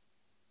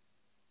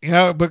 You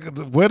know,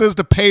 but what is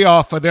the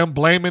payoff for them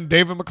blaming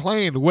David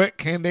McLean? What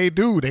can they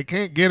do? They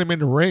can't get him in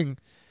the ring.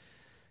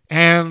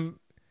 And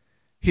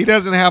he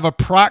doesn't have a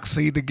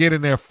proxy to get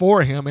in there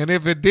for him. And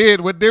if it did,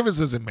 what difference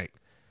does it make?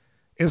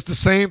 It's the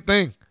same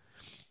thing.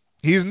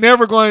 He's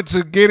never going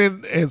to get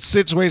in a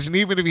situation,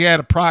 even if he had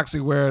a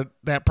proxy, where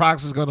that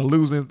proxy is going to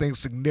lose anything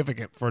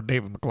significant for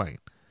David McLean.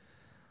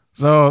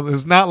 So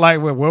it's not like,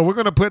 well, we're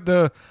going to put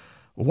the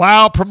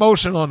Wild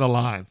promotion on the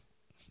line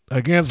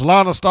against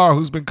Lana Starr,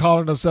 who's been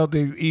calling herself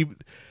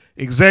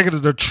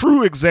the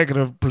true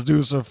executive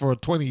producer for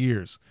 20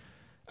 years.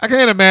 I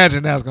can't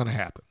imagine that's going to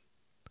happen.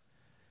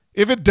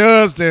 If it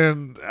does,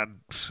 then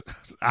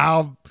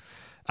I'll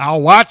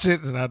watch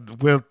it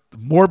with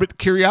morbid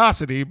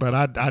curiosity,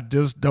 but I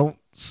just don't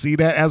see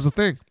that as a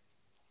thing.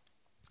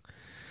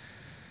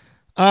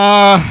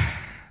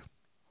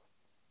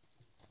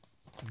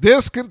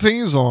 This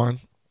continues on,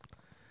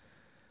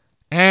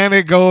 and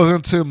it goes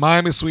into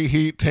Miami Sweet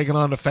Heat coming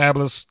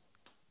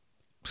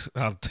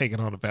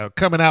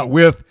out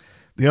with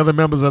the other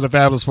members of the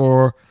Fabulous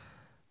Four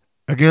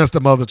against the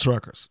Mother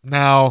Truckers.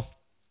 Now,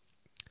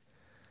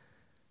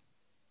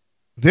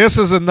 this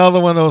is another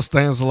one of those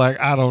things like,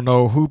 I don't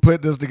know who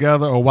put this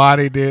together or why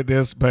they did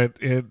this,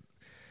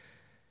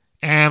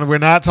 and we're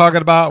not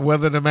talking about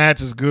whether the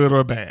match is good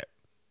or bad,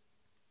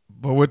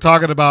 but we're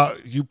talking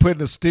about you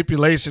putting a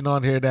stipulation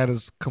on here that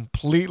is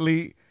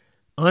completely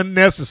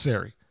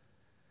unnecessary.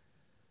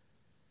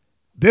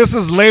 This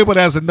is labeled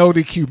as a no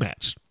DQ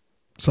match.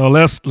 So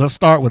let's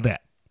start with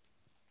that.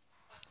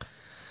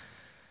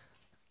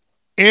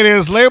 It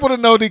is labeled a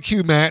no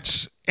DQ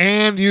match,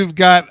 and you've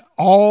got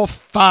all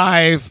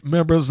 5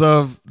 members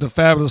of the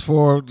Fabulous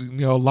Four,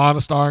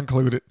 Lana Starr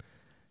included,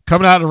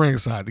 coming out of the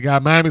ringside. You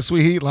got Miami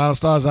Sweet Heat, Lana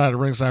Starr's out of the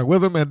ringside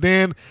with them, and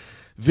then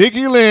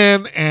Vicky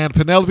Lynn and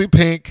Penelope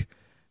Pink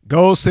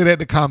go sit at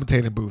the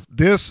commentating booth.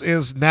 This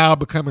is now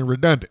becoming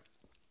redundant.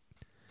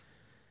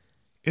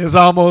 It's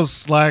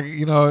almost like,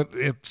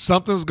 if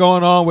something's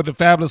going on with the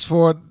Fabulous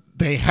Four,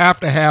 they have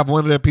to have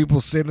one of their people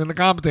sitting in the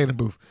commentating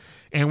booth.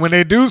 And when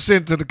they do sit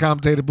into the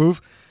commentating booth,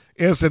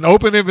 it's an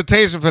open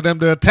invitation for them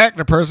to attack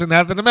the person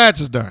after the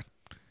match is done.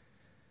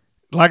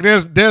 Like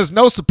there's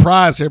no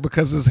surprise here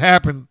because it's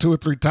happened 2 or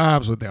 3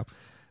 times with them.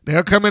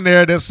 They'll come in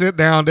there, they'll sit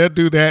down, they'll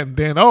do that, and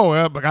then,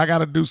 but I got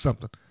to do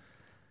something.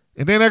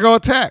 And then they go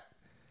attack.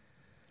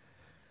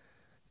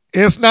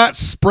 It's not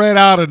spread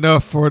out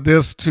enough for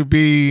this to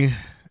be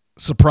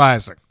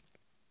surprising.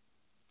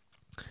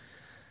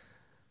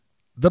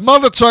 The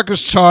Mother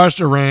Truckers charge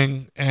the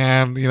ring,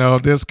 and,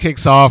 this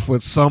kicks off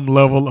with some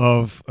level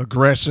of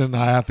aggression.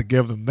 I have to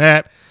give them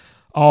that.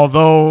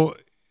 Although,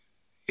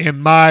 in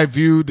my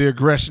view, the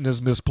aggression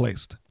is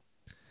misplaced.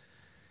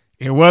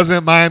 It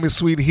wasn't Miami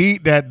Sweet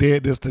Heat that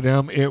did this to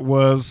them. It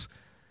was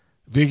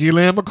Vicky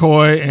Lynn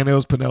McCoy and it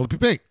was Penelope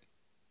Pink.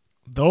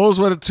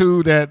 Those were the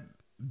 2 that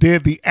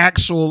did the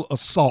actual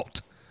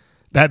assault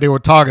that they were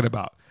talking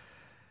about.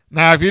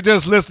 Now, if you're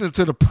just listening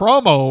to the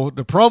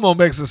promo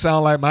makes it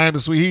sound like Miami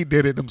Sweet Heat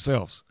did it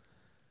themselves,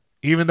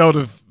 even though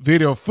the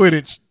video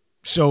footage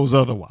shows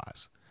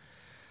otherwise.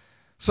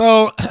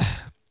 So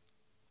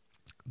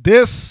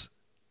this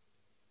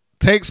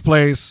takes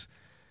place.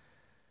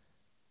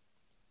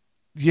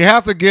 You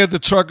have to give the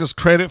truckers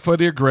credit for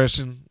the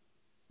aggression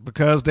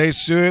because they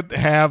should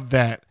have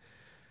that.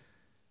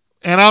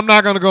 And I'm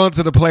not going to go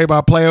into the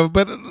play-by-play of it,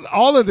 but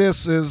all of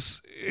this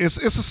it's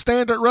a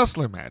standard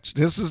wrestling match.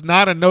 This is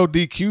not a no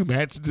DQ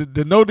match.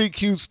 The no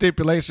DQ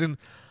stipulation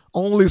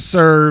only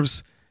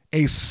serves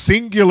a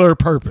singular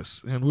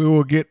purpose, and we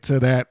will get to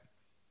that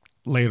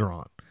later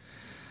on.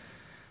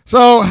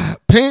 So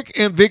Pink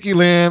and Vicky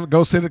Lynn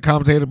go sit in the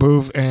commentator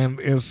booth, and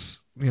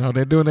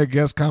they're doing their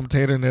guest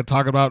commentator, and they're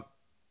talking about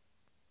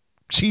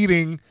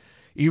cheating,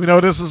 even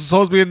though this is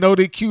supposed to be a no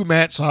DQ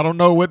match, so I don't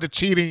know what the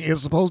cheating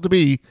is supposed to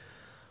be.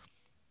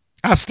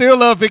 I still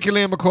love Vicky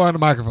Lynn McCoy on the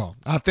microphone.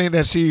 I think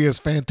that she is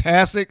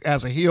fantastic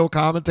as a heel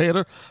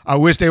commentator. I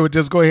wish they would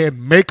just go ahead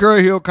and make her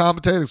a heel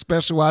commentator,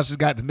 especially while she's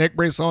got the neck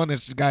brace on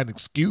and she's got an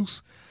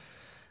excuse.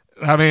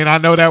 I mean, I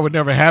know that would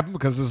never happen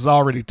because this is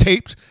already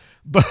taped,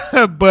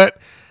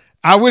 but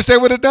I wish they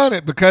would have done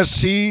it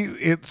because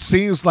it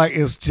seems like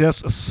it's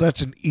just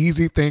such an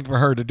easy thing for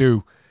her to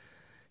do.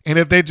 And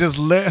if they just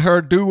let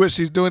her do what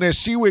she's doing there,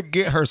 she would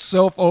get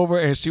herself over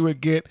and she would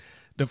get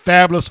the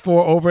Fabulous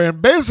Four over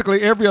and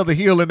basically every other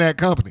heel in that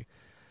company.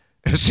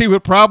 And she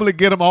would probably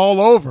get them all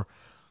over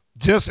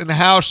just in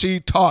how she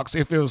talks.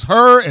 If it was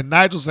her and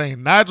Nigel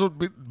saying, Nigel,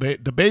 the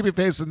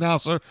babyface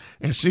announcer,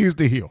 and she's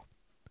the heel.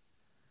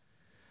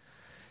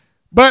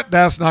 But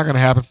that's not going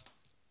to happen.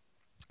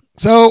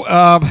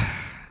 So,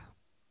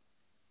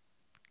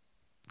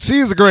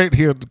 she's a great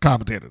heel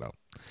commentator, though.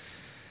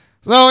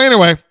 So,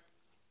 anyway,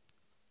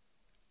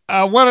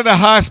 one of the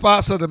high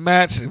spots of the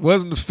match, it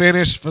wasn't the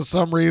finish for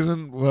some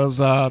reason, was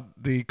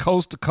the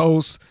coast to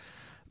coast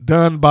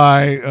done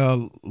by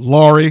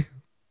Laurie,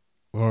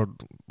 or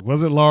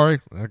was it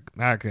Laurie?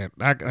 I can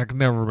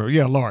never remember.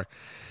 Yeah, Laurie.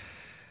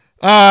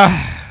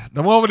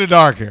 The one with the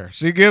dark hair.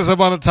 She gets up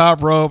on the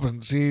top rope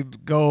and she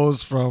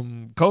goes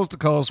from coast to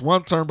coast,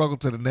 one turnbuckle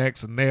to the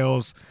next, and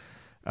nails.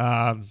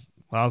 I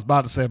was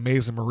about to say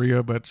Amazing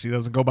Maria, but she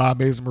doesn't go by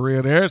Amazing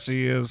Maria there.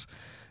 She is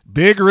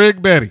Big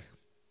Rig Betty.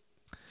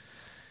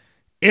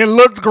 It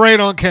looked great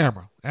on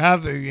camera.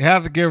 You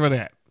have to give her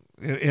that.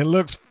 It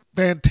looks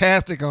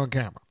fantastic on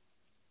camera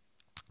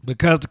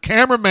because the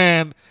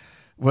cameraman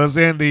was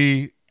in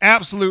the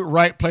absolute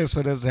right place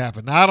for this to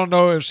happen. Now, I don't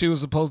know if she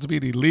was supposed to be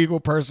the legal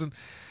person.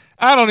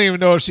 I don't even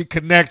know if she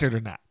connected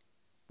or not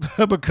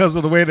because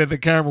of the way that the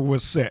camera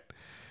was set.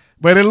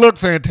 But it looked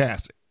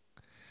fantastic.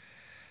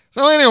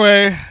 So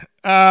anyway,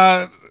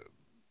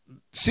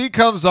 she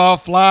comes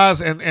off,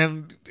 flies,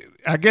 and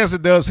I guess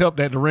it does help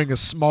that the ring is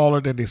smaller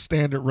than the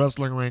standard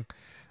wrestling ring.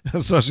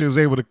 So she was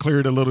able to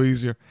clear it a little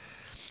easier.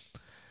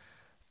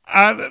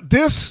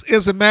 This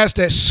is a match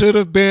that should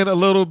have been a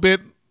little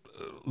bit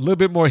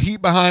more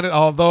heat behind it,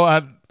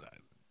 although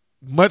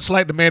much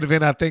like the main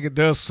event, I think it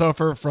does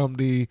suffer from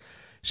the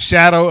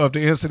shadow of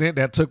the incident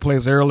that took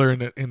place earlier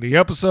in the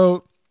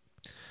episode.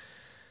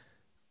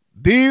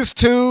 These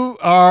two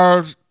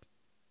are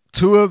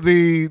two of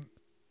the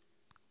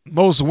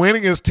most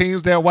winningest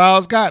teams that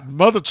WOW's got.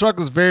 Mother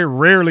Truckers very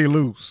rarely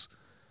lose.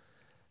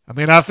 I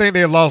mean, I think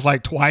they've lost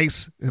like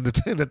twice in the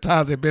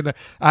times they've been there.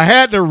 I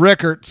had the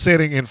record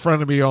sitting in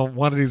front of me on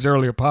one of these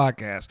earlier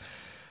podcasts.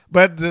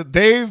 But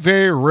they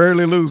very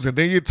rarely lose. And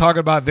then you're talking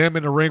about them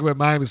in the ring with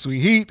Miami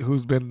Sweet Heat,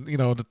 who's been,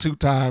 the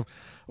two-time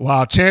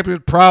WOW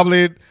champion,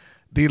 probably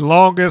the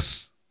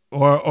longest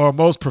or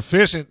most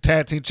proficient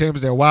tag team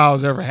champions that WOW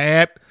has ever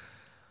had.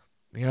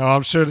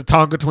 I'm sure the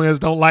Tonga Twins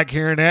don't like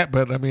hearing that,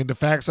 but, I mean, the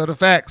facts are the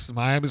facts.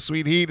 Miami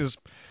Sweet Heat is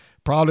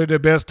probably the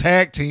best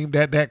tag team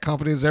that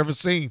company has ever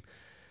seen.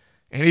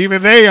 And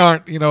even they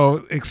aren't,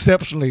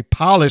 exceptionally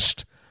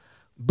polished,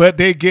 but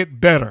they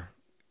get better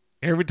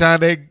every time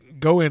they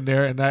go in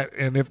there.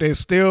 And if they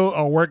still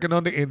are working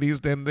on the indies,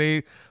 then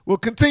they will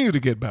continue to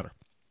get better.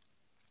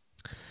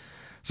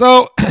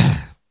 So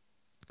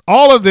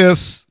all of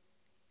this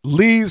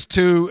leads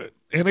to,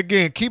 and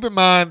again, keep in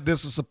mind,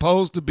 this is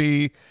supposed to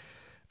be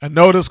a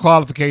no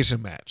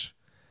disqualification match.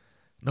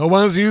 No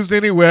one's used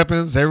any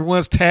weapons.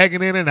 Everyone's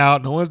tagging in and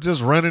out. No one's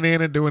just running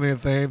in and doing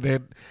anything.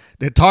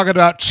 They're talking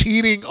about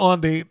cheating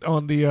on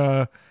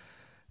the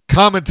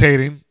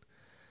commentating.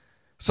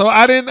 So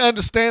I didn't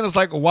understand. It's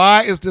like,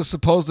 why is this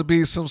supposed to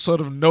be some sort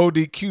of no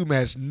DQ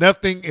match?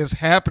 Nothing is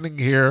happening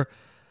here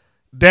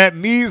that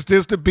needs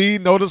this to be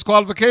no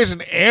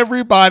disqualification.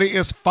 Everybody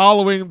is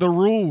following the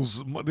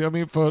rules. I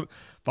mean, for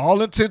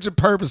all intents and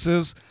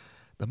purposes,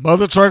 the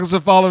Mother Truckers are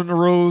following the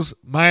rules.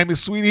 Miami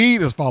Sweet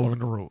Heat is following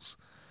the rules.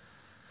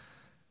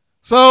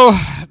 So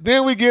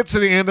then we get to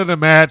the end of the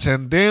match,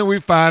 and then we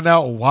find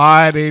out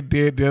why they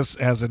did this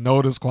as a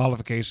no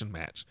disqualification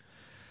match.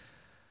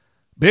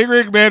 Big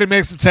Rig Betty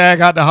makes the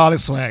tag out to Holly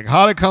Swag.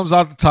 Holly comes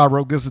off the top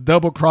rope, gets a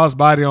double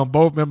crossbody on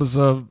both members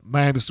of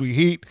Miami Sweet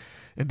Heat,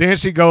 and then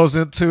she goes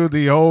into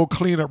the old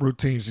cleanup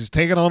routine. She's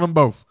taking on them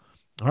both.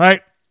 All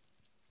right?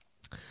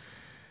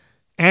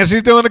 And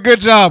she's doing a good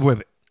job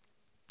with it.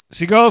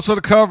 She goes for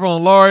the cover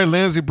on Laurie.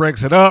 Lindsay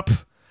breaks it up.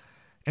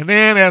 And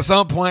then at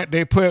some point,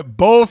 they put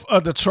both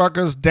of the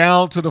truckers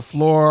down to the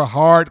floor,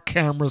 hard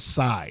camera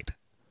side.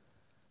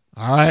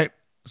 All right?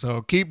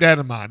 So keep that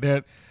in mind.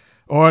 That,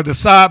 or the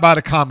side by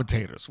the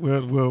commentators.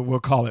 We'll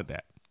call it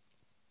that.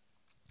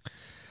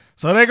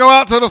 So they go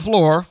out to the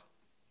floor,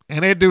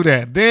 and they do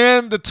that.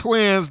 Then the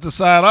twins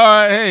decide, all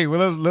right, hey,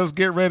 well, let's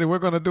get ready. We're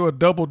going to do a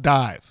double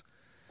dive.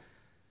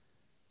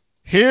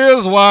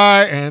 Here's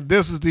why, and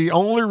this is the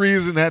only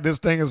reason that this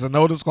thing is a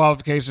no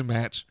disqualification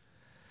match.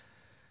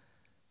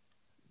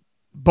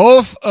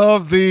 Both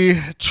of the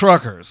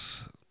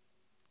truckers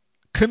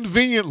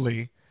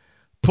conveniently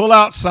pull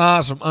out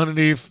signs from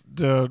underneath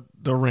the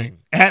ring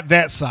at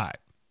that side.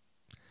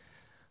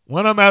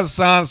 One of them has a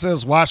sign that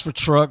says watch for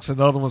trucks, and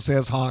the other one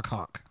says honk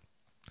honk.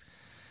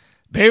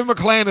 David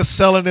McClain is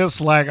selling this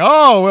like,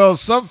 oh, well,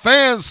 some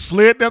fans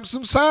slid them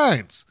some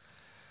signs.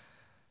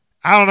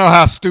 I don't know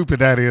how stupid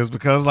that is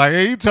because, like,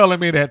 are you telling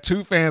me that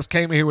two fans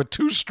came in here with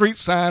two street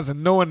signs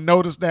and no one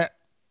noticed that?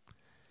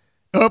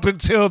 Up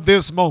until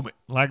this moment.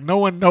 Like, no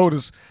one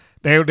noticed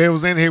they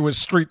was in here with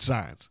street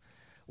signs.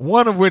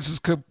 One of which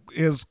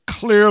is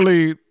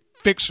clearly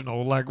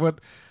fictional. Like,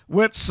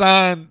 what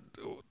sign,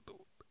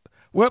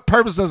 what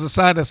purpose does a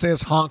sign that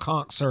says honk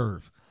honk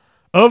serve?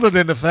 Other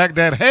than the fact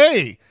that,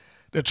 hey,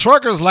 the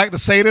truckers like to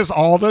say this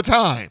all the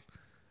time.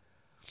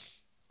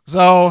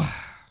 So,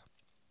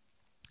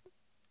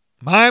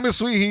 Miami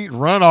Sweet Heat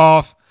run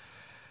off.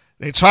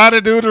 They try to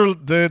do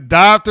the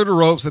dive through the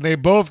ropes, and they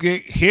both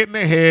get hit in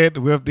the head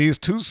with these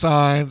two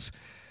signs.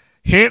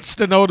 Hence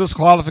the no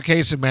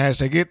disqualification match.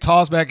 They get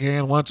tossed back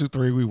in. 1, 2,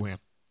 3, we win.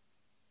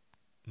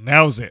 And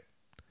that was it.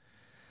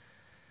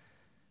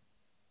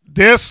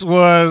 This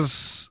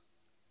was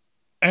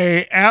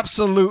a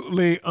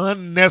absolutely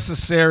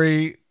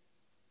unnecessary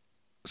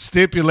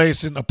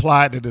stipulation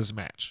applied to this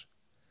match.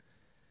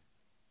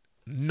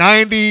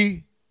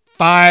 95%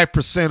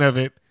 of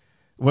it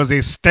was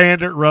a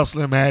standard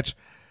wrestling match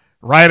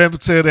right up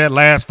until that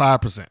last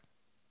 5%.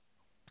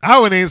 I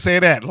wouldn't even say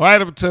that.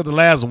 Right up until the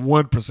last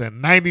 1%.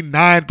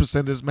 99%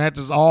 of this match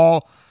is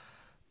all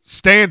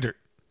standard.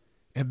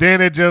 And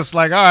then it just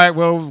like, all right,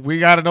 well, we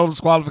got to know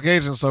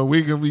disqualification so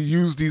we can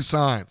reuse these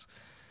signs.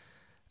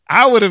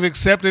 I would have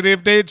accepted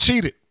if they had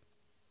cheated.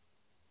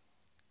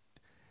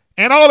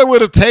 And all it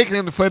would have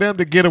taken for them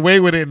to get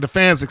away with it and the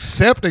fans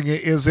accepting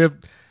it is if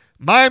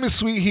Miami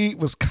Sweet Heat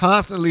was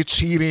constantly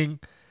cheating,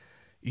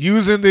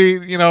 using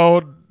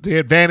the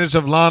advantage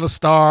of Lana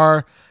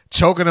Starr,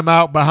 choking them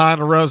out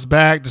behind the ref's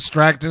back,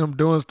 distracting them,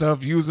 doing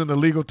stuff, using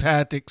illegal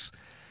tactics.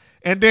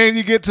 And then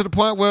you get to the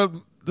point where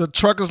the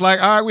trucker's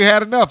like, all right, we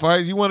had enough. All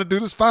right, you want to do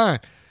this? Fine.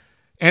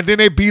 And then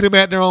they beat them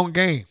at their own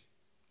game.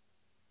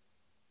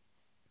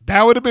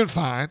 That would have been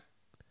fine.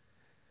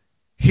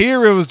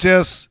 Here it was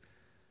just,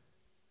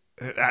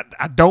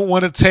 I don't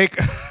want to take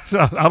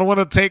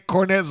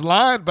Cornette's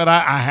line, but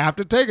I have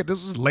to take it.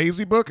 This is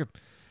lazy booking.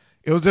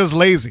 It was just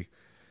lazy.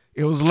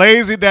 It was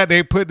lazy that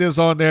they put this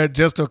on there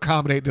just to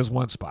accommodate this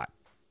one spot.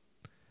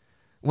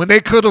 When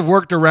they could have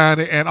worked around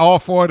it, and all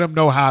four of them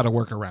know how to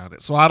work around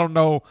it. So I don't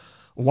know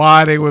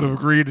why they would have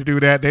agreed to do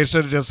that. They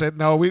should have just said,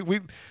 no, we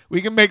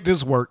can make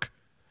this work.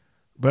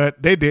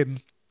 But they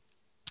didn't.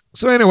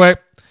 So anyway,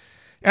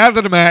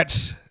 after the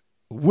match,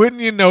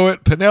 wouldn't you know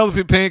it,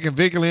 Penelope Pink and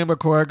Vicky Lynn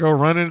McCoy go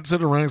running into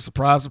the ring.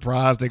 Surprise,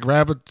 surprise. They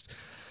grab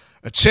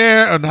a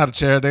chair, or not a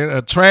chair,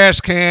 a trash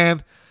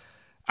can.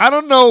 I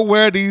don't know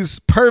where these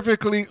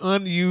perfectly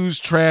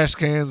unused trash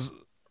cans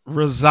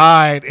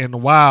reside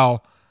in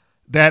WoW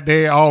that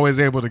they always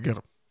able to get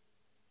them.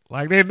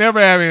 Like, they never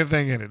have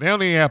anything in it. They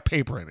don't even have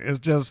paper in it. It's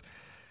just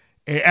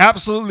an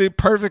absolutely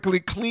perfectly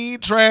clean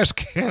trash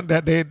can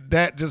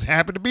that just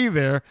happened to be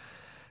there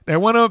that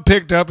one of them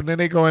picked up, and then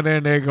they go in there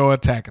and they go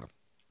attacking them.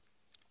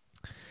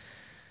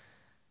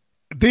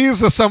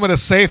 These are some of the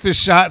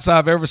safest shots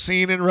I've ever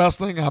seen in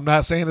wrestling. I'm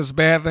not saying it's a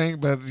bad thing,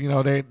 but,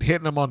 they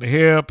hitting them on the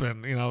hip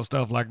and,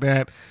 stuff like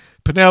that.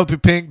 Penelope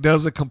Pink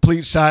does a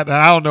complete shot. And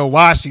I don't know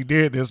why she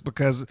did this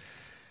because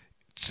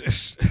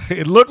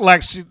it looked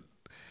like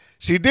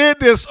she did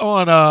this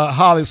on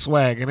Holly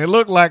Swag, and it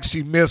looked like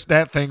she missed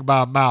that thing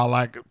by a mile.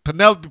 Like,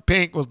 Penelope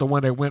Pink was the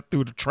one that went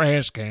through the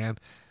trash can,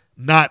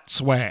 not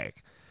Swag.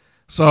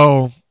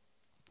 So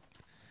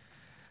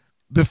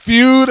the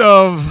feud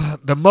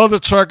of the Mother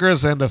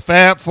Truckers and the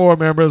Fab Four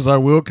members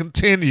will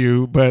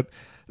continue, but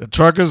the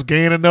Truckers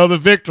gain another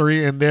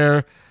victory in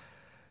their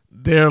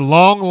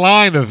long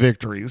line of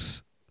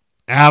victories.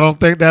 I don't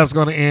think that's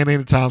going to end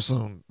anytime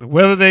soon.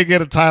 Whether they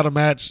get a title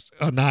match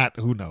or not,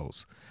 who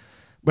knows?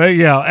 But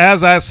yeah,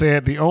 as I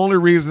said, the only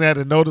reason that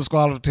a no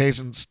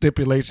disqualification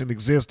stipulation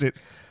existed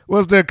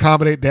was to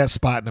accommodate that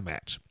spot in the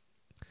match.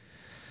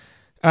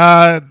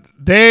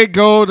 They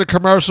go to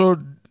commercial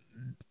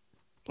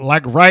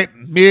like right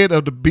mid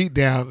of the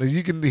beatdown.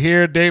 You can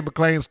hear Dave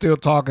McClain still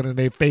talking, and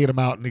they fade him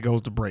out, and he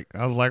goes to break.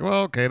 I was like,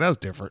 well, okay, that's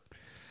different.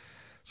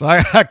 So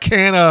I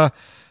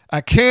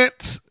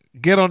can't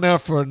get on there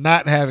for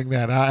not having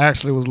that. I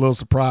actually was a little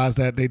surprised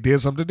that they did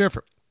something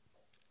different.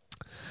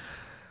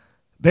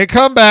 They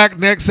come back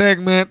next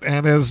segment,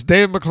 and as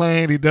Dave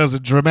McClain, he does a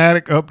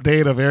dramatic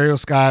update of Ariel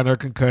Sky and her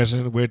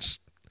concussion, which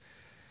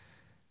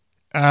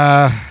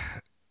I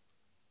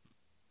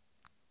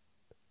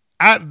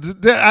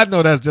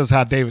know that's just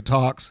how David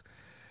talks.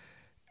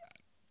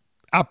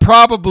 I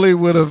probably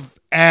would have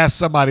asked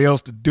somebody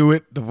else to do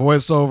it, the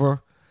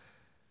voiceover.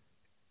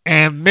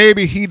 And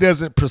maybe he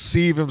doesn't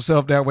perceive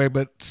himself that way,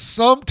 but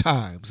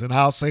sometimes, and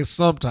I'll say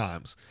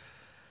sometimes,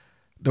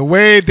 the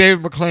way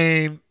David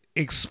McClain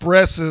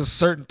expresses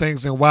certain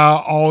things and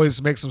WoW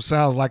always makes him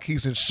sound like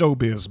he's in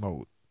showbiz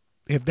mode,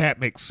 if that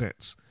makes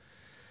sense.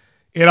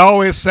 It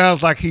always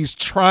sounds like he's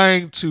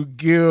trying to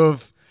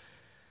give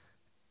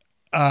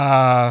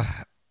the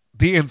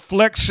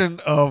inflection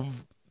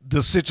of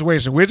the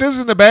situation, which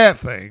isn't a bad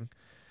thing,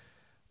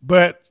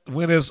 but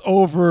when it's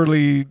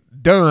overly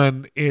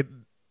done, it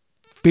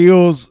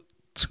feels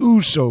too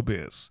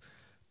showbiz,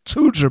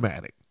 too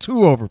dramatic, too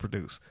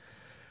overproduced.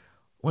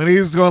 When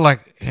he's going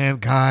like, and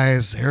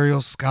guys,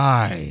 Ariel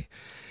Sky,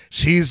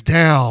 she's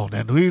down,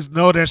 and we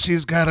know that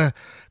she's got a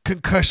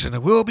concussion,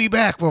 and we'll be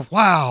back with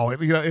WoW.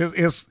 And,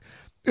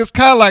 it's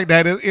kind of like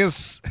that.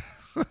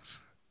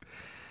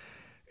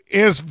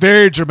 It's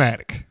very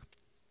dramatic.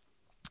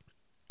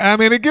 I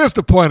mean, it gets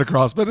the point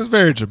across, but it's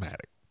very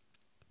dramatic.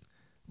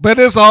 But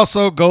this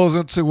also goes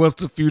into what's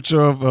the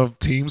future of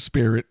Team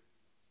Spirit.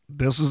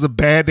 This was a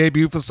bad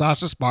debut for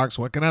Sasha Sparks.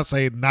 What can I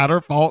say? Not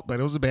her fault, but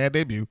it was a bad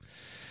debut.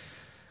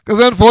 Because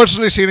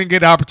unfortunately, she didn't get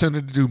the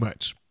opportunity to do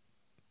much.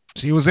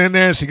 She was in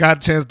there and she got a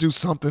chance to do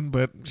something,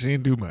 but she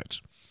didn't do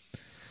much.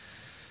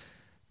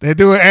 They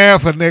do an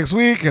ad for next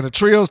week in a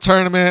trios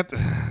tournament.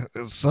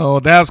 So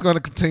that's going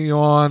to continue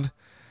on.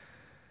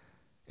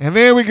 And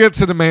then we get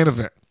to the main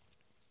event.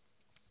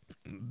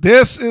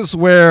 This is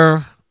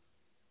where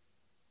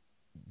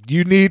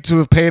you need to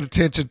have paid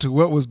attention to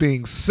what was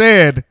being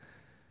said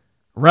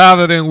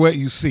rather than what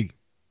you see.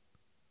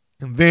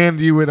 And then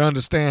you would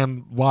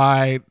understand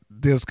why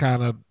this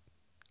kind of,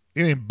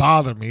 it didn't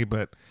bother me,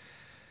 but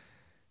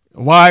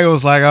why it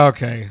was like,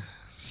 okay,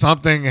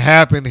 something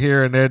happened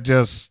here and they're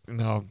just,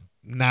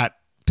 not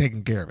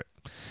taking care of it.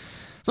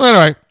 So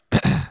anyway,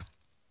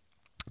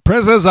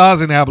 Princess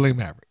Aussie and Abilene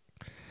Maverick.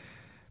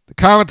 The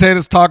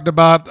commentators talked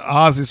about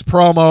Aussie's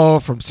promo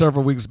from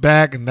several weeks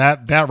back, and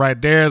that right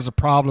there is a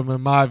problem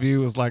in my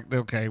view. It's like,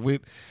 okay,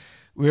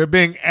 we're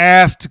being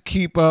asked to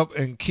keep up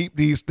and keep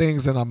these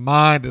things in our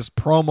mind. This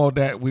promo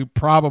that we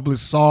probably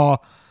saw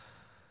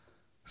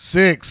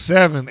 6,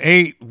 7,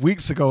 8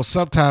 weeks ago,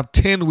 sometime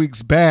 10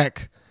 weeks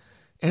back,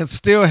 and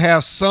still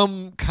have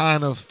some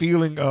kind of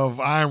feeling of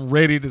I'm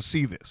ready to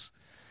see this.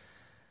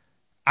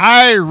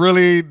 I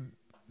really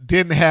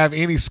didn't have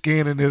any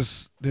skin in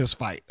this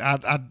fight.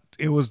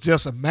 It was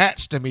just a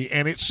match to me,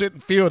 and it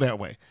shouldn't feel that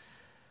way.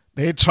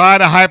 They try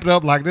to hype it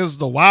up like this is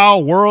the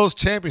Wild World's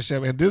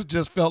Championship, and this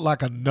just felt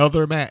like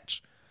another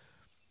match.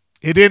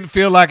 It didn't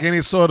feel like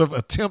any sort of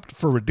attempt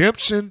for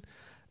redemption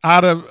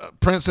out of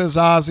Princess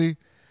Aussie.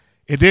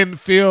 It didn't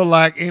feel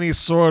like any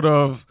sort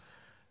of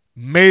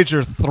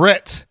major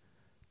threat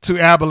to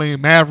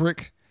Abilene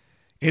Maverick.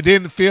 It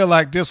didn't feel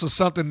like this was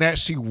something that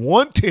she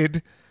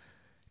wanted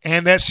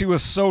and that she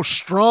was so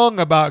strong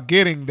about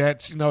getting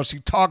that, she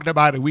talked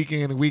about it week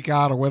in and week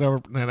out or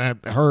whatever. And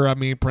I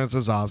mean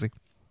Princess Aussie.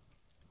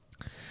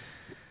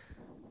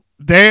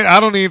 I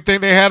don't even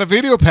think they had a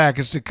video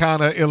package to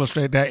kind of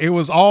illustrate that. It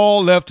was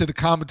all left to the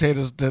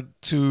commentators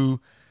to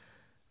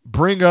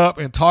bring up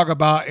and talk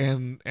about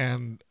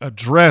and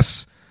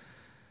address.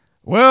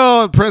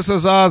 Well,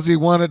 Princess Aussie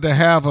wanted to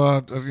have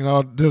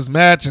this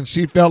match, and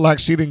she felt like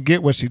she didn't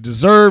get what she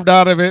deserved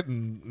out of it,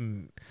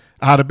 and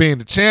out of being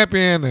the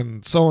champion,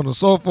 and so on and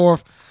so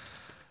forth.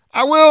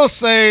 I will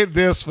say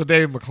this for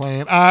Dave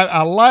McClain.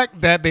 I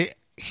like that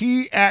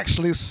he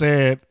actually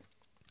said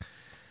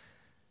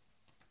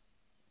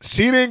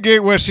she didn't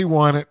get what she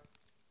wanted,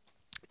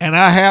 and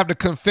I have the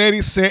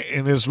confetti set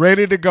and it's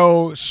ready to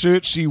go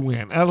should she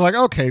win. I was like,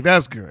 okay,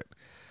 that's good.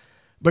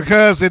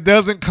 Because it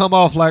doesn't come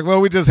off like, well,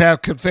 we just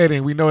have confetti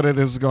and we know that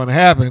this is going to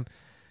happen.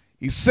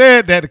 He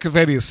said that the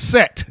confetti is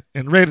set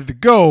and ready to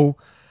go.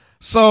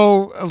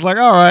 So I was like,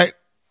 all right,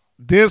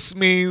 this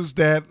means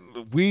that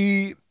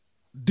we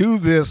do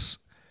this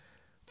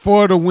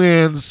for the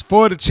wins,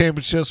 for the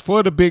championships,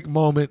 for the big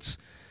moments.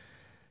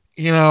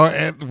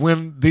 And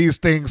when these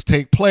things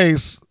take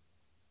place,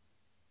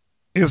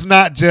 it's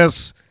not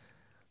just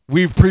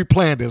we've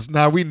pre-planned this.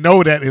 Now, we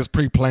know that it's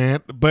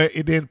pre-planned, but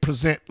it didn't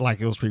present like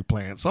it was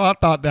pre-planned. So I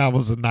thought that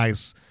was a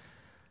nice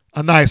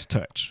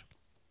touch.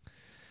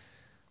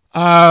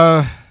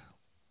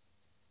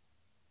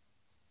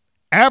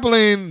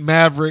 Abilene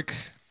Maverick,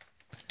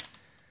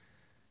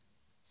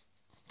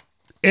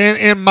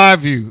 in my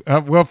view,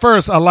 well,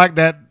 first, I like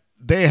that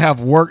they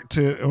have worked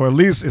to, or at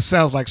least it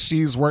sounds like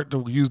she's worked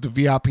to use the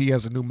VIP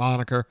as a new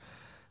moniker.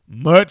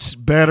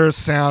 Much better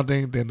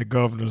sounding than the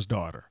Governor's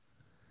Daughter.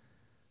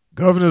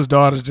 Governor's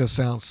Daughter just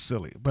sounds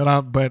silly.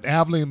 But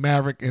Abilene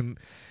Maverick in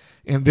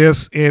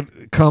this,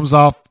 it comes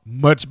off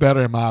much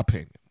better in my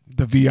opinion.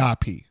 The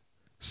VIP.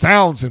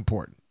 Sounds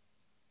important.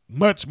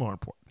 Much more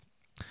important.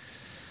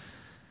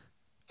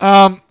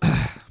 But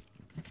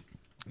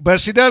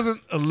she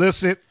doesn't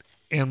elicit,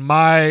 in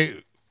my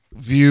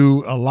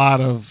view, a lot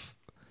of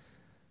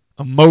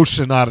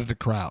emotion out of the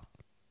crowd.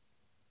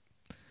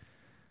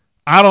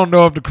 I don't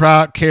know if the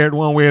crowd cared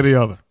one way or the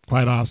other,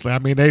 quite honestly. I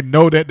mean, they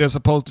know that they're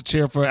supposed to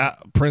cheer for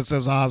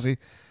Princess Aussie,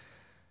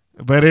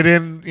 but it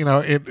didn't,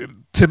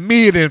 to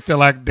me, it didn't feel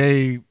like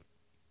they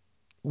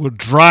were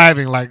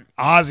driving like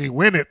Aussie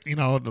win it,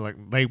 like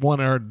they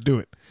wanted her to do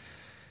it.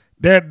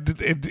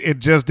 It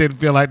just didn't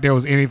feel like there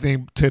was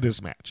anything to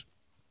this match.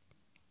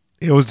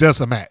 It was just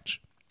a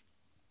match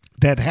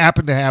that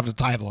happened to have the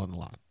title on the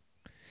line.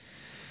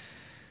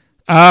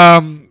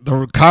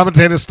 The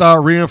commentators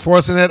started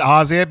reinforcing that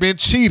Aussie had been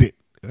cheated.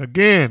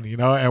 Again,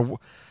 a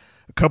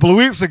couple of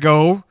weeks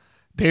ago,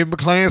 Dave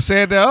McClain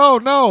said that, oh,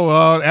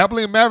 no,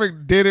 Abilene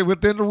Maverick did it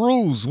within the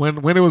rules. When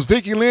it was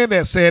Vicky Lynn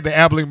that said that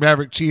Abilene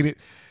Maverick cheated,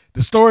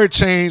 the story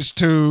changed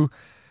to,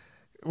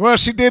 well,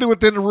 she did it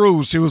within the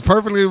rules. She was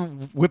perfectly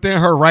within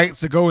her rights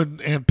to go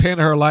and pin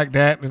her like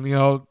that and,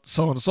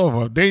 so on and so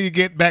forth. Then you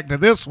get back to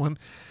this one,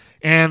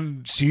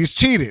 and she's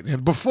cheated.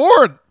 And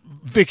before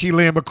Vicky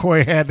Lynn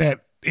McCoy had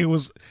that, it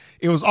was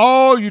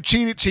all you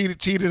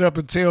cheated up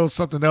until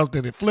something else,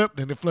 then it flipped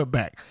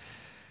back.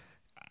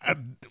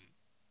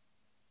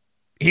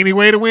 Any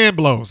way the wind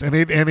blows, and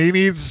he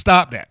needs to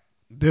stop that.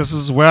 This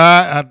is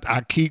where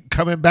I keep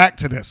coming back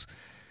to this.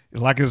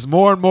 Like it's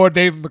more and more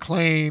David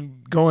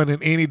McClain going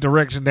in any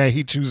direction that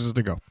he chooses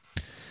to go.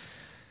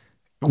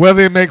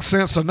 Whether it makes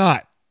sense or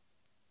not,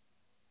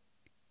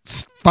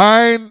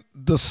 find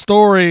the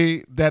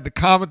story that the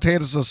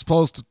commentators are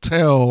supposed to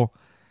tell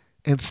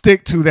and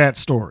stick to that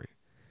story.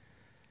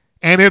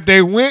 And if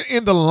they went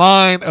in the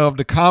line of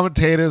the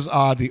commentators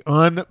are the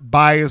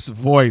unbiased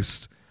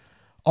voice,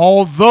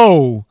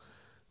 although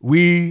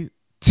we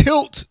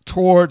tilt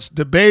towards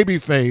the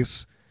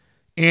babyface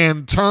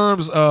in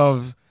terms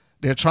of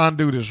they're trying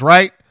to do this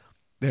right,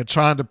 they're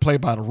trying to play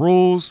by the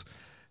rules,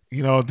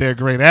 they're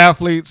great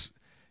athletes,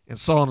 and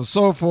so on and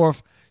so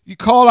forth, you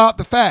call out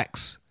the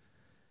facts.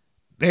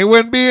 They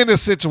wouldn't be in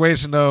this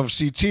situation of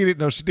she cheated,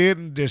 no, she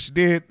didn't, she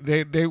did.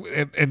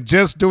 And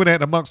just doing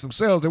that amongst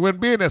themselves, they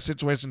wouldn't be in that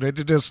situation. They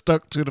just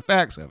stuck to the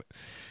facts of it.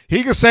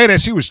 He could say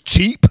that she was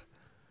cheap,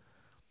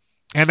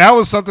 and that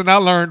was something I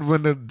learned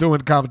when doing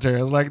the commentary.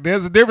 I was like,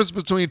 there's a difference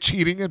between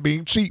cheating and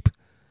being cheap.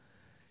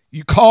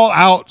 You call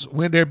out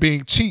when they're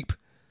being cheap.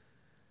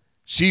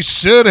 She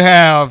should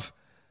have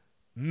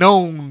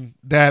known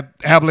that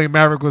Abilene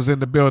Maverick was in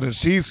the building.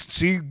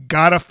 She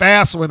got a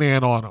fast one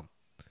in on him.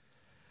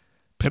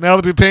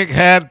 Penelope Pink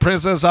had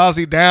Princess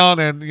Aussie down,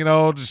 and,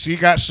 she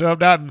got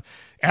shoved out, and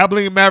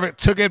Abilene Maverick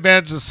took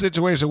advantage of the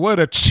situation. What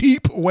a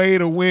cheap way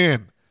to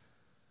win.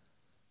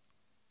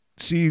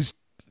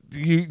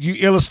 You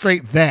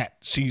illustrate that.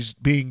 She's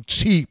being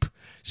cheap.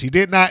 She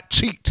did not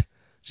cheat.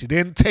 She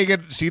didn't take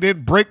it. She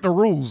didn't break the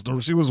rules.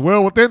 She was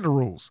well within the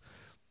rules.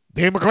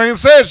 Dave McClain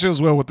said she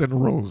was well within the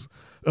rules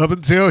up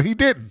until he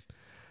didn't.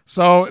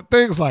 So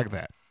things like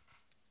that.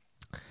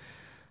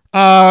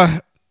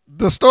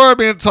 The story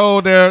being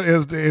told there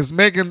is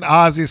making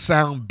Aussie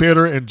sound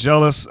bitter and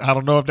jealous. I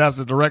don't know if that's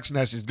the direction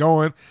that she's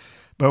going,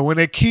 but when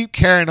they keep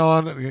carrying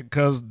on,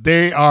 because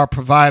they are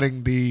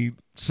providing the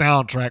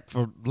soundtrack,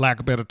 for lack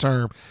of a better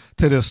term,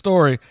 to this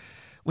story,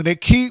 when they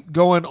keep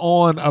going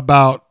on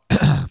about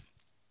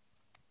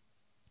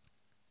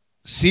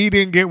she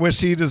didn't get what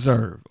she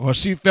deserved, or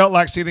she felt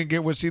like she didn't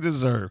get what she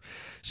deserved.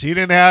 She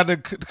didn't have the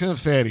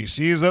confetti.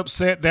 She's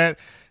upset that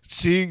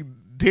she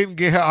didn't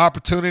get her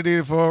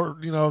opportunity for,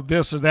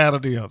 this or that or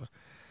the other.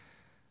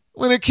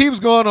 When it keeps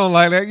going on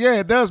like that, yeah,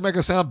 it does make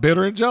her sound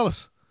bitter and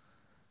jealous.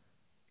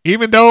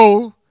 Even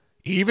though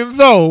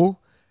the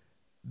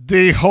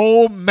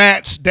whole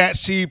match that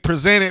she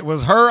presented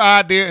was her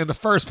idea in the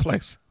first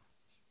place.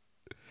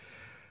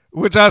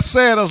 Which I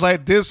was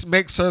like, this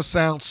makes her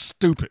sound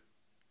stupid.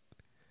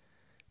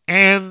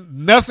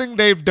 And nothing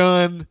they've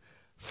done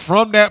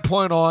from that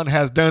point on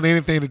has done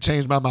anything to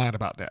change my mind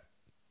about that.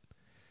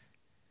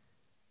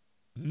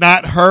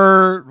 Not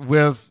her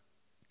with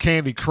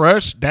Candy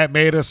Crush. That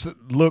made us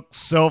look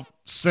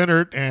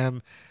self-centered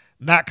and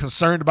not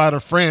concerned about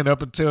her friend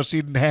up until she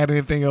didn't have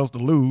anything else to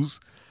lose.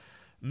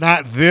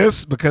 Not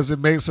this, because it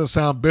makes her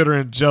sound bitter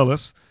and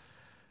jealous.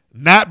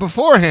 Not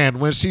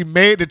beforehand, when she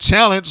made the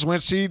challenge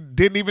when she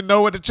didn't even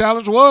know what the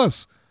challenge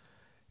was.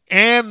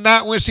 And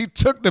not when she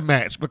took the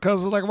match,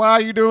 because it's like, why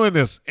are you doing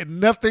this? And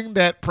nothing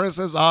that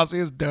Princess Aussie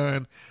has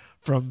done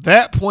from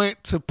that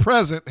point to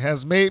present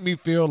has made me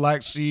feel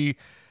like she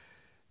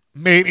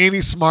made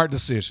any smart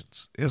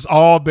decisions. It's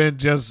all been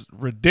just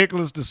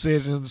ridiculous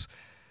decisions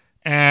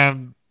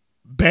and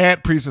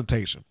bad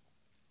presentation.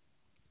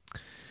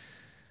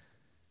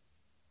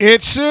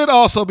 It should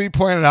also be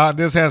pointed out, and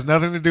this has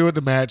nothing to do with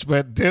the match,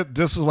 but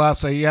this is why I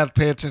say you have to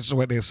pay attention to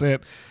what they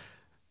said.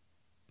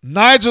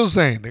 Nigel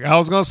Zane, I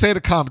was going to say the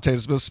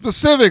commentators, but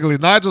specifically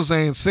Nigel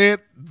Zane said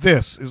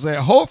this, is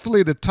that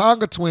hopefully the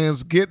Tonga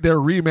twins get their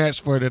rematch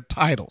for their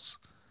titles.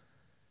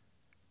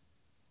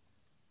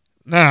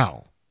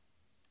 Now,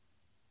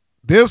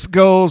 this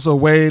goes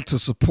away to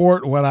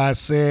support what I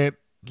said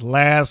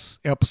last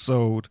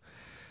episode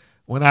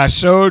when I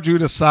showed you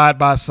the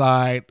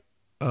side-by-side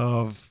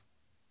of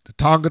the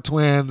Tonga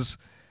Twins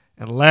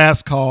and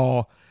Last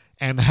Call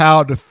and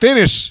how the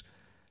finish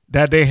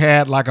that they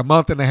had like a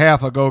month and a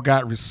half ago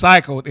got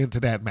recycled into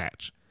that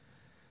match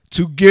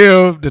to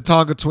give the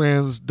Tonga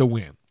Twins the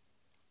win.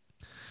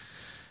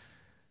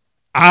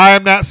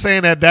 I'm not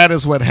saying that that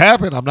is what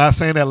happened. I'm not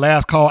saying that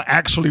Last Call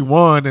actually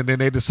won and then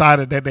they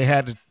decided that they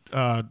had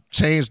to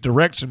change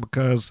direction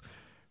because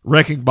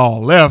Wrecking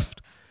Ball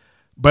left.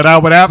 But I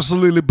would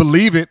absolutely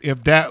believe it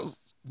if that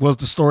was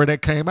the story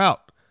that came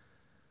out.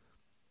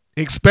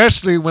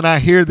 Especially when I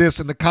hear this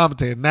in the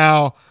commentary.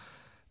 Now,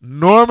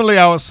 normally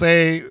I would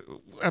say,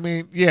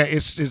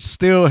 it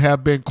still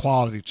have been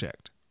quality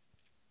checked.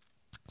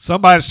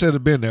 Somebody should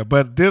have been there.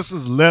 But this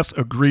is less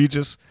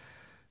egregious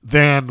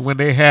than when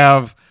they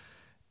have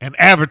an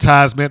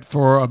advertisement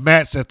for a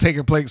match that's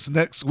taking place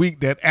next week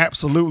that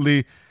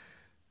absolutely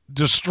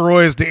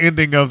destroys the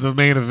ending of the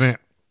main event,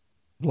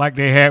 like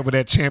they had with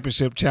that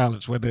championship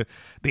challenge, where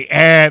the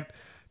ad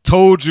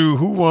told you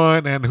who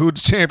won and who the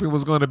champion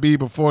was going to be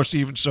before she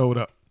even showed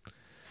up.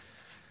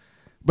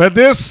 But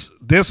this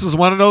is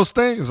one of those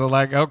things. I'm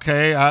like,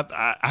 okay,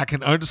 I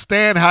can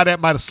understand how that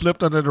might have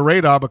slipped under the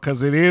radar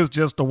because it is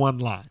just the one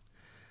line.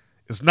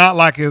 It's not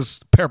like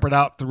it's peppered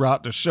out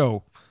throughout the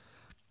show.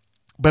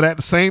 But at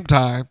the same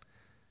time,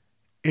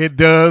 it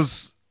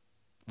does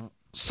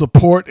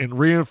support and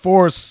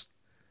reinforce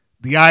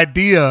the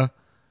idea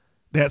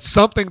that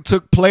something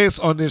took place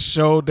on this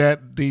show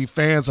that the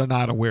fans are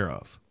not aware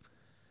of.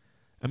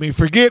 I mean,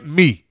 forget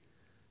me.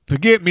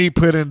 Forget me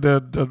putting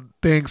the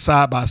things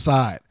side by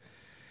side.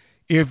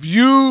 If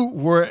you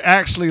were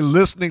actually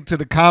listening to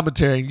the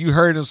commentary and you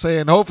heard them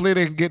saying, hopefully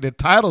they can get their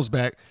titles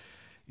back,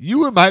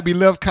 you might be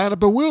left kind of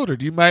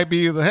bewildered. You might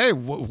be, hey,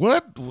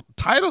 what?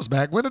 Titles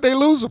back? When did they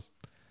lose them?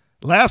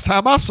 Last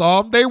time I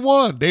saw them, they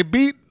won. They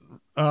beat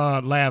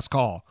Last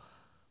Call.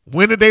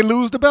 When did they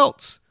lose the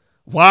belts?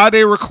 Why are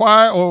they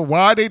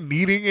why are they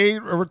needing a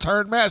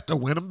return match to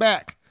win them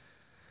back?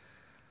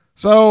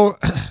 So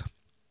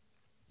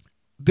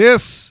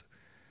that's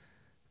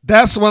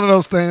one of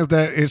those things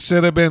that it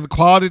should have been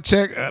quality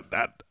check.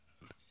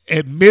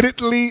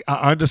 Admittedly,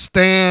 I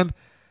understand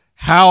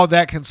how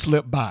that can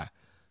slip by,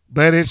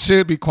 but it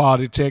should be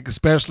quality check,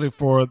 especially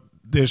for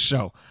this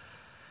show.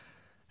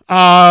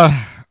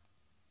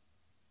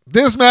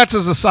 This match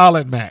is a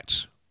solid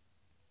match.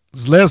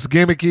 It's less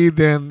gimmicky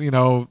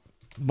than,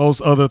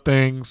 most other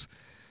things.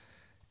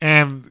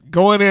 And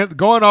going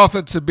off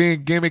into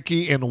being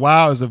gimmicky and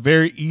WoW is a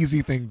very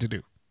easy thing to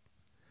do.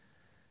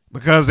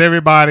 Because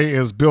everybody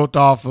is built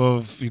off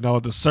of,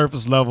 the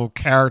surface level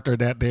character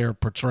that they're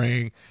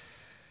portraying.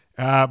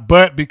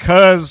 But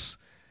because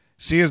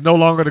she is no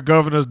longer the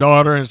governor's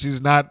daughter and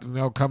she's not,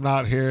 coming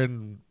out here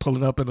and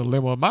pulling up in the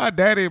limo, my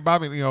daddy,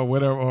 Bobby,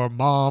 whatever, or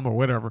mom or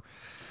whatever.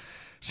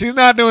 She's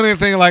not doing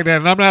anything like that.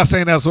 And I'm not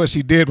saying that's what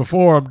she did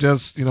before. I'm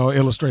just,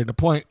 illustrating the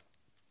point.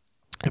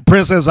 And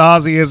Princess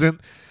Aussie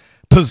isn't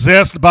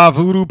possessed by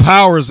voodoo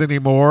powers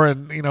anymore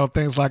and,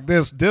 things like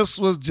this. This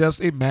was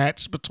just a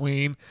match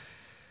between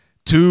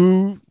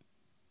two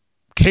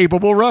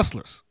capable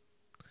wrestlers.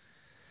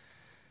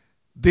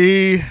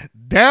 The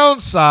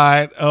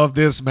downside of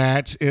this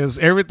match is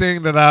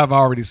everything that I've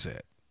already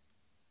said.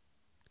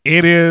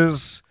 It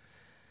is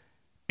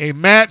a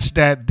match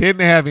that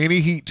didn't have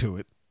any heat to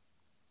it.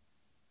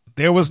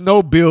 There was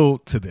no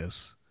build to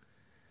this.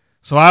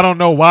 So I don't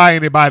know why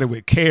anybody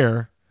would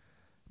care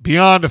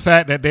beyond the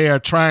fact that they are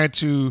trying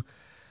to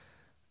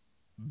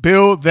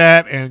build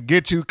that and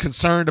get you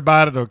concerned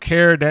about it or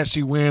care that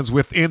she wins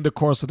within the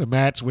course of the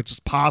match, which is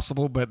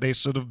possible, but they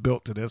should have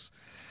built to this.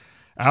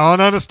 I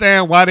don't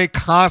understand why they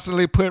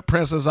constantly put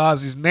Princess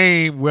Aussie's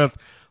name with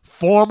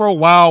former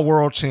Wild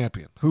World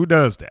Champion. Who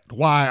does that?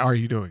 Why are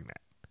you doing that?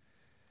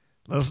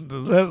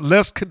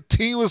 Let's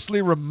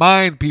continuously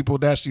remind people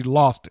that she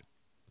lost it.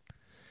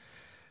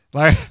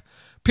 Like,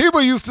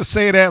 people used to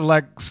say that,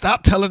 like,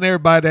 stop telling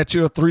everybody that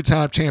you're a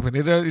 3-time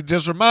champion. It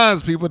just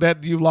reminds people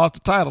that you lost the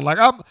title. Like,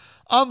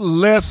 I'm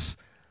less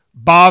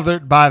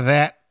bothered by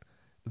that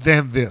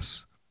than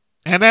this.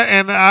 And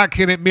I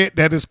can admit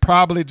that it's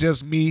probably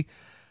just me.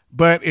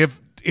 But if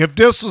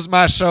this was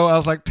my show, I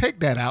was like, take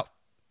that out.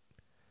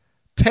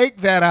 Take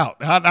that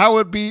out. I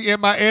would be in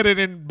my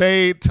editing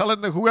bay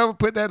telling whoever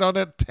put that on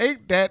there,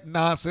 take that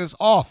nonsense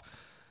off.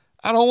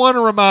 I don't want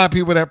to remind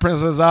people that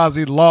Princess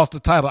Aussie lost the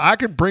title. I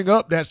can bring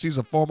up that she's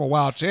a former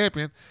Wild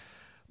Champion,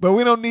 but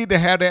we don't need to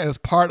have that as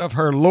part of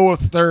her lower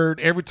third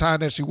every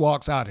time that she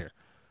walks out here.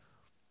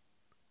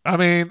 I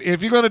mean,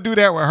 if you're going to do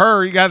that with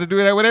her, you got to do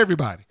that with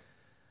everybody.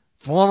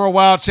 Former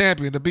Wild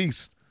Champion, the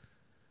Beast.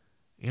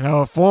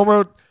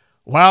 Former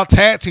Wild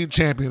Tag Team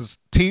Champions,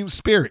 Team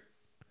Spirit.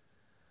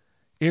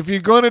 If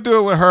you're going to do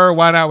it with her,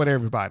 why not with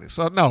everybody?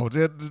 So, no,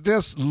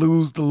 just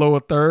lose the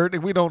lower third.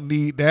 We don't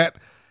need that.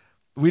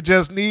 We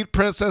just need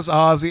Princess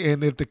Aussie,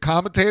 and if the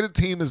commentator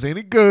team is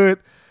any good,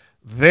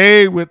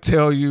 they would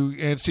tell you,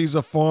 and she's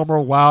a former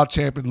Wild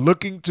Champion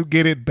looking to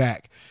get it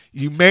back.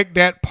 You make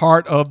that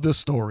part of the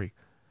story.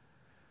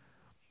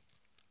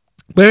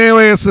 But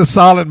anyway, it's a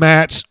solid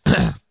match.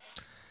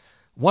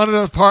 One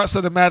of the parts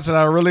of the match that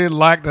I really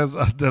liked is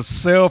the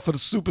sell for the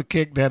super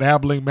kick that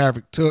Abilene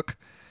Maverick took.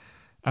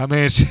 I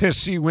mean,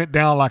 she went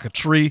down like a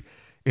tree.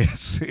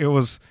 It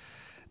was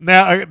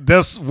now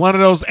that's one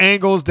of those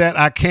angles that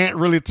I can't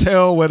really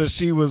tell whether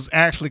she was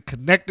actually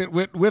connected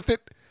with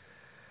it.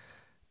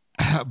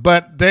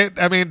 But they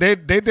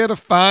did a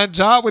fine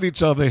job with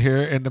each other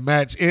here in the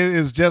match. It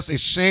is just a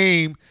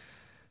shame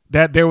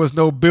that there was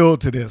no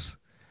build to this.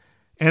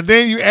 And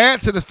then you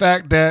add to the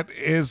fact that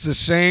it's a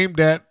shame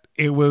that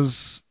it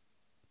was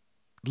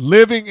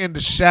living in the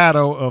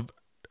shadow of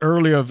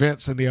earlier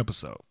events in the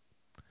episode.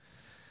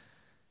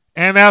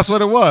 And that's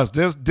what it was.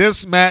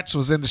 This match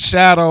was in the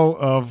shadow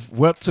of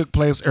what took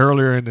place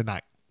earlier in the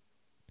night.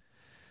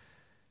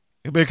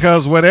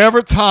 Because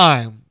whatever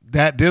time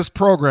that this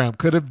program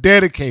could have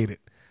dedicated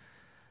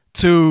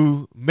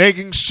to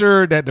making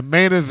sure that the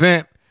main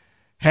event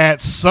had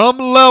some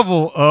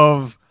level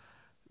of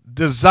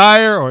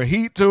desire or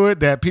heat to it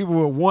that people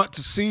would want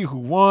to see who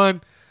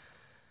won,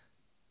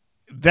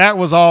 that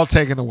was all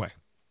taken away.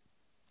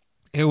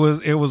 It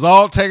was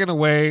all taken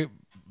away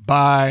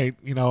by,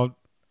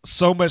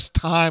 so much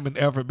time and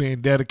effort being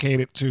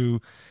dedicated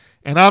to,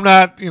 and I'm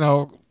not,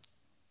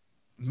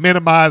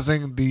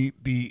 minimizing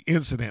the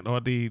incident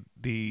or the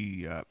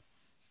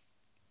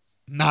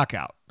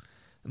knockout.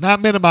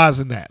 Not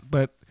minimizing that,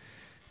 but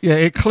yeah,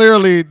 it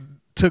clearly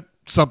took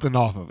something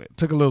off of it.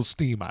 Took a little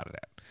steam out of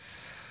that.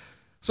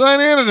 So at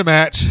the end of the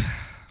match,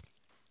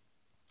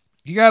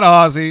 you got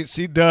Aussie.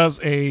 She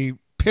does a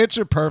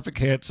picture perfect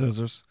head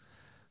scissors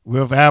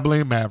with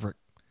Abilene Maverick,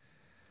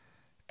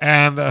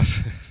 and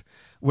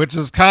which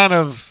is kind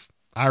of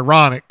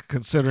ironic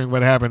considering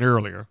what happened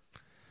earlier.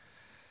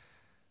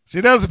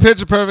 She does a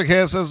picture perfect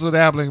head scissors with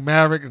Abilene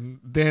Maverick, and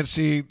then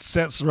she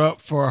sets her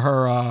up for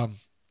her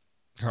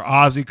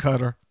Aussie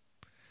cutter.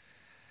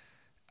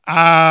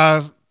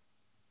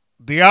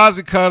 The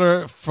Aussie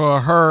cutter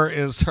for her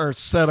is her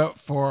setup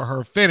for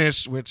her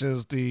finish, which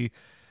is the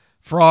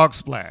frog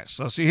splash.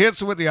 So she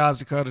hits her with the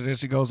Aussie cutter, then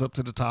she goes up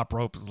to the top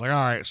rope. It's like, all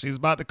right, she's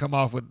about to come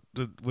off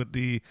with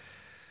the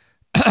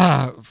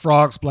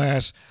frog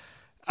splash.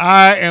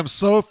 I am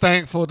so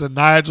thankful to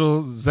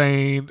Nigel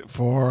Zane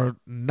for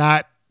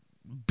not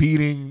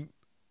beating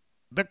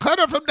the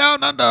cutter from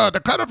down under. The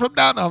cutter from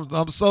down under.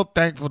 I'm so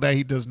thankful that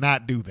he does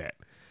not do that.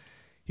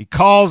 He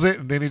calls it,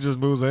 and then he just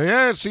moves it.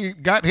 Yeah, she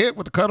got hit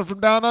with the cutter from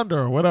down under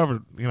or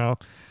whatever.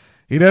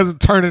 He doesn't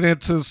turn it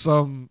into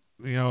some,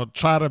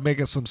 try to make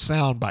it some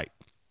sound bite.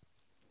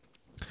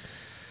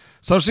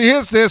 So she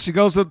hits this. She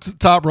goes up to the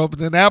top rope,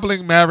 and then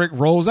Abilene Maverick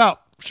rolls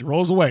out. She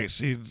rolls away.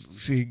 She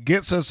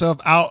gets herself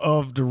out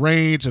of the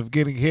range of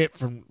getting hit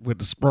with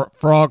the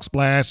frog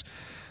splash,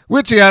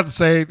 which you have to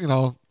say,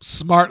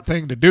 smart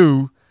thing to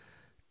do,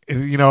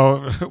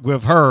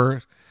 with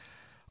her.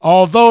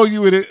 Although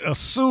you would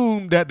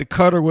assume that the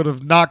cutter would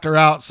have knocked her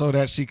out so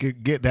that she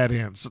could get that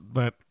in.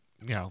 But,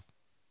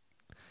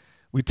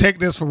 we take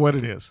this for what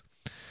it is.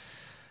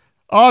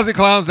 Aussie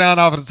climbs down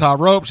off of the top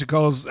rope. She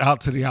goes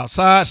out to the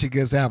outside. She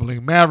gets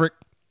Abilene Maverick.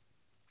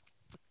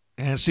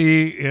 And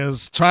she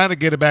is trying to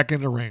get it back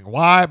in the ring.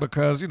 Why?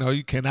 Because,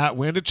 you cannot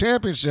win the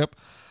championship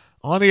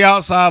on the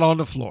outside on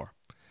the floor.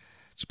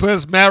 She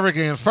puts Maverick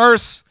in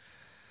first.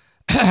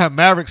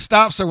 Maverick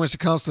stops her when she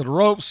comes to the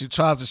ropes. She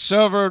tries to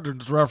shove her.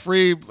 The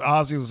referee,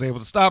 Aussie, was able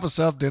to stop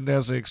herself. Then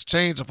there's an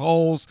exchange of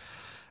holds,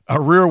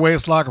 a rear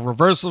waist lock, a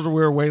reversal of the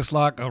rear waist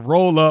lock, a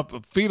roll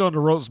up, feet on the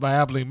ropes by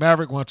Abilene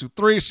Maverick. 1, 2,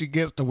 3. She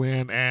gets the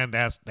win, and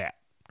that's that.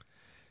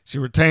 She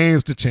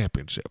retains the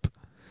championship.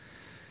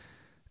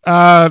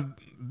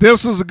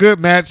 This was a good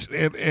match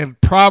and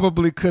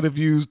probably could have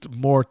used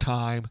more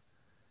time,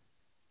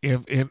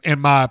 in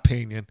my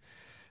opinion.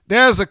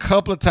 There's a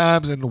couple of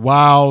times in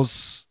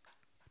Wow's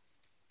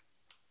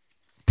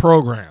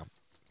program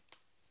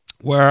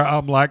where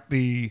I'm like,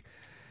 the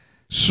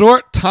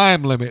short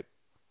time limit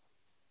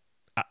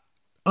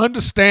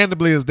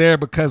understandably is there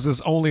because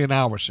it's only an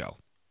hour show.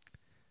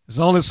 There's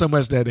only so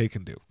much that they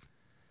can do.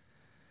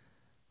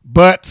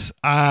 But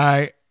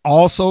I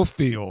also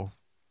feel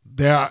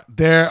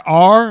there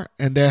are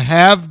and there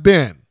have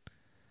been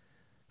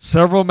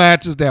several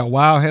matches that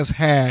Wow has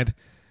had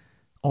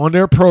on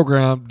their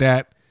program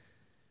that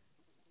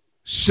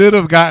should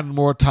have gotten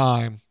more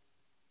time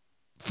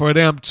for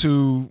them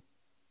to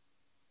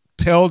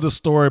tell the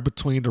story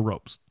between the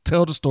ropes,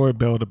 tell the story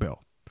bell to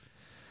bell.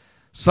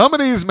 Some of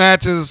these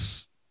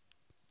matches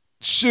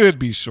should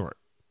be short,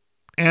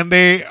 and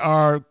they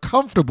are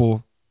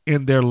comfortable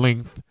in their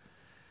length,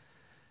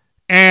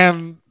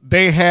 and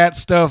they had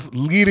stuff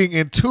leading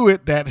into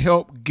it that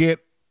helped get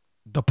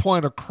the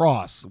point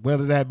across,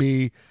 whether that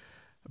be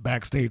a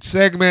backstage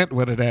segment,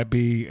 whether that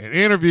be an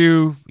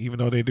interview, even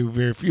though they do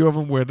very few of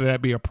them, whether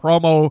that be a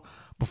promo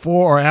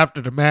before or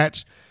after the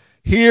match.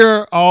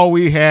 Here, all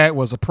we had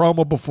was a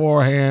promo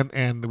beforehand,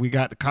 and we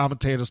got the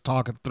commentators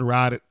talking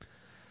throughout it.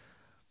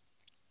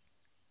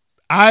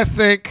 I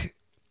think,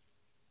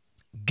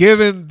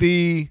 given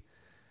the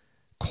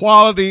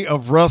quality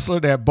of wrestler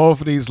that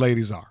both of these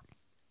ladies are,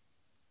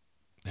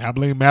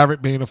 Abilene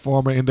Maverick being a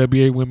former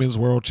NWA Women's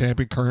World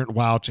Champion, current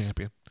Wild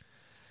Champion.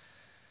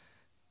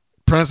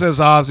 Princess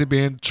Aussie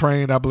being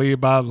trained, I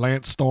believe, by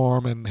Lance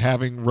Storm and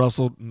having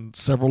wrestled in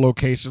several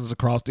locations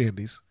across the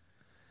Indies.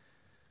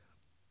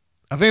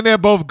 I think they're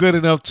both good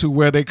enough to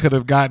where they could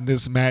have gotten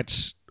this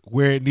match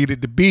where it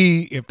needed to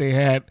be if they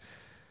had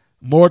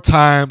more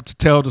time to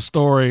tell the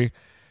story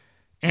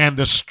and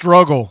the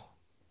struggle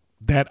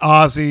that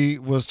Aussie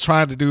was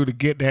trying to do to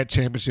get that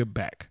championship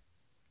back.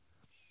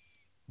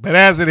 But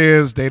as it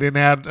is, they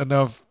didn't have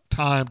enough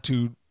time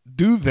to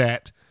do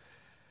that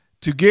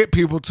to get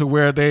people to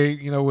where they,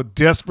 were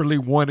desperately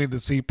wanting to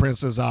see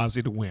Princess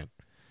Aussie to win.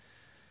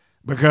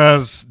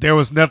 Because there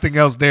was nothing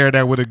else there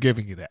that would have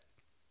given you that.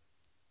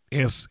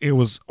 It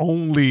was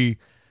only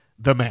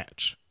the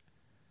match.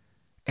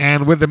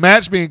 And with the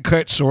match being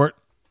cut short,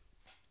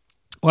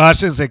 well, I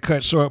shouldn't say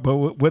cut short, but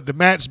with the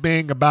match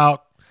being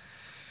about,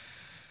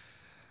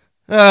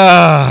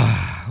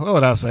 what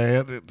would I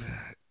say?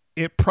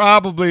 It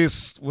probably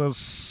was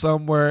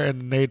somewhere in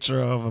the nature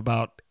of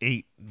about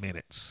 8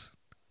 minutes.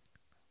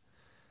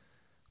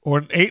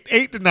 Or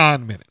 8 to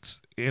 9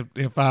 minutes,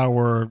 if I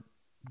were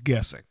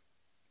guessing.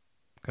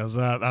 Because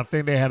I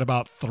think they had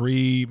about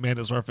 3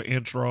 minutes worth of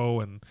intro,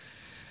 and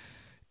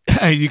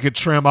you could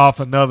trim off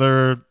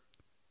another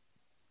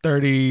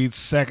 30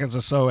 seconds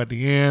or so at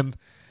the end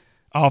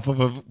off of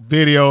a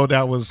video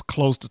that was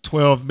close to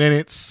 12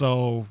 minutes.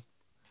 So,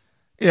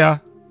 yeah,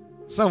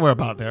 somewhere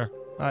about there.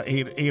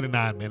 8 or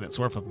 9 minutes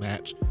worth of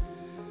match.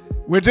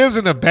 Which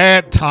isn't a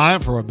bad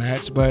time for a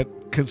match, but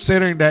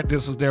considering that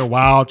this is their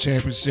Wild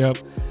Championship,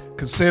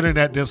 considering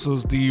that this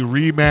was the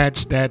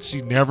rematch that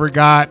she never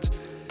got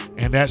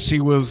and that she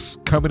was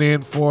coming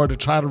in for to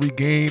try to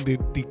regain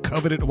the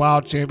coveted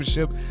Wild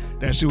Championship,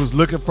 that she was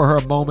looking for her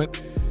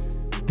moment,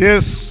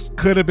 this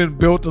could have been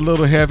built a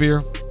little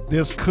heavier.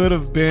 This could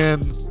have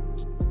been,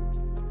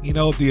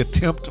 the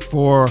attempt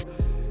for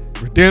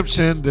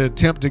redemption, the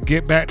attempt to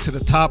get back to the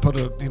top of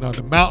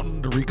the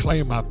mountain to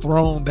reclaim my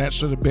throne. That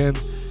should have been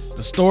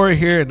the story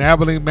here, and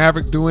Abilene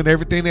Maverick doing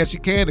everything that she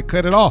can to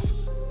cut it off,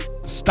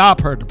 to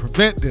stop her, to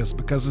prevent this,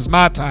 because it's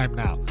my time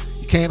now.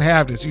 You can't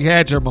have this. You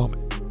had your moment.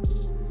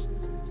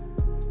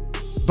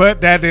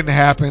 But that didn't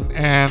happen,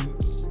 and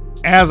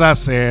as I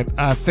said,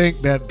 I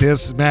think that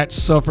this match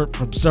suffered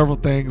from several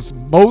things,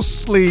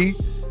 mostly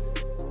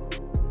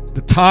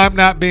the time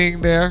not being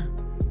there,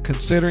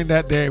 considering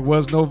that there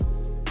was no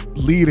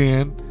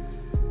lead-in.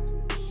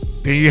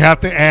 Then you have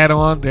to add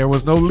on there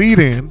was no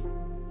lead-in,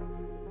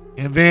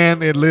 and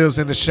then it lives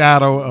in the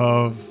shadow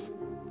of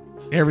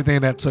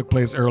everything that took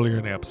place earlier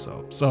in the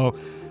episode. So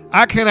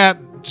I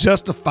cannot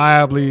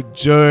justifiably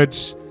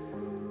judge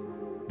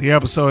the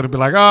episode and be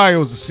like, oh, it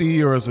was a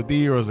C or it was a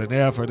D or it was an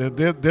F, or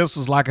this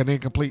was like an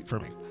incomplete for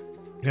me.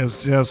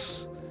 It's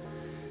just,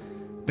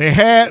 they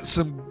had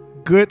some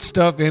good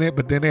stuff in it,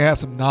 but then they had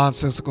some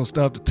nonsensical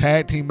stuff. The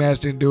tag team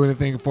match didn't do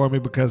anything for me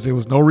because there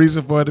was no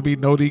reason for it to be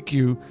no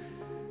DQ,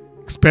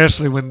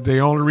 especially when the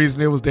only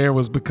reason it was there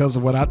was because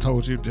of what I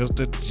told you, just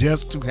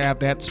to have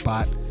that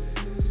spot.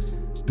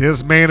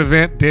 This main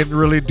event didn't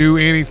really do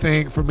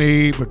anything for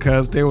me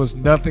because there was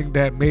nothing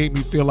that made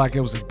me feel like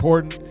it was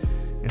important.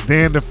 And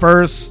then the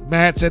first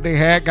match that they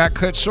had got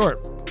cut short,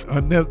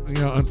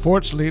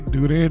 unfortunately,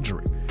 due to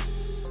injury.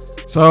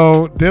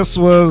 So this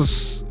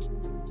was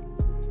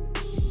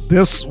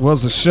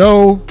a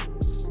show.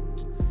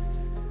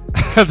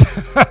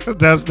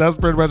 That's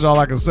pretty much all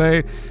I can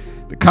say.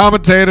 The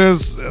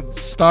commentators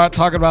start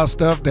talking about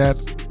stuff that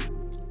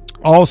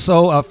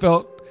also I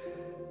felt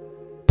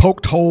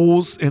poked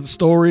holes in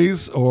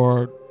stories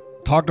or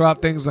talked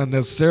about things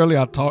unnecessarily.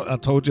 I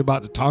told you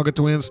about the Tonga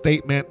Twins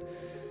statement,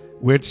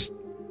 which,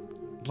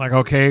 like,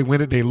 okay, when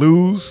did they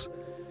lose?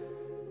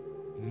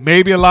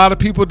 Maybe a lot of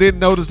people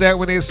didn't notice that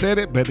when they said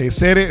it, but they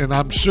said it, and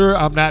I'm sure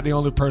I'm not the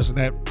only person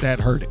that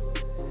heard it.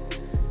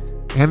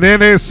 And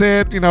then they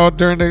said,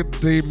 during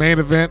the main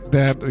event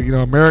that,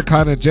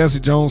 Americana and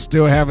Jesse Jones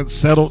still haven't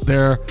settled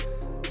their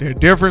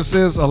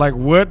differences. Or like,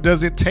 what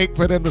does it take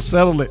for them to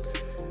settle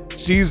it?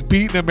 She's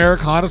beaten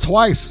Americana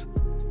twice.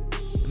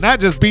 Not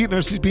just beating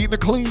her, she's beaten her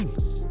clean.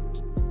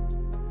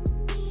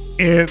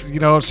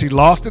 She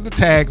lost in the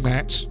tag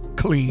match,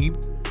 clean.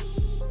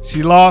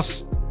 She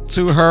lost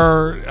to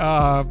her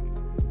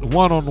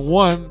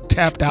one-on-one,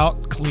 tapped out,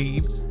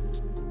 clean.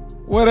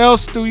 What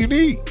else do you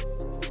need?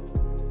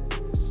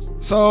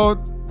 So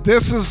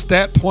this is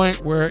that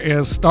point where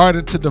it's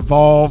started to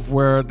devolve,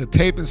 where the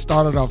taping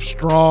started off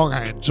strong.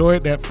 I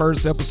enjoyed that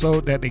first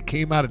episode that they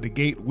came out of the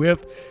gate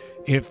with.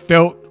 It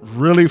felt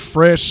really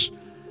fresh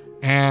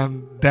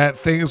and that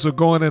things were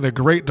going in a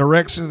great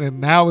direction, and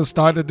now it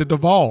started to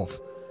devolve.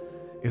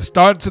 It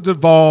started to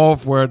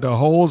devolve where the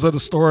holes of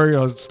the story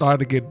are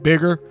starting to get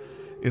bigger.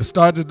 It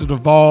started to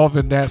devolve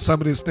in that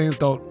some of these things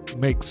don't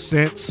make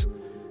sense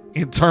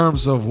in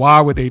terms of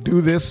why would they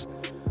do this.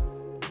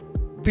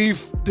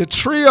 The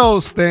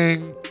trios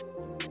thing,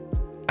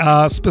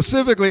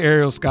 specifically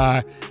Ariel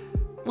Sky,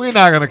 we're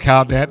not going to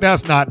count that.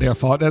 That's not their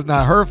fault. That's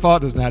not her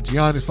fault. That's not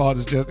Gianni's fault.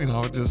 It's just,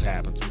 it just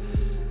happens.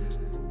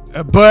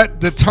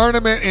 But the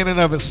tournament in and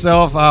of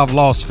itself, I've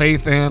lost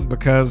faith in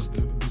because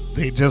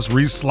they just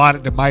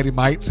re-slotted the Mighty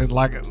Mites. And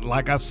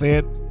like I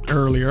said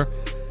earlier,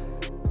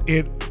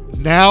 it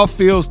now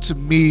feels to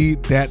me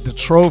that the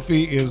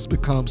trophy is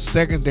become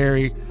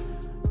secondary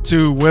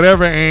to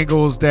whatever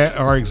angles that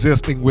are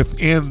existing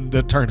within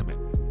the tournament.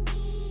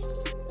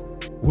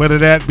 Whether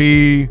that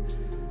be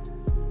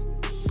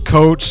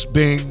Coach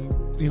being,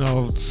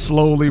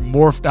 slowly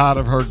morphed out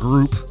of her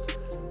group,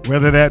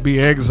 whether that be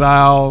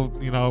Exile,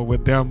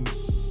 with them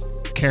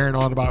carrying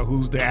on about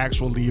who's the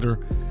actual leader,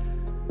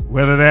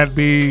 whether that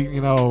be,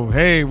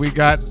 hey, we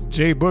got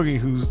Jay Boogie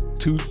who's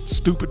too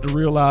stupid to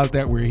realize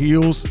that we're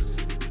heels,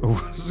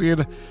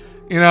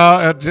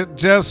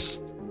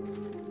 just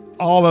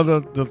all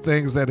of the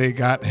things that they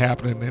got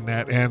happening in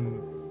that.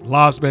 And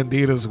Las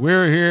Banditas,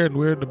 we're here and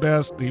we're the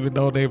best, even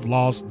though they've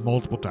lost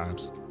multiple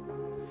times.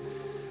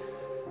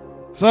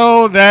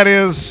 So that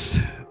is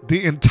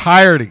the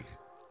entirety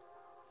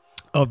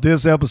of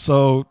this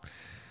episode.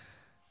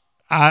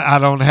 I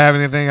don't have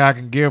anything I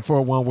can give for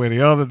it one way or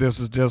the other. This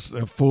is just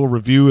a full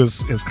review,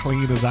 as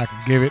clean as I can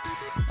give it.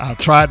 I've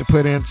tried to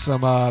put in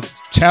some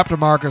chapter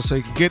markers so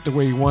you can get to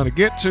where you want to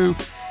get to.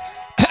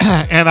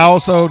 And I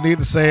also need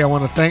to say I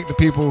want to thank the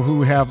people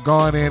who have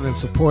gone in and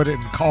supported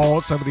and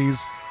called some of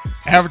these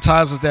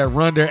advertisers that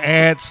run their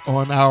ads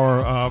on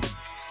our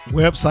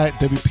website,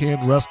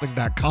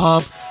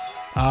 WPNWrestling.com,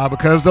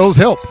 because those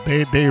help.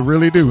 They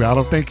really do. I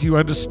don't think you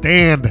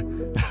understand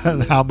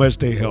how much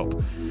they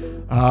help.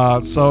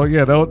 So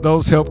yeah,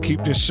 those help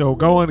keep this show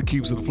going. It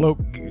keeps it afloat,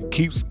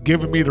 keeps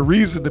giving me the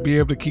reason to be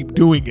able to keep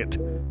doing it,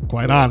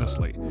 quite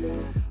honestly.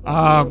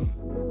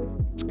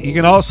 You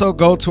can also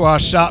go to our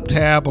shop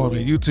tab on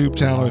the YouTube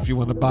channel if you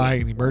want to buy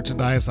any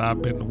merchandise.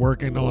 I've been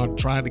working on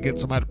trying to get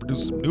somebody to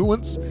produce some new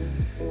ones.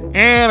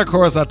 And of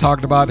course, I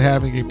talked about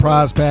having a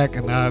prize pack,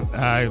 and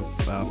I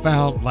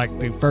found like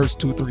the first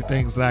 2-3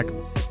 things that I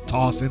can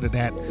toss into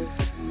that.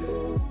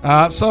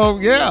 So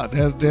yeah,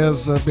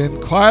 there's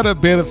been quite a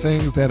bit of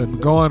things that have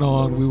been going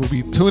on. We will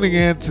be tuning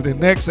in to the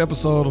next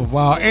episode of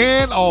WOW.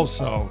 And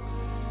also,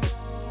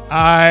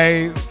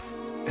 I'm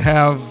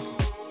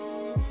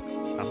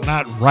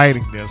not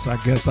writing this. I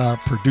guess our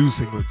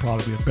producing would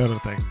probably be a better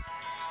thing.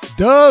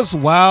 Does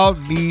WOW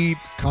need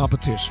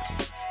competition?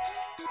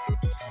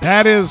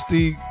 That is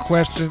the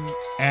question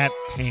at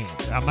hand.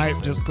 I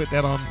might just put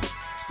that on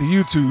the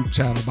YouTube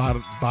channel,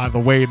 by the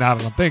way, now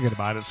that I'm thinking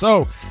about it.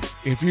 So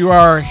if you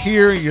are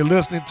here and you're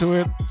listening to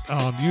it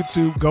on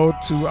YouTube, go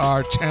to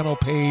our channel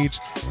page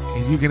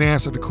and you can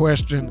answer the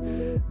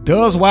question,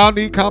 does WOW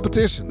need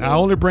competition? I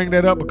only bring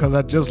that up because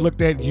I just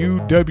looked at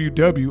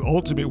UWW,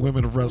 Ultimate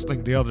Women of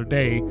Wrestling, the other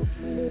day,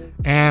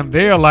 and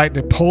they are like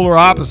the polar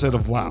opposite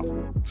of WOW.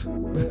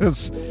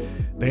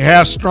 They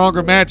have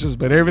stronger matches,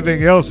 but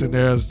everything else in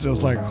there is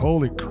just like,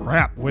 holy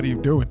crap, what are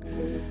you doing?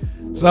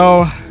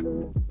 So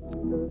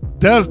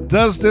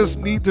does this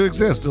need to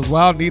exist? Does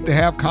WOW need to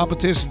have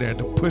competition there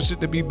to push it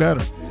to be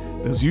better?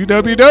 Does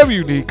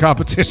UWW need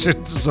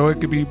competition so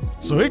it can be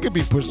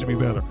pushed to be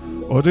better?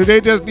 Or do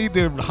they just need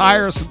to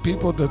hire some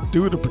people to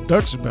do the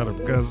production better?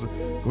 Because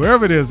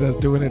whoever it is that's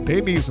doing it,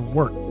 they need some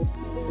work.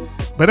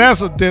 But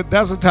that's a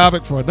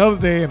topic for another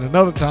day and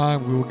another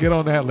time. We will get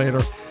on that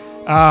later.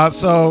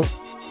 So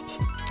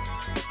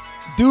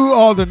do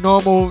all the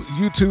normal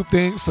YouTube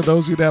things. For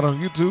those of you that are on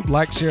YouTube,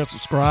 like, share,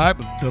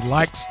 subscribe. The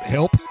likes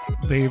help.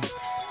 They've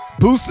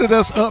boosted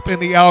us up in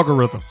the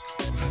algorithm.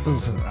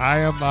 I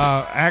am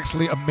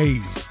actually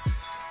amazed.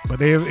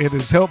 But it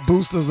has helped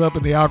boost us up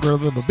in the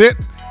algorithm a bit.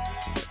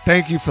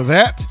 Thank you for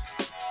that.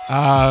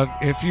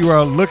 If you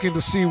are looking to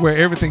see where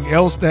everything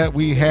else that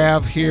we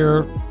have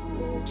here,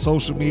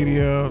 social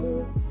media,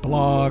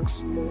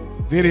 blogs,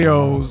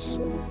 videos,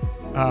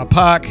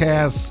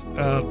 podcasts,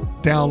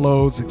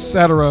 downloads,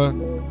 etc.,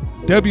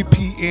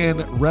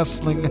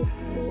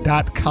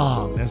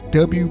 WPNWrestling.com. That's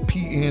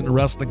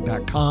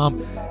WPNWrestling.com.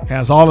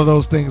 Has all of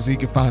those things. You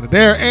can find it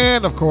there.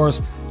 And of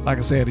course, like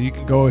I said, you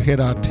can go hit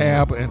our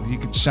tab and you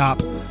can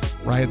shop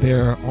right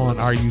there on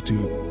our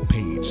YouTube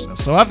page.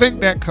 So I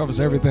think that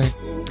covers everything.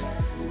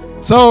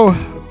 So,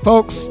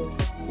 folks,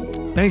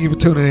 thank you for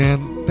tuning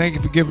in. Thank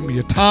you for giving me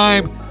your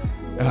time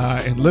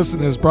and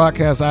listening to this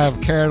broadcast. I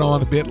have carried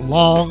on a bit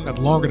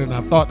longer than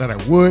I thought that I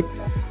would.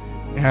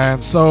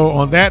 And so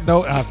on that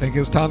note, I think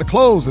it's time to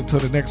close until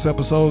the next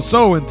episode.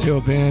 So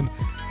until then,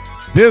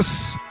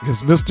 this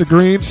is Mr.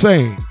 Green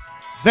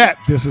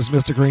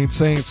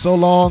saying so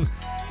long,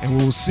 and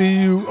we'll see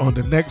you on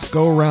the next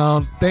go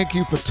round. Thank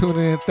you for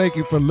tuning in. Thank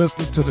you for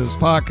listening to this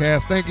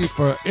podcast. Thank you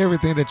for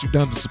everything that you've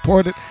done to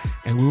support it.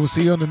 And we will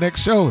see you on the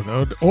next show.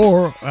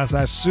 Or as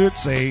I should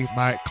say,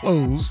 my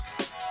close,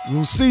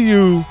 we'll see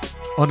you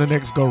on the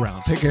next go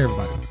round. Take care,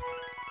 everybody.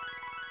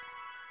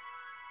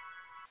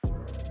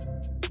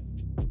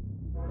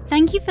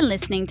 Thank you for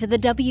listening to the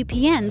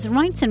WPN's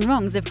Rights and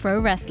Wrongs of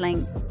Pro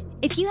Wrestling.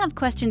 If you have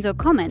questions or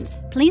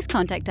comments, please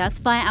contact us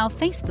via our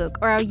Facebook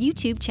or our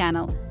YouTube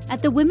channel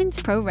at the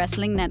Women's Pro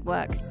Wrestling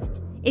Network.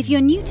 If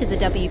you're new to the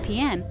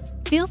WPN,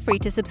 feel free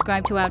to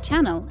subscribe to our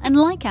channel and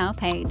like our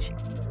page.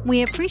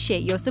 We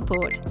appreciate your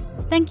support.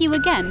 Thank you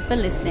again for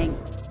listening.